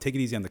 take it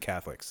easy on the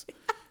Catholics.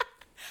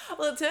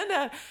 Well, it turned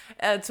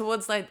out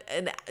towards like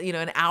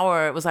an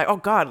hour, it was like, oh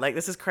God, like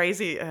this is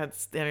crazy.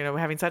 We're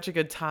having such a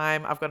good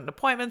time. I've got an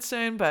appointment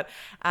soon, but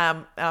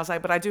and I was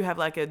like, but I do have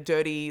like a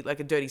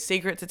dirty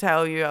secret to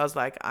tell you. I was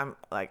like,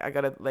 I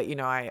gotta let you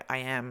know I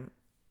am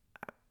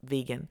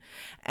vegan,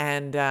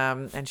 and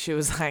she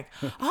was like,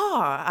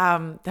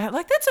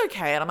 that's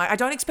okay. And I'm like, I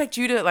don't expect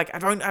you to I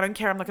don't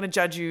care. I'm not going to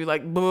judge you.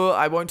 Like,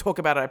 I won't talk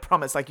about it. I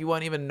promise. Like, you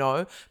won't even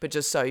know, but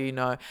just so you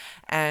know.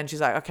 And she's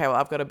like, okay, well,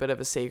 I've got a bit of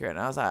a secret. And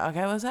I was like,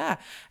 okay, what's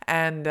that?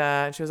 And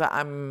she was like,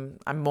 I'm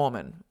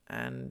Mormon.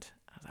 And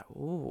I was like,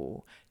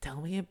 ooh, tell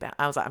me about.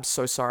 I was like, I'm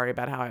so sorry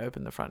about how I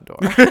opened the front door.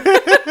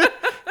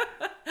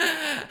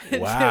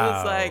 And wow. She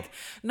was like,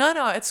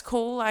 no, it's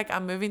cool. Like,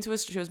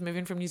 she was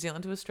moving from New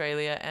Zealand to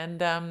Australia,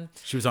 and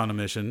she was on a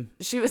mission.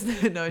 She was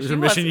There's a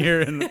mission here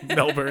in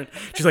Melbourne.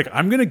 She's like,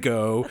 I'm gonna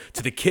go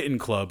to the Kitten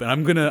Club, and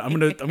I'm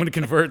gonna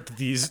convert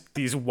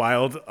these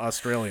wild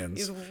Australians,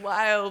 these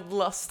wild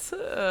lost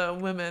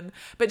women.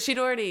 But she'd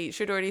already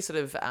sort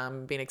of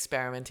been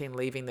experimenting,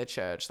 leaving the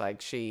church.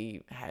 Like,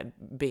 she had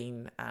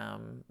been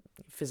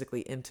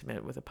physically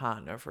intimate with a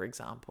partner, for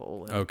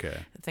example. And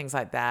things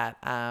like that.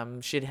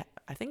 I'm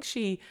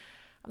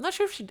not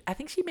sure if I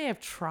think she may have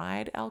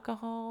tried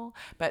alcohol,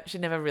 but she'd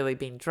never really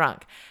been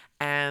drunk.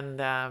 And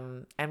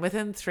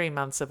within 3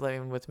 months of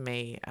living with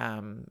me,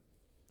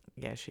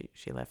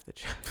 she left the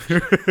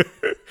church.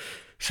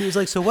 She was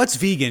like, so what's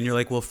vegan? You're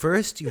like, well,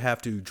 first you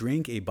have to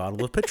drink a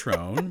bottle of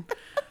Patron.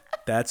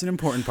 That's an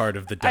important part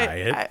of the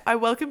diet. I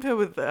welcomed her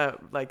with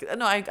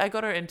I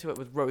got her into it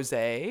with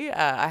rosé.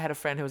 I had a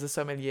friend who was a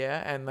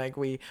sommelier, and like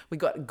we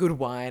got good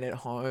wine at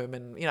home,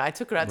 and I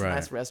took her out to Right.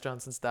 nice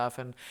restaurants and stuff,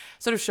 and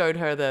sort of showed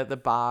her the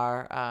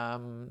bar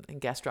and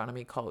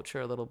gastronomy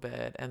culture a little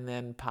bit, and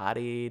then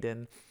partied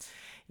and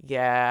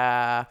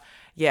yeah,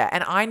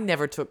 and I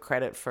never took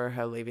credit for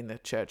her leaving the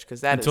church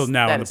because Until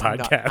now on the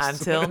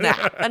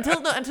podcast.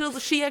 until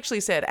she actually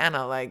said,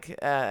 Anna, like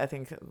I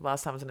think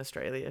last time I was in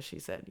Australia, she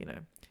said,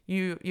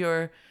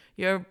 you're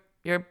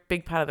a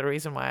big part of the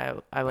reason why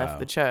I left Wow.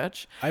 the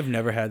church. I've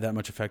never had that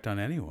much effect on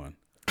anyone.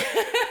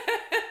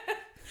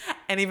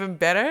 And even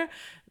better,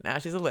 now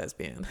she's a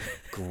lesbian.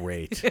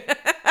 Great.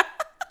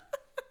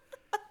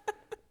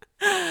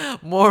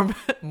 More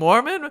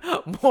Mormon,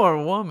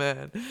 more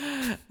woman.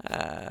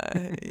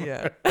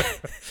 Yeah.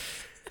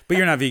 But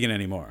you're not vegan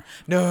anymore.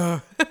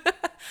 No.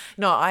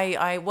 No,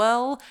 I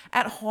well,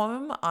 at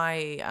home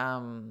I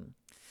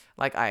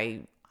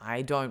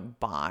don't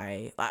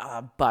buy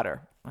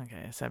butter.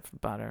 Okay, except for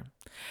butter.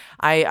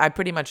 I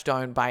pretty much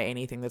don't buy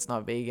anything that's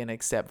not vegan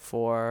except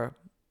for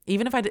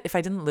even if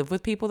I didn't live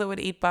with people that would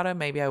eat butter,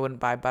 maybe I wouldn't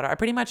buy butter. I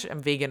pretty much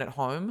am vegan at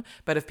home,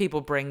 but if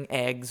people bring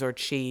eggs or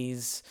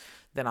cheese,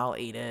 then I'll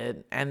eat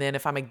it. And then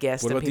if I'm a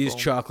guest, What and about these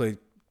chocolate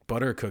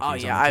butter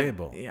cookies on the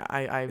table?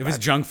 If If it's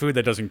junk food,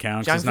 that doesn't count.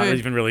 'Cause Junk it's not food-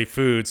 even really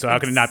food. So how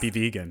can it not be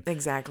vegan?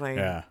 Exactly.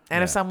 Yeah,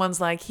 And if yeah. someone's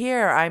like,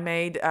 "Here, I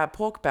made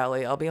pork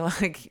belly," I'll be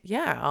like,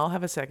 "Yeah, I'll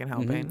have a second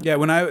helping." Yeah,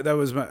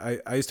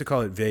 I used to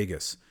call it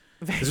Vegas.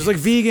 It's just like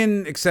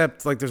vegan,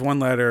 except like there's one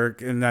letter,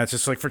 and that's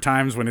just like for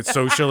times when it's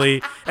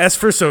socially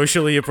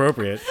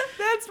appropriate.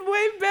 That's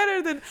way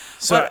better than.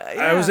 So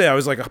well,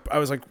 I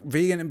was like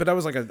vegan, but I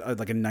was like a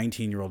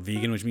 19-year-old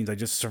vegan, which means I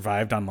just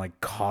survived on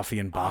like coffee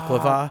and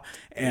baklava,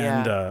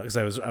 and yeah. because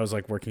I was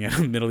like working at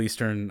a Middle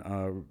Eastern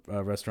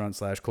restaurant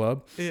 /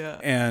 club, Yeah.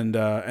 and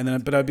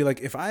then but I'd be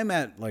like, if I'm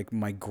at like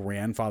my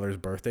grandfather's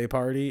birthday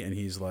party and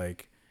he's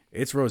like,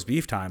 it's roast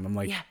beef time, I'm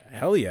like, Yeah.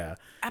 hell yeah.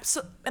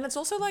 Absolutely. And it's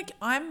also like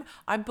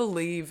I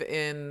believe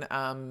in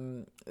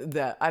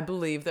that I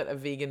believe that a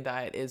vegan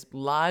diet is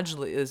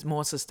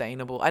more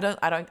sustainable. I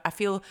don't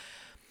feel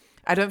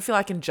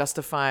I can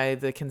justify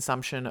the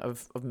consumption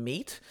of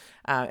meat,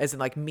 as in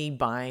like me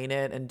buying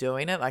it and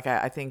doing it. Like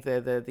I think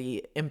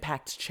the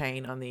impact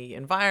chain on the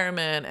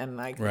environment and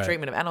like the Right.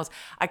 treatment of animals,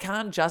 I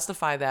can't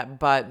justify that.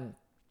 But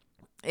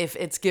if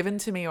it's given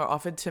to me or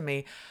offered to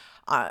me,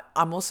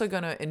 I'm also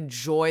going to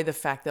enjoy the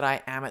fact that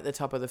I am at the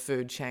top of the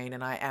food chain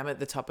and I am at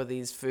the top of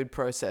these food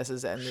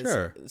processes and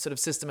Sure. this sort of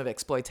system of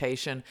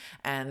exploitation.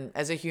 And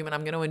as a human,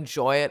 I'm going to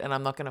enjoy it and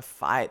I'm not going to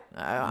fight.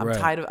 I'm Right.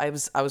 tired of.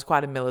 I was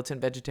quite a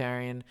militant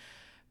vegetarian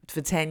for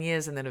 10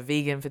 years and then a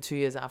vegan for 2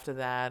 years after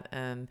that.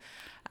 And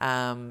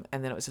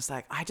then it was just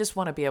like, I just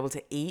want to be able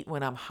to eat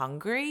when I'm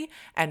hungry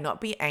and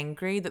not be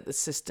angry that the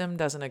system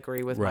doesn't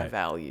agree with my Right.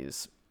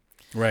 values.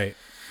 Right.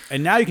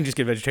 And now you can just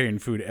get vegetarian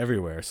food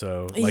everywhere.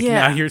 So like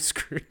Yeah. now you're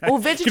screwed. Well, You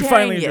can vegetarian,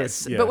 finally enjoy-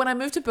 yes. yeah. But when I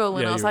moved to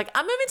Berlin, Yeah, I was you're- like,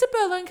 I'm moving to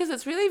Berlin because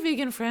it's really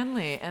vegan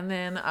friendly. And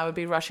then I would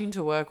be rushing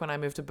to work when I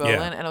moved to Berlin.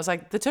 Yeah. And I was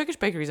like, the Turkish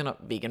bakeries are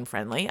not vegan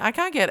friendly. I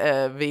can't get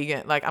a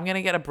vegan, like, I'm going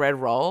to get a bread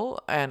roll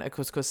and a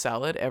couscous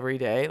salad every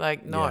day.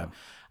 Like, no.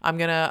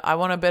 Yeah. I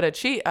want a bit of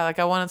cheese. Like,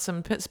 I wanted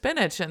some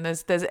spinach and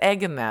there's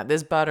egg in that.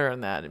 There's butter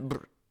in that.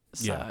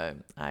 So Yeah.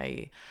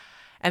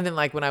 and then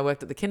like when I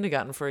worked at the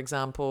kindergarten, for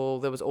example,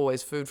 there was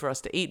always food for us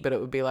to eat, but it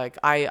would be like,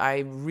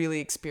 I really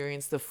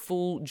experienced the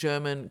full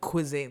German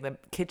cuisine, the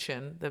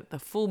kitchen, the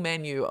full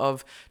menu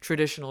of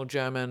traditional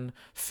German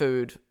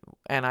food.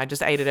 And I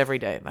just ate it every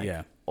day. Like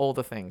Yeah. all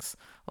the things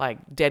like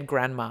dead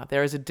grandma.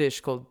 There is a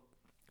dish called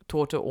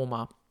Torte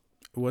Oma.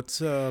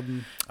 What's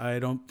I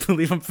don't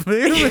believe I'm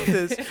familiar with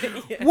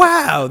this.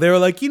 Wow, they were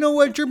like, you know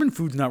what, German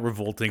food's not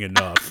revolting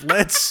enough.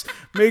 Let's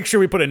make sure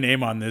we put a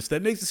name on this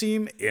that makes it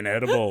seem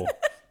inedible.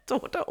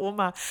 Torte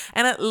Oma.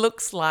 And it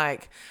looks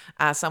like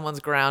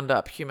someone's ground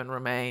up human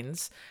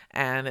remains,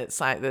 and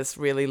it's like this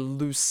really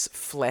loose,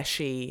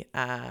 fleshy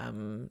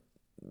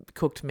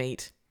cooked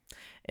meat.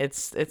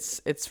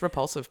 It's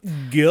repulsive.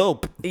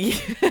 Gulp.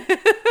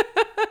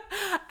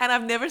 And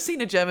I've never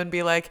seen a German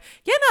be like,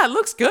 yeah, no, it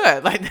looks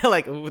good. Like they're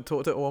like, ooh,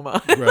 Torte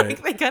Oma. Right.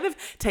 Like, they kind of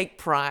take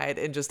pride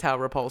in just how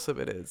repulsive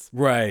it is.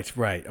 Right,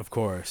 of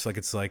course. Like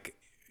it's like,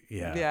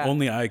 Yeah.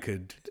 only I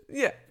could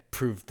Yeah.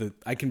 prove that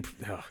I can.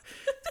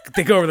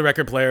 They go over the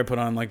record player, put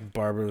on like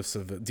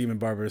Demon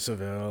Barbara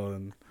Seville,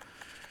 and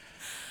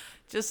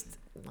Just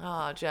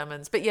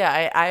Germans. But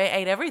yeah, I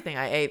ate everything.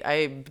 I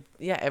ate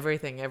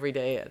everything every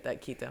day at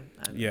that Kita.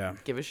 I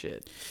didn't give a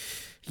shit.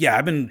 yeah,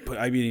 I've been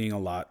eating a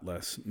lot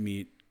less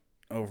meat.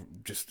 Oh,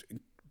 just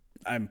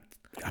I'm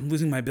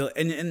losing my bill,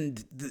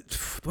 and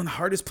one of the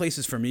hardest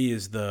places for me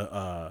is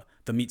the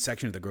meat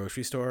section of the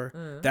grocery store.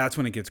 That's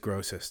when it gets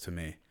grossest to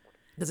me.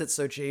 Because it's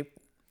so cheap.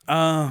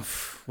 Well,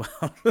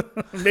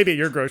 maybe at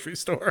your grocery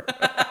store.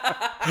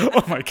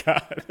 Oh my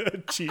god,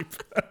 cheap.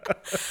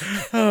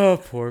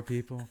 Oh, poor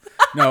people.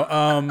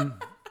 No,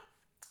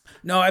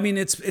 No, I mean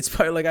it's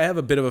probably like I have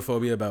a bit of a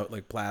phobia about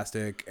like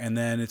plastic, and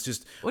then it's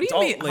just What do it's you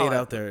all mean? laid Hold on.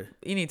 out there.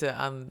 You need to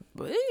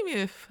what do you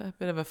mean a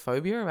bit of a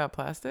phobia about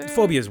plastic?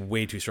 Phobia is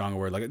way too strong a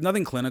word. Like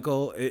nothing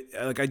clinical.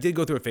 Like I did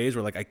go through a phase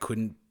where like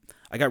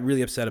I got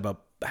really upset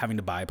about having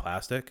to buy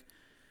plastic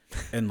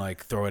and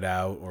like throw it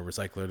out or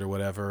recycle it or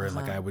whatever, and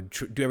like I would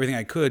do everything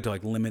I could to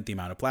like limit the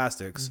amount of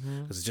plastics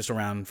because it's just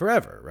around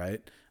forever,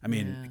 right? I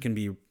mean, it can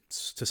be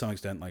to some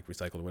extent like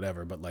recycled or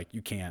whatever, but like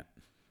you can't.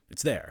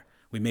 It's there.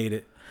 We made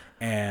it,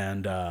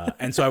 and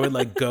so I would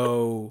like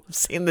go.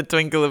 Seeing the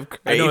twinkle of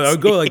crazy. I know I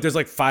would go like there's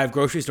like 5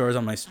 grocery stores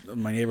on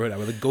my neighborhood. I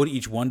would like go to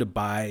each one to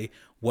buy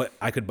what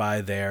I could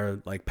buy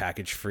there, like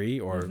package free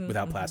or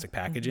without plastic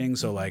packaging.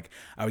 So like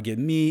I would get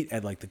meat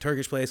at like the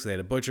Turkish place because they had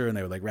a butcher and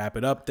they would like wrap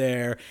it up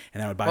there,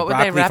 and I would buy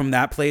broccoli from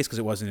that place because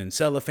it wasn't in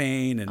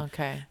cellophane and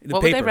okay.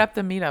 What would they wrap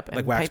the meat up in?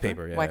 Like wax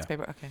paper, yeah, wax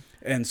paper. Okay.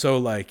 And so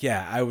like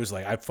I was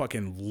like I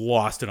fucking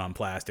lost it on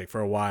plastic for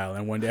a while,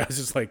 and one day I was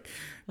just like,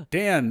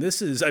 Dan,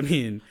 this is, I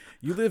mean,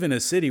 you live in a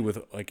city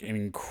with like an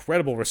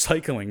incredible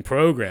recycling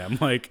program,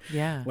 like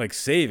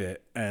save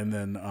it, and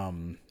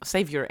then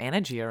save your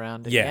energy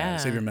around it. Yeah,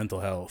 save your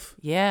mental health.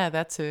 Yeah,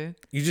 that too.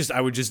 I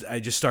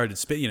just started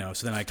spit,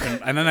 so then I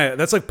couldn't, and then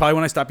that's like probably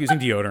when I stopped using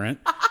deodorant.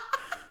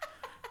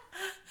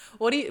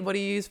 What do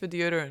you use for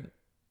deodorant?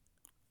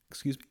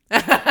 Excuse me.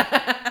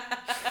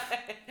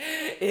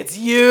 It's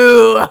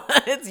you.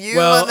 It's you.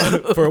 Well,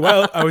 for a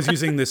while I was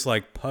using this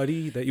like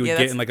putty that you would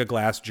get in like a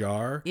glass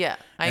jar. Yeah,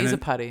 I use a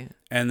putty.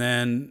 And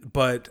then,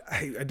 but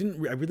I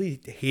really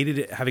hated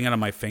it having it on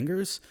my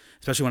fingers,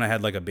 especially when I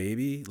had like a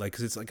baby, like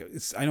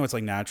because I know it's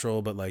like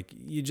natural, but like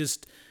it's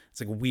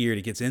like weird.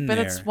 It gets in there.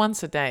 But it's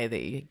once a day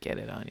that you get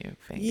it on your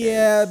fingers.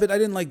 Yeah, but I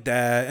didn't like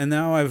that, and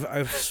now I've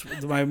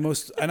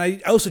and I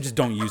also just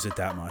don't use it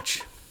that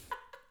much.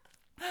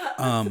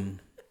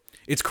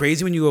 It's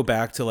crazy when you go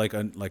back to like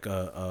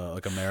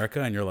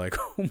America and you're like,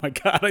 oh my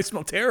God, I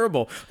smell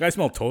terrible. Like, I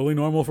smell totally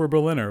normal for a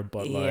Berliner,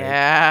 but like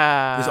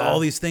there's all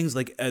these things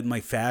like at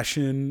my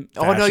fashion.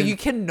 Oh no, you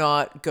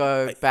cannot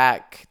go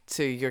back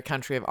to your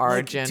country of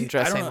origin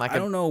dressing like I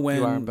don't know when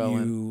you are in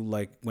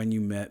Berlin. when you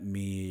met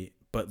me,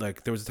 but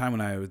like there was a time when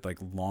I had like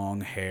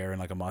long hair and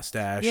like a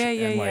mustache.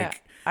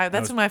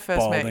 That's when I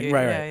first met you.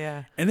 Right.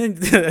 Yeah. And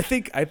then I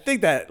think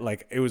that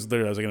like it was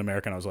literally I was like an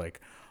American. I was like,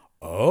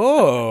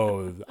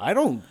 oh,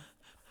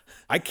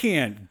 I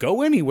can't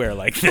go anywhere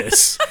like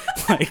this.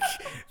 Like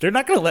they're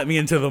not gonna let me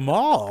into the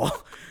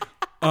mall.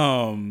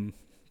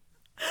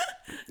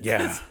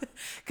 Yeah,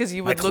 because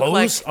you would my look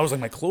clothes, like I was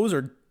like, my clothes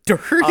are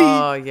dirty.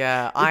 Oh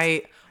yeah,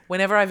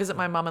 whenever I visit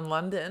my mum in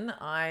London,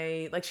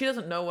 she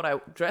doesn't know what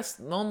I dress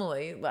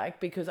normally like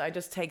because I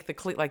just take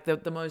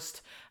the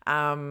most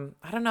I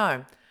don't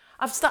know.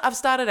 I've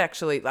started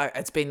actually, like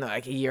it's been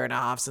like a year and a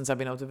half since I've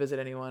been able to visit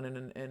anyone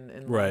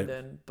in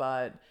London,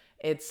 but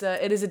it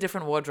is a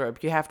different wardrobe.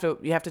 You have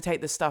to take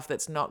the stuff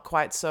that's not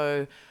quite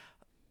so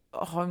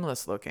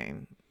homeless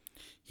looking.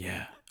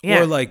 Yeah.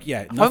 Or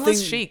nothing,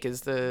 homeless chic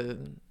is the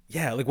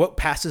like what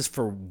passes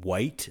for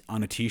white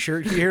on a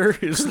t-shirt here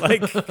is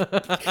like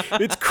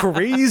it's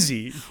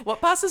crazy.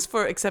 What passes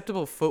for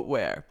acceptable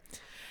footwear?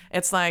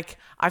 It's like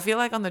I feel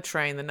like on the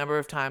train, the number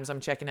of times I'm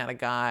checking out a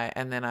guy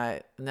and then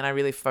I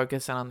really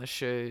focus in on the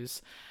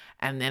shoes,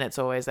 and then it's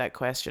always that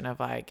question of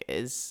like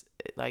is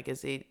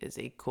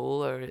he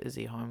cool or is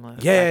he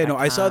homeless?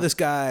 I saw this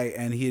guy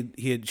and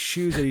he had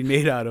shoes that he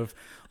made out of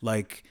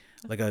like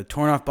a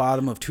torn off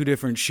bottom of 2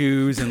 different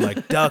shoes and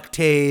like duct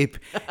tape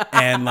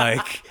and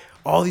like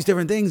all these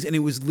different things, and it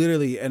was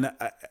literally, and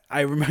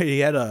I remember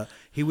he had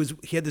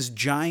this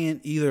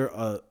giant,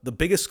 either the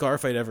biggest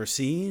scarf I'd ever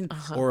seen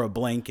or a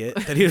blanket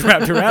that he had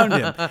wrapped around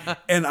him,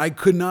 and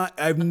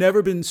I've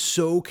never been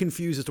so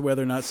confused as to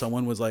whether or not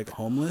someone was like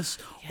homeless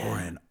or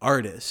an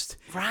artist,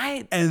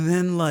 right? And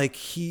then like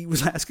he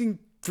was asking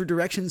for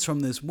directions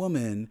from this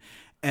woman,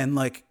 and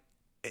like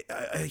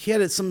he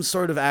had some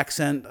sort of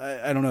accent.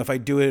 I don't know if I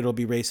do it, it'll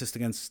be racist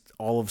against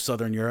all of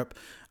Southern Europe.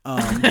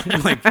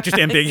 Like just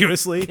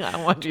ambiguously, I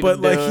want you but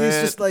to like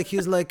do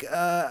he's like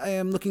I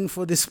am looking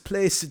for this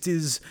place. It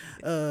is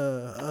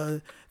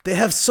they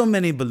have so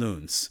many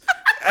balloons,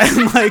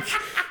 and like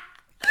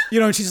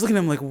and she's looking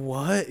at him like,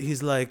 what?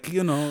 He's like,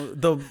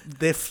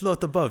 they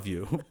float above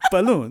you,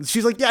 balloons.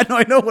 She's like, yeah, no,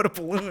 I know what a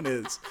balloon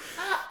is.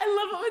 I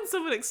love it when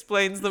someone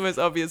explains the most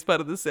obvious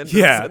part of the sentence.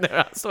 Yeah, and they're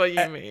asked what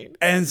you mean.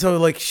 And so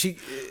like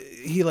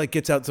he like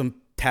gets out some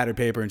tattered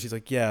paper and she's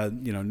like, yeah,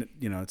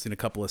 it's in a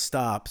couple of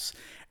stops.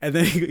 And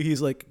then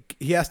he's like,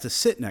 he has to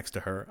sit next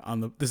to her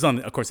this is on,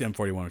 of course, the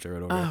M41, which I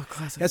wrote over. Oh,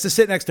 classic. He has to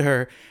sit next to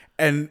her,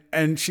 and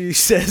she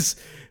says,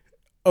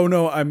 "Oh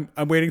no, I'm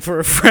waiting for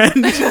a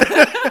friend." On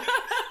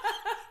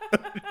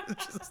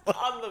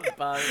the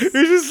bus. It's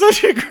just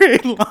such a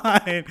great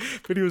line,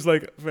 but he was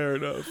like, "Fair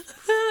enough."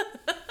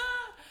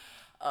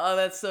 Oh,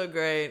 that's so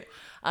great.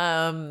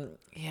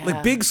 Yeah.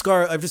 Like big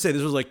scar. I have to say,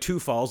 this was like 2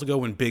 falls ago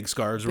when big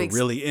scarves were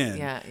really in.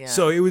 Yeah.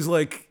 So it was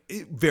like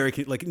very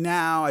like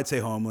now I'd say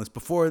homeless.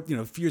 Before, a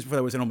few years before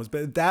I was homeless,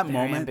 but at that very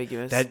moment,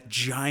 ambiguous. that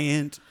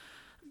giant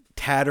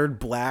tattered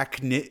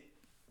black knit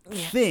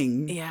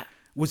thing. Yeah.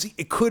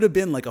 it could have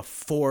been like a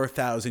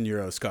 4,000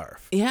 euro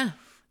scarf. Yeah.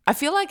 I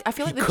feel like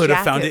He the could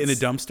have found it in a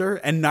jackets- dumpster,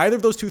 and neither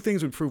of those two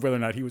things would prove whether or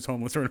not he was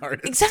homeless or an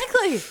artist.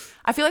 Exactly.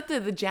 I feel like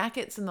the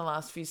jackets in the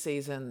last few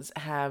seasons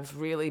have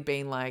really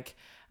been like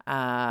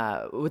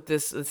with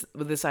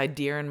this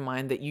idea in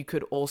mind that you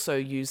could also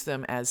use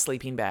them as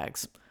sleeping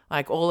bags.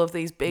 Like all of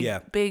these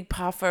big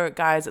puffer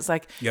guys, it's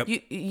like Yep.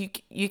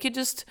 you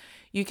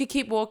could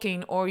keep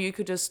walking, or you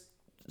could just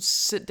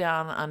sit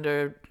down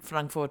under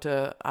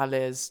Frankfurter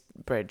Allées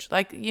bridge.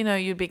 Like,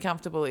 you'd be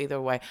comfortable either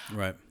way.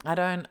 Right.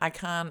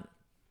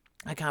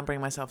 I can't bring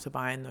myself to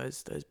buy in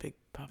those big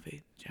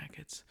puffy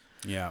jackets.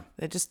 Yeah.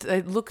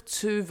 They look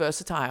too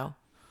versatile.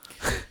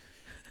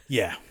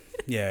 Yeah.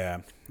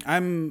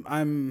 I'm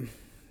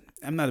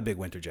not a big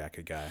winter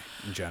jacket guy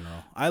in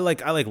general. I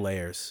like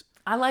layers.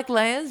 I like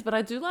layers, but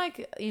I do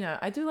like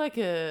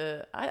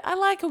I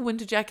like a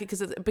winter jacket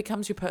because it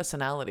becomes your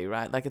personality,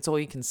 right? Like it's all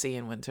you can see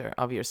in winter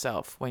of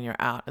yourself when you're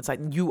out. It's like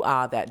you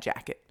are that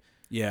jacket.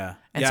 Yeah.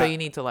 And so you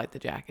need to like the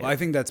jacket. Well, I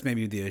think that's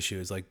maybe the issue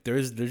is like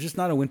there's just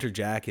not a winter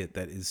jacket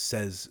that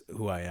says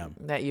who I am.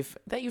 that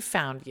you've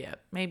found yet.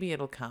 Maybe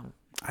it'll come.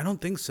 I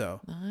don't think so.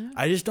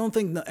 I just don't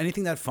think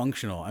anything that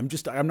functional. I'm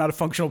not a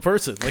functional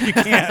person. Like you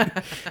can't.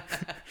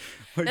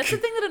 That's the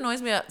thing that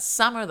annoys me about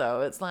summer,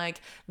 though. It's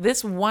like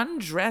this one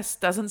dress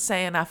doesn't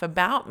say enough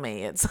about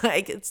me. It's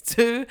like it's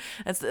like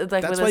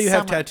That's why you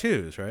have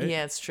tattoos, right?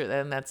 Yeah, it's true.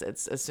 And it's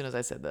as soon as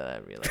I said that, I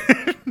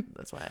realized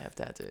that's why I have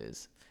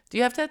tattoos. Do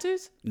you have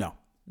tattoos? No.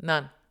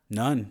 None.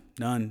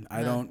 None.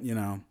 I don't.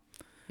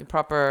 You're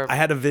proper. I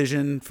had a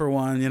vision for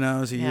one.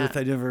 As a Yeah. youth,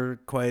 I never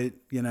quite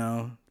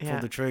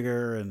pulled the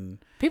trigger, and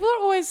People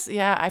are always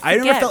I I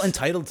forget. never felt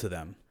entitled to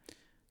them.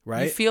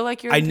 Right? You feel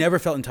like you're. I never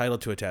felt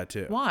entitled to a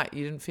tattoo. Why?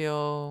 You didn't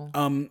feel.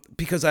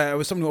 Because I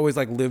was someone who always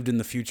like lived in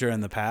the future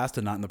and the past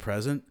and not in the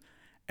present.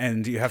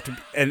 And you have to,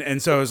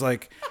 and so I was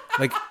like,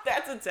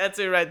 That's a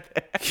tattoo right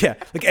there. yeah,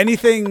 like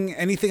anything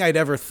I'd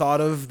ever thought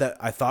of that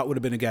I thought would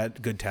have been a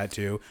good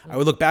tattoo, I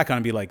would look back on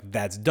and be like,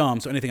 that's dumb.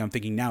 So anything I'm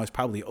thinking now is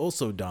probably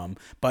also dumb.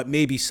 But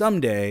maybe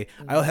someday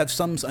I'll have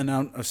some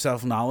amount of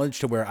self-knowledge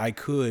to where I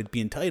could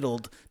be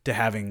entitled to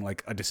having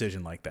like a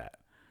decision like that.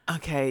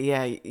 Okay.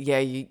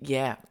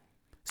 Yeah.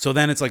 So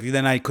then it's like,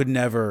 then I could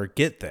never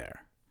get there.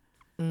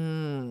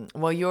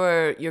 Well,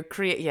 you're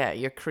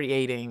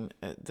creating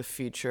the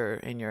future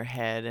in your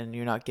head, and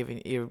you're not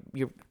giving you're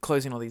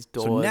closing all these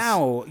doors.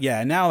 So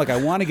now like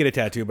I want to get a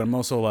tattoo, but I'm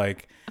also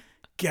like,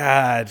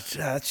 God,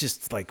 that's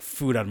just like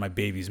food out of my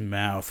baby's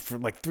mouth for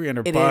like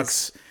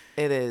 $300.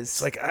 It is.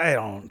 It's like I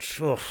don't.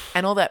 Ugh.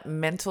 And all that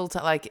mental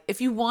like if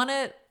you want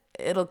it,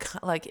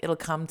 it'll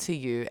come to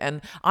you.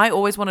 And I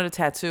always wanted a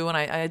tattoo, and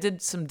I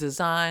did some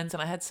designs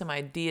and I had some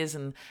ideas,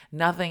 and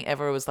nothing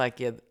ever was like,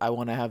 yeah, I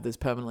want to have this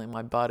permanently in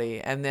my body.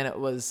 And then it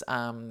was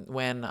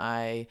when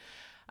I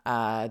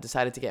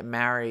decided to get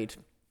married,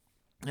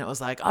 and it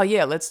was like, oh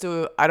yeah, let's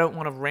do I don't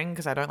want a ring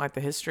because I don't like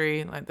the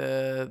history, like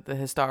the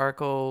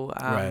historical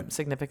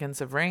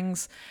significance of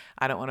rings.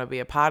 I don't want to be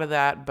a part of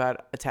that,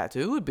 but a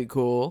tattoo would be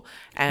cool.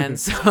 And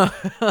so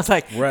I was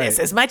like, this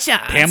is my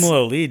chance.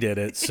 Pamela Lee did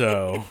it,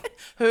 so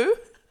Who?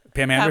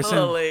 Pam Anderson.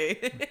 Pamela Lee.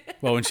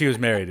 Well, when she was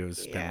married, it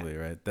was Pamela Lee,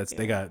 right?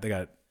 They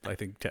got I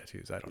think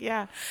tattoos. I don't know.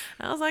 Yeah.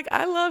 And I was like,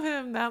 I love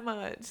him that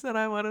much that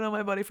I want it on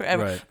my body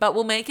forever. Right. But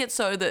we'll make it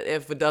so that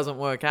if it doesn't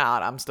work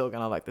out, I'm still going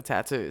to like the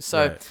tattoo.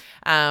 So, Right.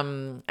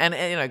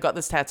 and got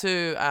this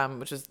tattoo,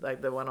 which is like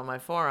the one on my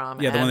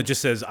forearm. Yeah, the one and- that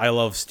just says "I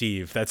love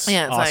Steve." That's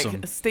yeah, it's awesome.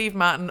 like Steve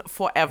Martin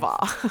forever.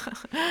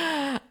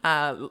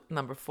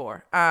 Number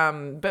 4.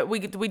 But we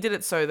did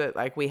it so that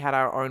like we had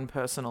our own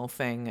personal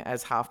thing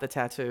as half the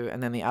tattoo,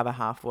 and then the other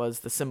half was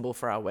the symbol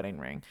for our wedding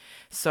ring.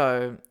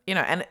 So,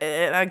 and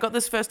I got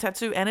this first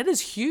tattoo, and it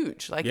is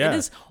huge. Like Yeah, it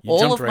is you all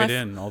jumped of right my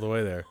in all the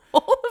way there.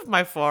 all of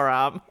my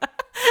forearm.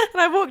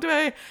 And I walked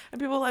away, and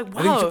people were like,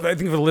 "Wow." I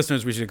think for the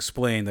listeners, we should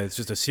explain that it's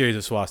just a series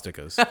of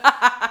swastikas.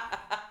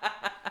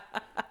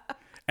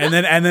 and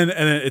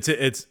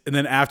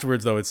then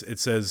afterwards though it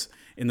says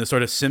in the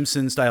sort of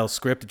Simpson style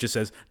script, it just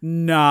says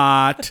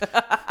not.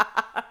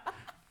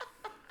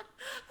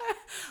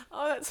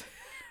 Oh, that's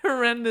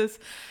horrendous.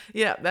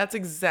 Yeah, that's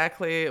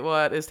exactly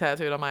what is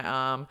tattooed on my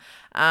arm.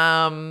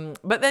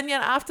 But then,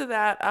 after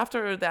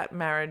that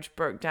marriage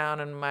broke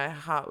down and my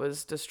heart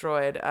was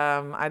destroyed,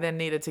 I then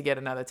needed to get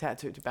another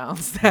tattoo to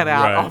balance that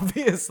out, Right.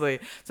 obviously.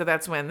 So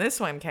that's when this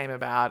one came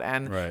about,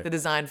 and Right. the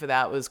design for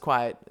that was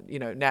quite,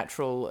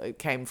 natural. It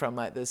came from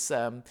like this,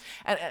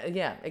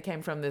 it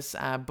came from this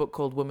book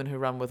called Women Who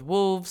Run with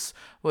Wolves,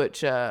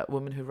 which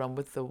Women Who Run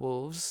with the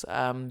Wolves,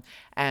 and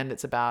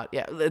it's about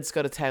it's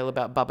got a tale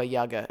about Baba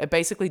Yaga. It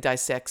basically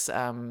dissects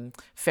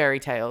fairy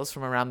tales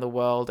from around the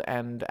world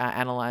and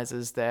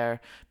analyzes their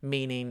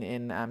meaning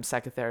in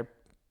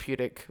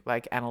psychotherapeutic,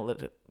 like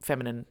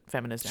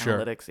feminist Sure.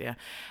 analytics. Yeah,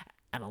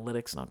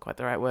 analytics not quite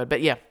the right word,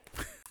 but yeah.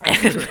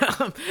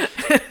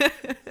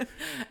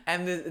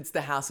 And it's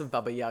the house of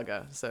Baba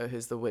Yaga, so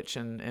who's the witch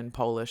in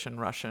Polish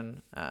and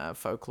Russian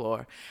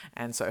folklore.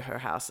 And so her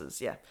house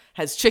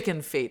has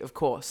chicken feet, of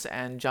course,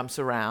 and jumps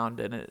around,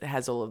 and it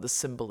has all of the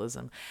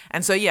symbolism.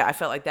 And so, I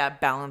felt like that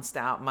balanced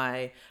out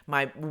my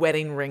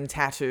wedding ring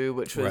tattoo,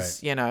 which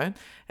was, Right.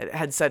 it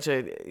had such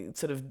a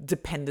sort of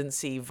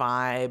dependency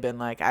vibe, and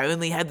like I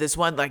only had this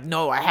one, like,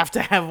 no, I have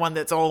to have one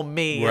that's all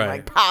me, Right. and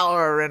like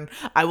power, and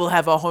I will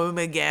have a home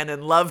again,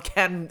 and love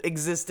can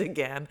exist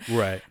again.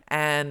 Right.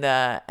 And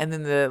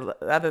then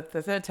the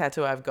third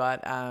tattoo I've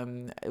got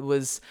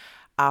was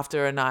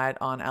after a night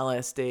on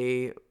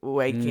LSD,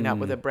 waking up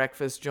with a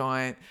breakfast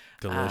joint,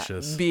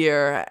 Delicious.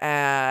 beer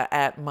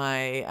at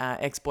my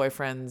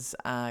ex-boyfriend's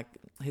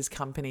his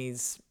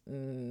company's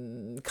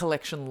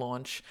collection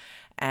launch,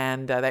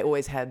 and they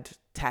always had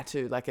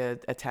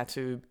a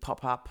tattoo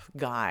pop-up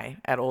guy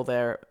at all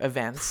their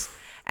events.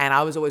 And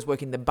I was always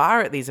working the bar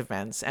at these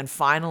events. And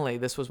finally,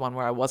 this was one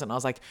where I wasn't. I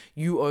was like,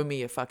 you owe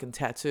me a fucking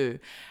tattoo.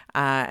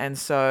 And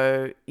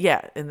so,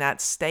 in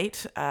that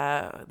state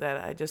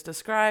that I just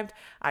described,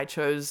 I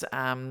chose,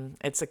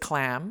 it's a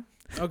clam.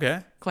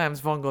 Okay.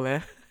 Clams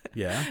vongole.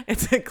 Yeah.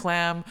 It's a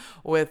clam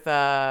with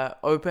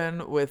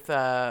open with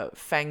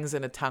fangs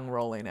and a tongue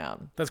rolling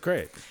out. That's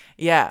great.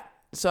 Yeah.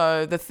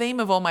 So the theme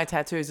of all my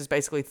tattoos is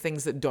basically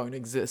things that don't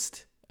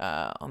exist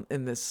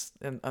in this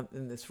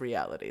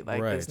reality.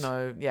 Like Right. there's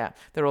no,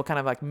 they're all kind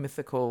of like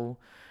mythical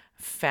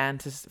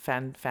fantasy.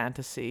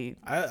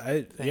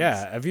 I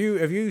Have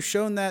you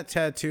shown that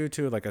tattoo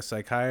to like a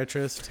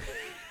psychiatrist?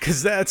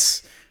 Because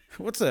that's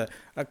what's a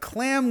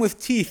clam with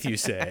teeth, you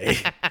say?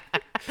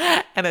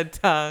 And a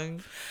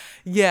tongue.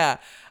 Yeah.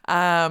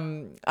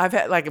 I've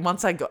had like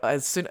once I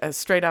got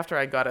straight after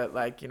I got it,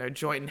 like,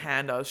 joint in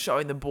hand, I was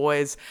showing the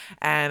boys,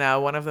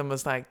 and one of them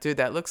was like, dude,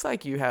 that looks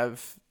like you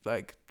have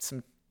like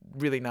some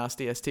really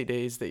nasty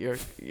STDs that you're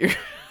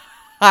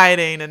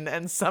hiding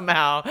and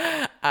somehow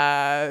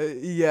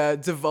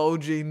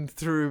divulging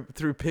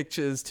through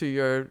pictures to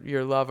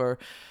your lover.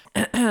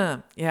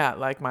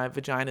 Like my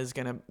vagina's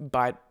gonna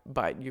bite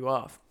you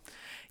off.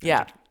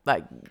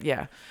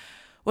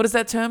 What is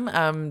that term?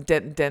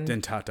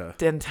 Dentata.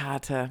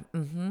 Dentata.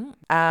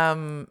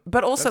 Mm-hmm.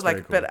 But also That's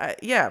very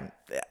cool.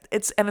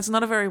 it's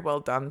not a very well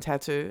done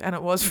tattoo, and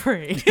it was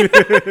free.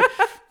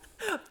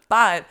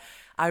 But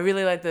I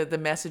really like the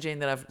messaging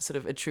that I've sort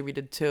of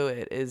attributed to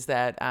it is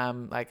that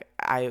like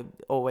I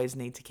always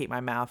need to keep my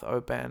mouth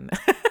open.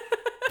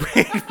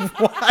 Wait,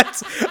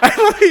 what?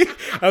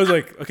 I was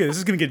like, okay, this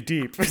is gonna get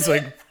deep. It's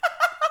like,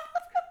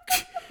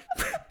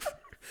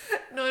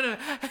 No.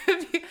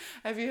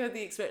 Have you heard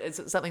the experience?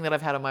 It's something that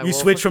I've had on my you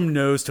wall. switch from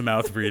nose to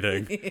mouth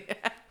breathing.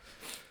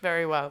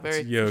 Very well.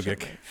 Very It's yogic.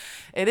 efficiently.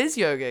 It is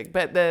yogic,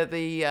 but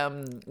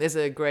there's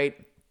a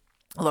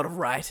lot of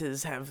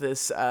writers have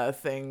this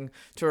thing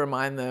to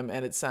remind them,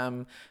 and it's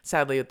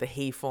sadly at the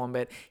he form,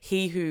 but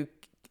he who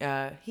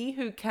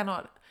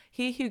cannot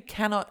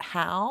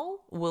howl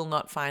will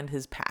not find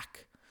his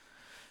pack.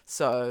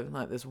 So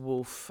like this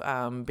wolf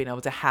being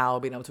able to howl,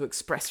 being able to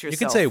express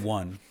yourself. You can say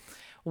one.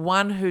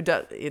 One who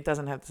it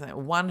doesn't have to say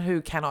one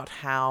who cannot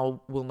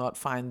howl will not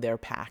find their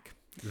pack.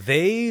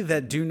 They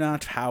that do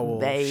not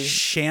howl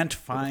shan't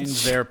find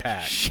their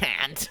pack.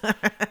 Shan't.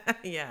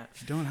 Yeah.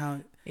 If you don't howl.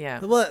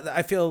 Yeah. Well,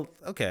 I feel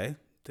okay.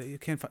 That you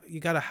can't.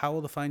 You got to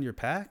howl to find your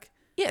pack.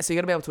 Yeah. So you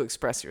got to be able to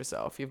express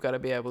yourself. You've got to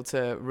be able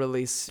to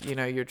release,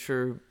 your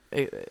true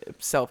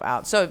self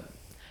out. So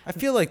I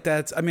feel like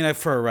that's. I mean,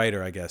 for a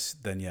writer, I guess.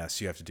 Then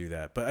yes, you have to do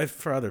that. But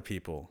for other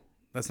people,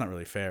 that's not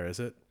really fair, is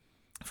it?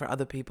 for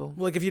other people,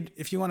 Like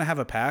if you want to have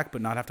a pack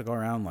but not have to go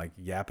around like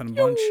yapping a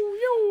bunch,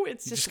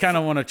 it's you just kind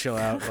of want to chill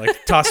out,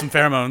 like toss some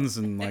pheromones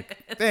and like,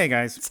 hey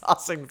guys,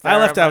 tossing. I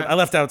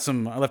left out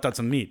some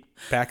meat.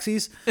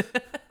 Paxies.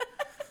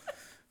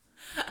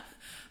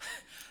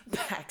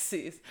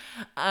 Paxies.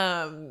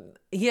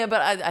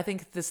 But I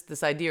think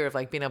this idea of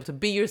like being able to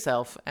be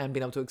yourself and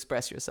being able to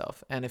express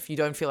yourself, and if you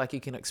don't feel like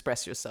you can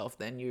express yourself,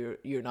 then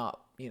you're not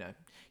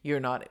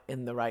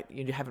in the right,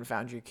 you haven't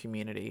found your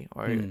community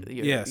or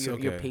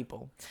your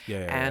people.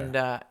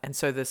 And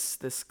so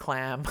this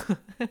clam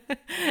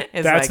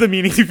is That's like, the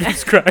meaning you've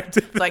described.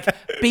 like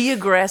be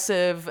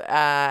aggressive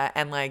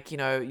and like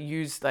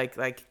use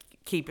like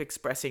keep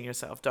expressing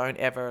yourself. Don't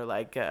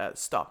ever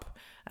stop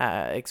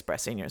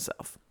expressing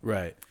yourself.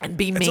 Right. And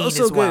be mean it's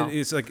also as well. good.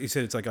 It's like you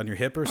said, it's like on your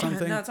hip or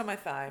something. No, it's on my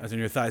thigh. It's on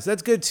your thighs.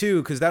 That's good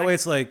too, because that way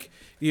it's like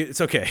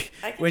it's okay.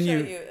 I can when show you,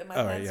 you. My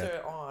pants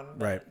are on.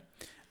 But Right.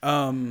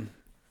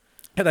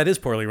 Yeah, that is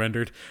poorly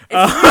rendered.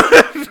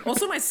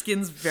 also, my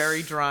skin's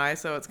very dry,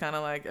 so it's kind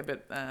of like a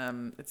bit.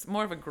 It's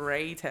more of a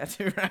gray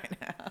tattoo right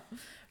now.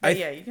 But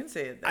you can see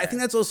it there. I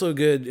think that's also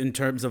good in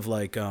terms of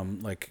like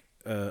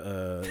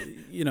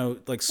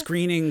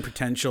screening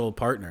potential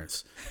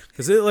partners,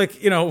 because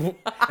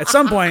at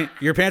some point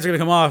your pants are gonna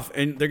come off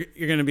and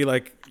you're gonna be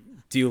like,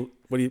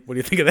 what do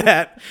you think of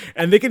that?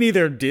 And they can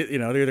either they're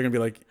either gonna be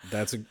like,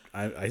 that's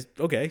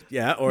okay,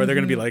 yeah, or they're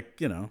gonna be like,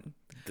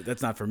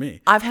 that's not for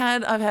me. I've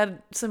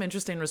had some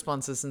interesting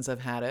responses since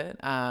I've had it.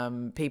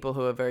 People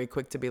who are very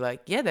quick to be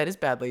like, yeah, that is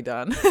badly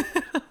done.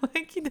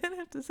 Like, you don't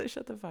have to say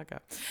shut the fuck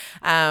up.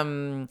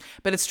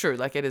 But it's true.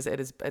 Like,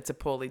 it's a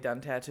poorly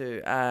done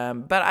tattoo.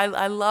 But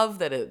I love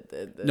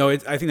that No,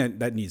 I think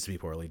that needs to be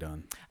poorly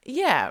done.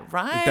 Yeah,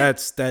 right.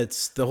 That's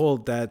the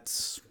whole. I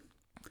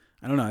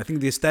don't know. I think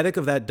the aesthetic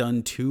of that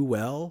done too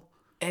well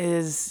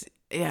is.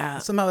 Yeah.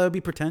 Somehow that would be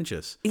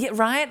pretentious. Yeah,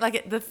 right?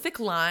 Like the thick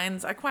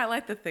lines. I quite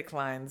like the thick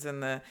lines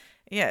and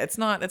it's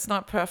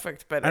not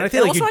perfect, but and I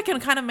feel I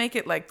can kind of make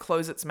it like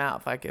close its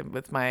mouth like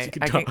with my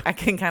I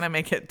can kind of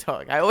make it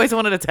talk. I always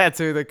wanted a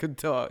tattoo that could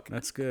talk.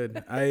 That's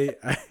good.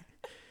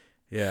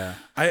 Yeah.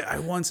 I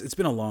once, it's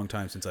been a long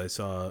time since I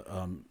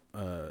saw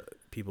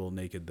people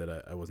naked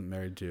that I wasn't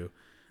married to.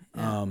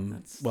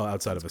 Well,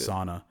 outside of a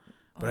sauna.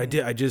 But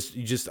I just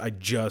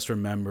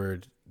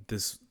remembered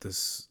this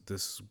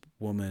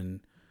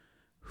woman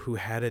who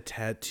had a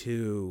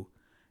tattoo,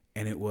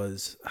 and it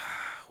was,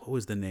 what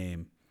was the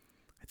name?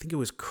 I think it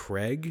was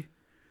Craig.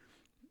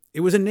 It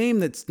was a name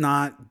that's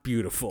not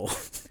beautiful.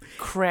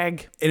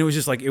 Craig. And it was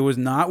just like, it was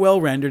not well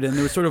rendered, and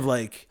there was sort of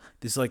like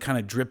this like kind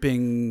of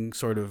dripping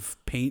sort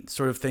of paint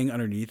sort of thing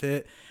underneath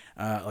it,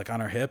 like on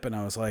her hip, and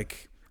I was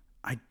like,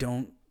 I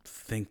don't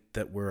think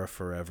that we're a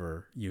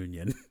forever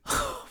union.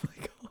 Oh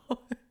my God.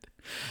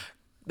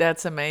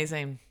 That's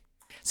amazing.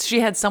 So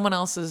she had someone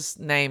else's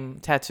name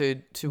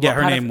tattooed to. Yeah,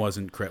 her name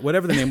wasn't Craig.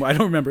 Whatever the name was, I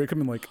don't remember. It could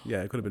have been like,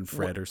 it could have been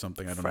Fred or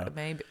something. I don't know.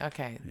 Maybe.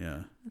 Okay.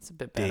 Yeah. That's a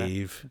bit better.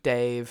 I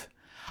Dave.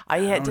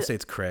 want to say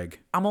it's Craig.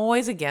 I'm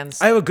always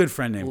against. I have a good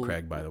friend named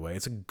Craig, by the way.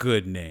 It's a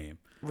good name.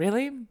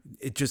 Really?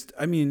 It just,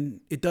 I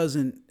mean,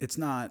 it's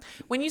not.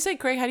 When you say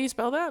Craig, how do you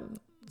spell that?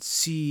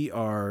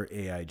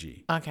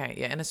 Craig. Okay,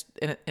 yeah.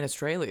 In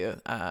Australia,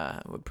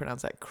 would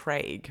pronounce that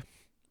Craig.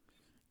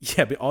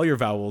 Yeah, but all your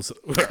vowels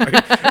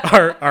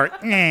are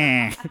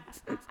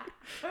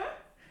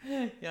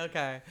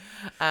Okay.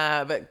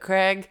 But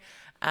Craig,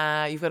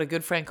 you've got a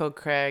good friend called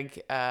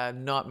Craig,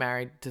 not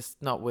married,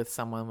 just not with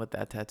someone with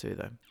that tattoo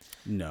though.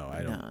 No,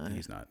 I don't. No.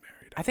 He's not married.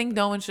 I think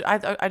no one should.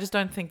 I just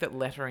don't think that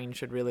lettering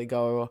should really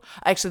go.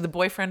 Actually, the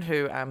boyfriend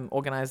who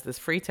organized this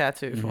free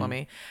tattoo for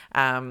me,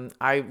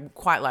 I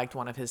quite liked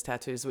one of his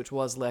tattoos, which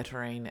was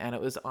lettering, and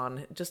it was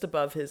on just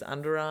above his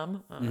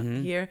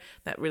underarm here,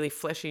 that really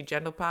fleshy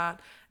gentle part,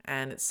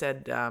 and it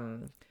said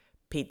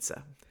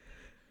pizza.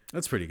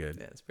 That's pretty good.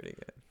 Yeah, it's pretty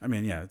good. I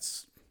mean, yeah,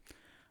 it's.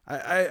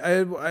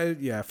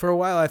 Yeah. For a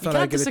while, I thought you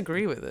can't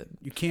disagree with it.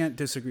 You can't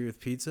disagree with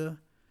pizza.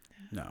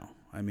 No,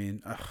 I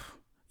mean.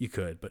 You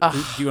could, but do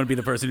you want to be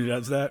the person who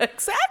does that?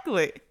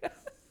 Exactly. You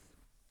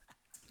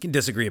can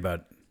disagree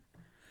about.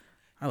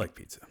 I like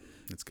pizza.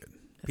 It's good.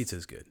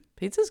 Pizza's good.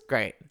 Pizza's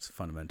great. It's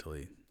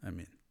fundamentally, I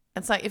mean.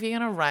 It's like if you're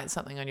going to write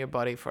something on your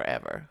body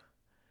forever,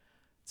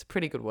 it's a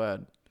pretty good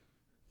word.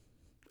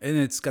 And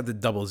it's got the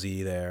double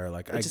Z there.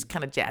 It's just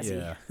kind of jazzy.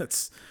 Yeah,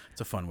 it's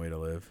a fun way to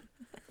live.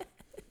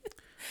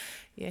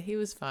 Yeah, he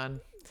was fun.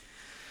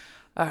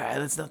 All right,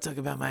 let's not talk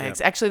about my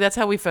ex. Actually, that's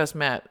how we first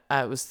met.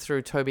 It was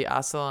through Toby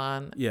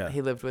Arsalan. Yeah.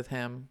 He lived with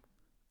him.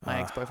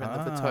 My ex-boyfriend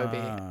lived with Toby.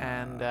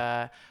 And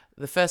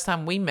the first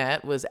time we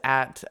met was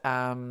at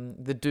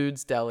the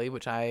Dude's Deli,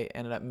 which I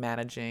ended up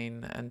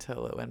managing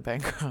until it went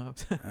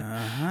bankrupt.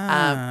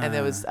 And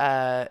there was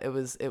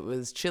it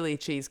was Chili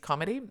Cheese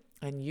Comedy.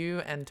 And you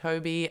and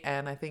Toby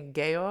and I think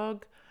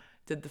Georg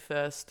did the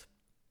first.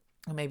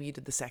 Or maybe you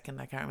did the second.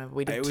 I can't remember.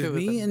 We did two of them. It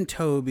was me and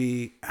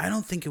Toby. I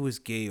don't think it was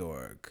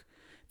Georg.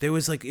 There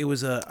was like,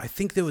 I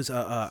think there was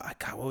God,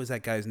 what was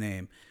that guy's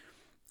name?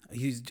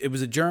 It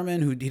was a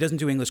German who, he doesn't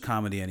do English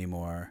comedy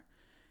anymore.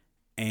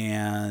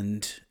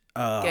 And,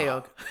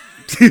 Georg.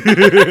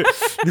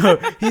 No,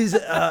 he's,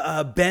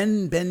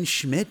 Ben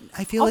Schmidt,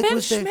 I feel like Ben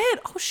was there. Schmidt.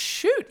 Oh,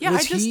 shoot. Yeah,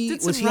 was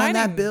he on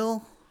that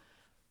bill?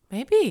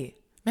 Maybe.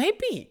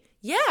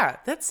 Yeah,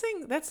 that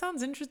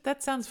sounds interesting.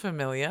 That sounds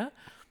familiar.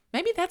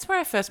 Maybe that's where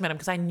I first met him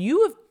because I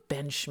knew of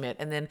Ben Schmidt,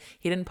 and then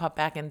he didn't pop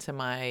back into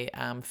my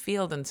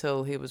field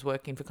until he was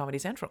working for Comedy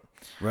Central.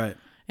 Right.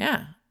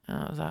 Yeah.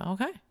 I was like,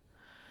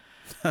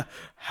 okay.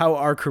 How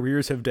our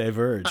careers have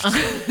diverged.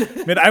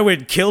 Man, I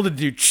would kill to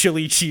do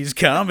Chili Cheese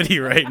Comedy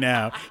right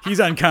now. He's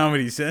on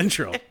Comedy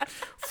Central.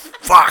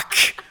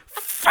 Fuck.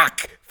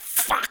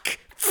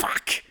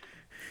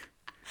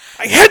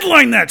 I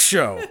headlined that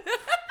show.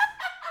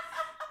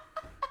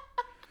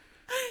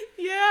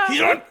 Yeah. He's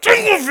on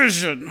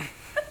television.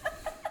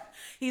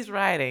 He's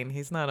writing.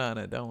 He's not on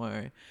it. Don't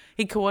worry.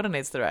 He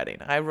coordinates the writing.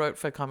 I wrote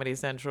for Comedy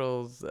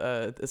Central's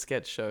a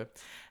sketch show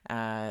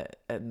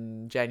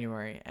in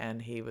January,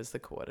 and he was the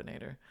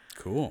coordinator.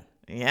 Cool.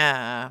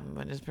 Yeah,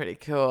 which is pretty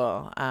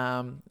cool.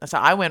 So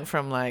I went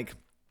from like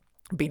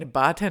being a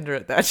bartender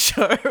at that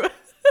show.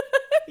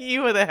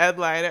 You were the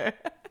headliner.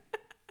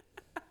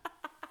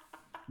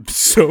 I'm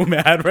so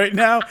mad right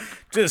now.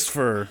 Just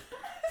for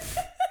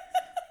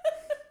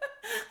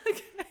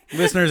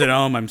listeners at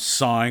home, I'm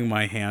sawing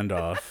my hand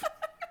off.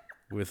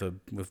 With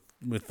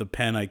the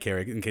pen I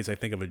carry in case I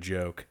think of a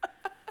joke.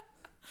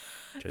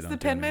 Is the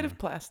pen made of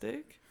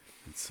plastic?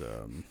 It's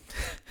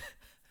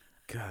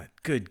God,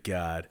 good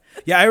God.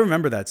 Yeah, I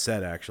remember that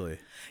set actually.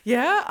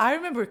 Yeah, I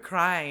remember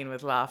crying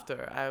with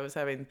laughter.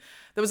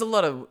 There was a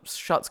lot of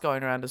shots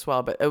going around as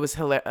well, but it was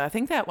hilarious. I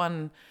think that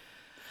one,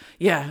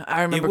 yeah,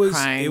 I remember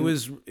crying.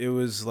 It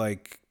was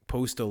like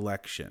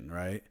post-election,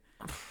 right?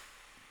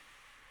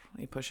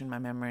 You're pushing my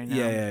memory now.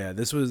 Yeah.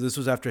 This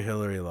was after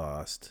Hillary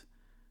lost.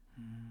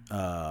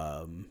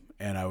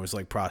 And I was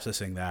like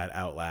processing that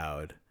out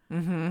loud.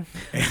 Mm-hmm.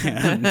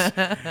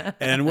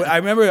 and I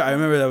remember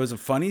that was a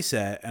funny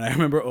set, and I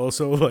remember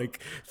also like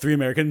 3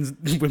 American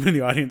women in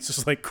the audience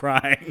just like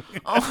crying.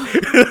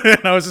 Oh.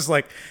 And I was just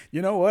like,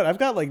 you know what? I've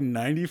got like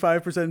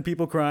 95%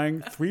 people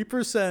crying,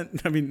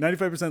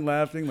 95%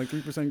 laughing, like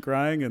 3%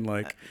 crying, and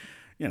like,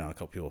 you know, a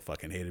couple people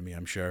fucking hated me,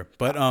 I'm sure.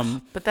 But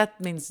that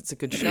means it's a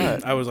good show.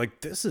 I was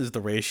like, this is the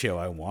ratio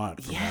I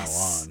want from now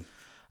on.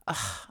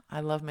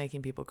 I love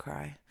making people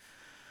cry.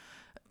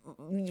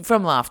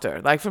 From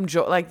laughter, like from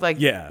joy, like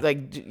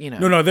you know.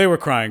 No, they were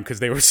crying because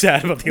they were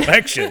sad about the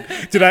election.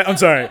 I'm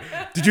sorry.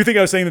 Did you think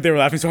I was saying that they were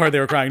laughing so hard they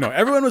were crying? No,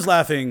 everyone was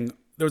laughing.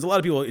 There was a lot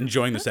of people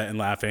enjoying the set and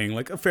laughing,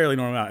 like a fairly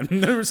normal amount.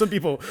 And there were some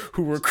people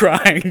who were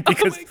crying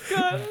because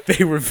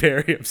they were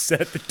very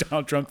upset that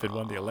Donald Trump had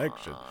won the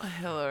election.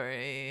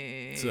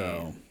 Hillary.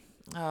 So.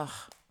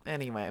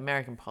 Anyway,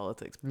 American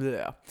politics.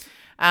 Blech.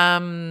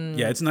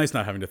 Yeah, it's nice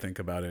not having to think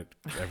about it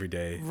every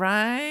day.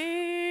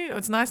 Right.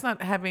 It's nice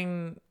not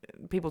having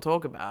people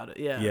talk about it.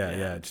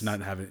 Yeah. Just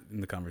not have it in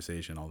the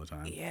conversation all the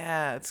time.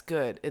 Yeah, it's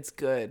good.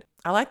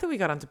 I like that we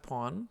got onto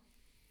porn.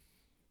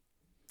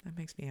 That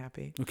makes me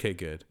happy. Okay,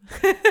 good.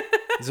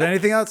 Is there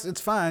anything else?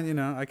 It's fine. You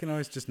know, I can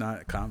always just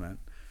not comment.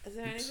 Is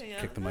there anything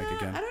else? Kick the mic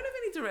again. I don't have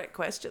any direct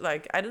question.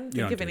 Like, I didn't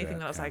think of anything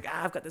that I was like,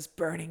 I've got this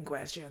burning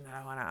question that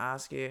I want to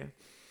ask you.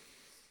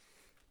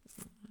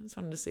 I just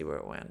wanted to see where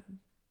it went.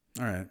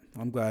 All right.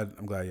 I'm glad.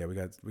 Yeah, we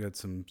got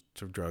some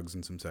sort of drugs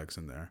and some sex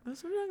in there.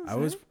 That's what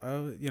I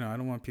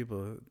don't want people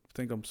to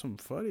think I'm some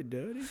funny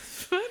daddy.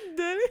 Funny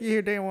daddy. You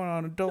hear they went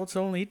on Adults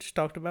Only. He just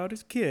talked about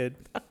his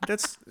kid.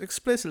 That's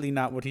explicitly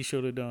not what he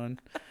should have done.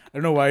 I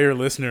don't know why your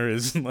listener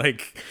is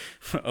like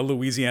a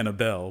Louisiana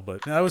belle,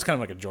 but that was kind of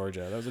like a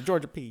Georgia. That was a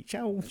Georgia peach.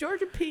 Oh,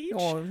 Georgia peach.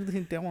 Oh,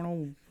 they went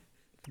on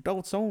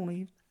Adults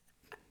Only.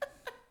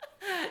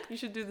 You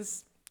should do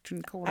this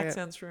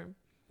accents room.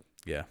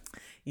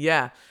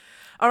 Yeah.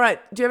 All right.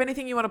 Do you have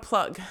anything you want to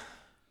plug?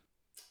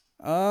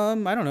 I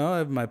don't know. I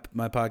have my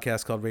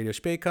podcast called Radio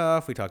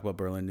Speakoff. We talk about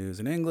Berlin news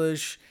in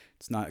English.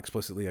 It's not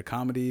explicitly a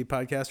comedy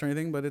podcast or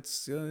anything, but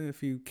it's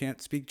if you can't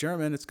speak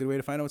German, it's a good way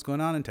to find out what's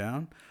going on in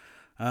town.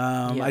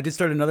 I did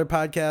start another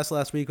podcast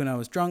last week when I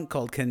was drunk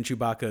called Ken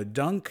Chewbacca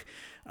Dunk.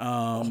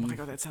 Oh my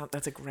God,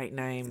 that's a great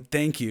name.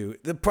 Thank you.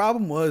 The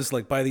problem was,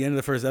 like, by the end of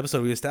the first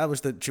episode, we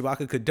established that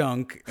Chewbacca could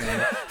dunk.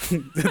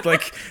 And,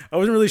 like, I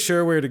wasn't really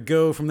sure where to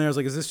go from there. I was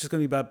like, is this just going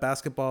to be about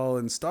basketball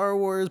and Star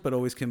Wars, but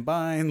always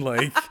combined?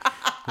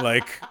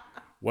 Like,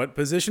 what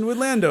position would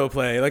Lando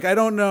play? Like, I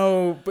don't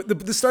know. But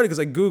this started because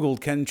I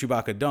Googled Ken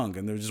Chewbacca Dunk,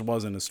 and there just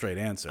wasn't a straight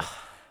answer.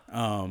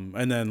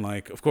 And then,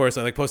 like, of course,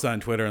 I posted on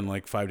Twitter, and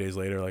like 5 days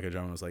later, like, a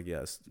German was like,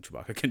 yes,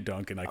 Chewbacca can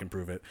dunk, and I can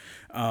prove it.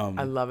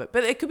 I love it.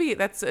 But it could be,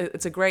 it's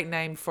a great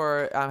name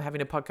for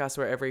having a podcast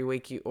where every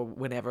week or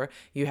whenever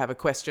you have a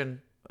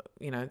question,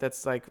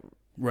 that's like,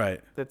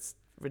 right. That's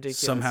ridiculous.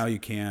 Somehow you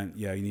can't,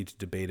 you need to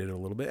debate it a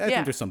little bit. I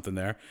think there's something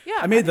there. Yeah.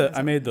 I made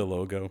the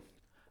logo.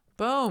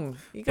 Boom.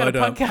 You got a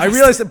podcast. I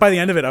realized that by the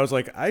end of it, I was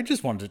like, I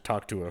just wanted to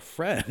talk to a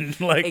friend.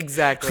 Like,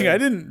 exactly. I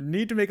didn't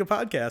need to make a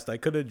podcast. I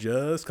could have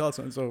just called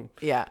someone. So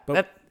yeah.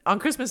 On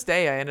Christmas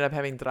Day, I ended up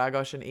having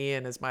Dragos and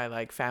Ian as my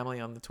like family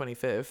on the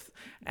 25th.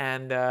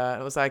 And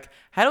it was like,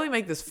 how do we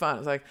make this fun? I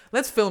was like,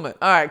 let's film it.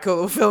 All right, cool.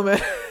 We'll film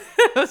it.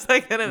 It was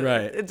like,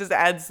 it just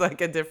adds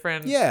like a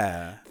different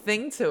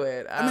thing to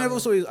it. I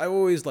mean, I've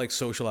always like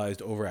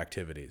socialized over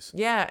activihaircutting.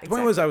 Yeah, exactly. The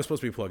point was I was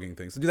supposed to be plugging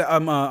things. To do that,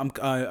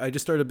 I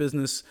just started a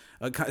business.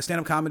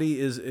 Stand-up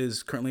comedy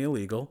is currently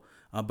illegal,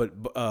 but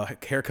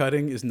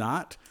haircutting is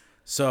not.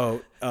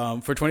 So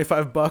for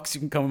 $25, you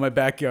can come in my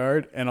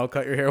backyard and I'll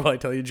cut your hair while I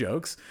tell you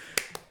jokes.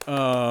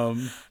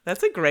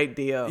 That's a great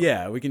deal.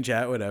 Yeah, we can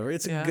chat, whatever.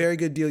 It's a very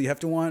good deal. You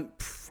have to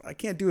I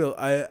can't do it.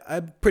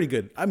 I'm pretty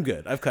good. I'm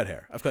good. I've cut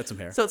hair. I've cut some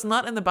hair. So it's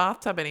not in the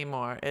bathtub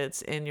anymore.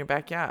 It's in your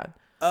backyard.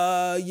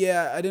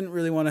 Yeah, I didn't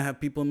really want to have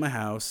people in my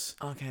house.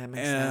 Okay, that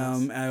makes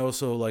sense. I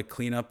also like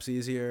cleanup's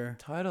easier.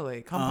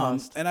 Totally.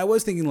 Compost. And I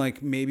was thinking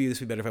like maybe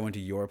this would be better if I went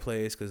to your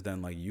place because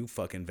then like you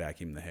fucking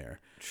vacuum the hair.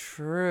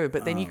 True,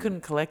 but then you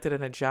couldn't collect it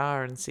in a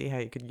jar and see how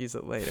you could use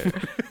it later.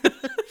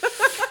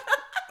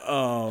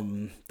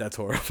 That's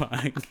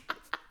horrifying.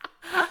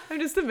 I'm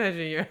just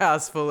imagining your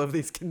house full of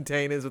these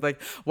containers with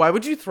like, why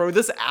would you throw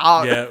this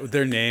out? Yeah, with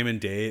their name and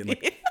date.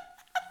 Like,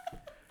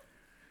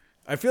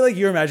 I feel like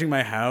you're imagining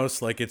my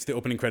house like it's the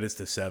opening credits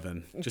to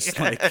Seven. Just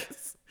like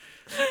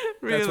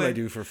really? That's what I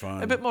do for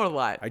fun. A bit more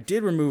light. I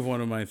did remove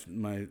one of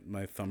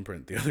my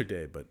thumbprint the other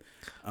day, but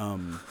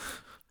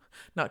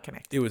not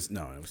connected. It was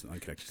not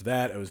connected to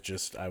that.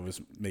 I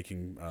was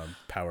making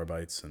power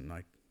bites and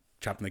like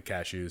chopping the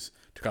cashews,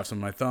 took off some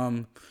of my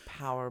thumb.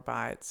 Power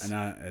bites.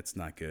 And it's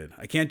not good.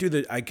 I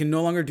can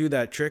no longer do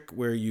that trick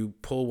where you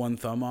pull one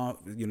thumb off.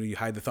 You know, you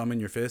hide the thumb in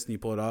your fist and you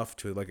pull it off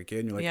to like a kid,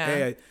 and you're like,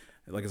 hey,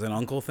 like it's an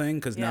uncle thing,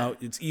 because now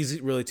it's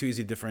really too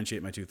easy to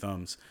differentiate my two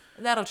thumbs.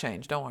 That'll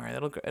change. Don't worry.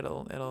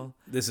 It'll.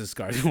 This is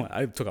scars.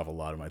 I took off a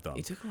lot of my thumbs.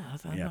 You took a lot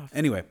of thumbs off.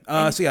 Anyway,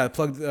 so yeah, I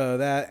plugged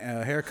that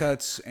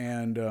haircuts,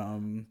 and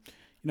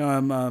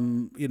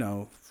I'm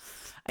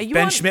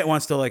Ben Schmidt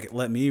wants to like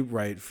let me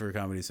write for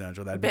Comedy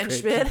Central. That'd be great.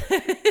 Schmidt.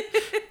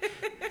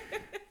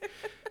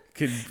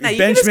 If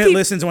Ben Schmidt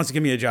listens and wants to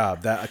give me a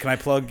job, can I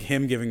plug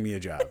him giving me a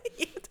job?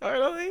 Yeah,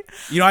 totally.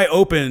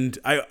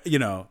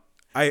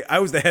 I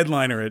was the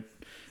headliner at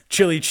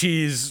Chili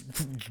Cheese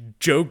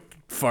joke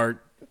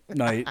fart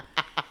night.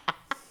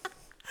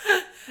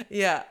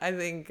 Yeah, I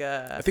think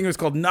it was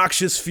called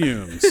Noxious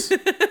Fumes.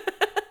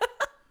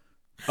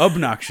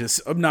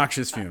 Obnoxious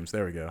Fumes.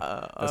 There we go.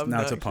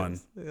 Now it's a pun.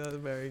 Yeah,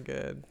 very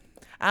good.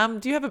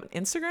 Do you have an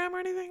Instagram or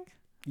anything?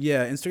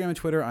 Yeah, Instagram and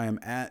Twitter. I am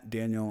at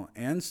Daniel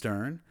and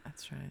Stern.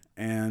 That's right.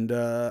 And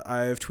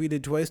I've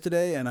tweeted twice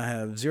today, and I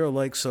have 0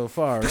 likes so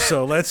far.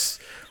 So let's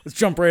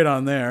jump right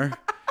on there.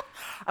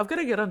 I've got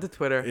to get onto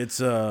Twitter. It's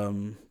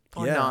not.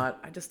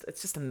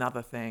 It's just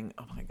another thing.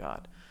 Oh my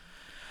god.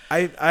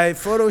 I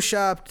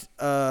photoshopped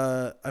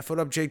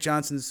Jake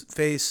Johnson's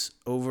face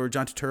over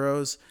John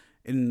Turturro's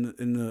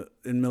in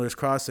Miller's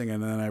Crossing,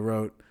 and then I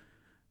wrote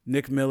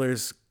Nick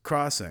Miller's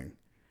Crossing,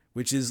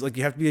 which is like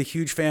you have to be a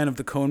huge fan of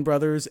the Coen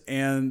Brothers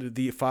and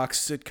the Fox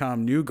sitcom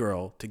New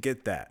Girl to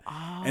get that.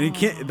 Oh. And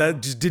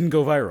that just didn't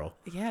go viral.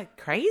 Yeah,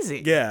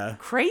 crazy. Yeah.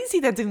 Crazy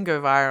that didn't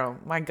go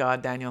viral. My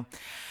God, Daniel.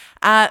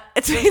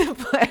 It's been a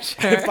pleasure.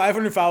 I have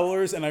 500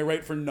 followers and I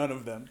write for none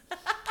of them.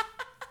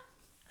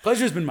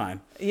 Pleasure's been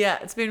mine. Yeah,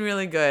 it's been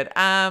really good.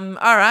 All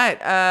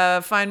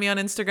right. Find me on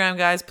Instagram,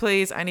 guys,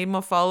 please. I need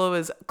more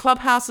followers.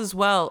 Clubhouse as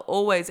well.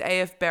 Always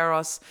AF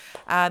Barros.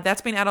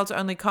 That's been Adults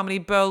Only Comedy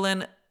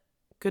Berlin.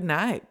 Good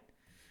night.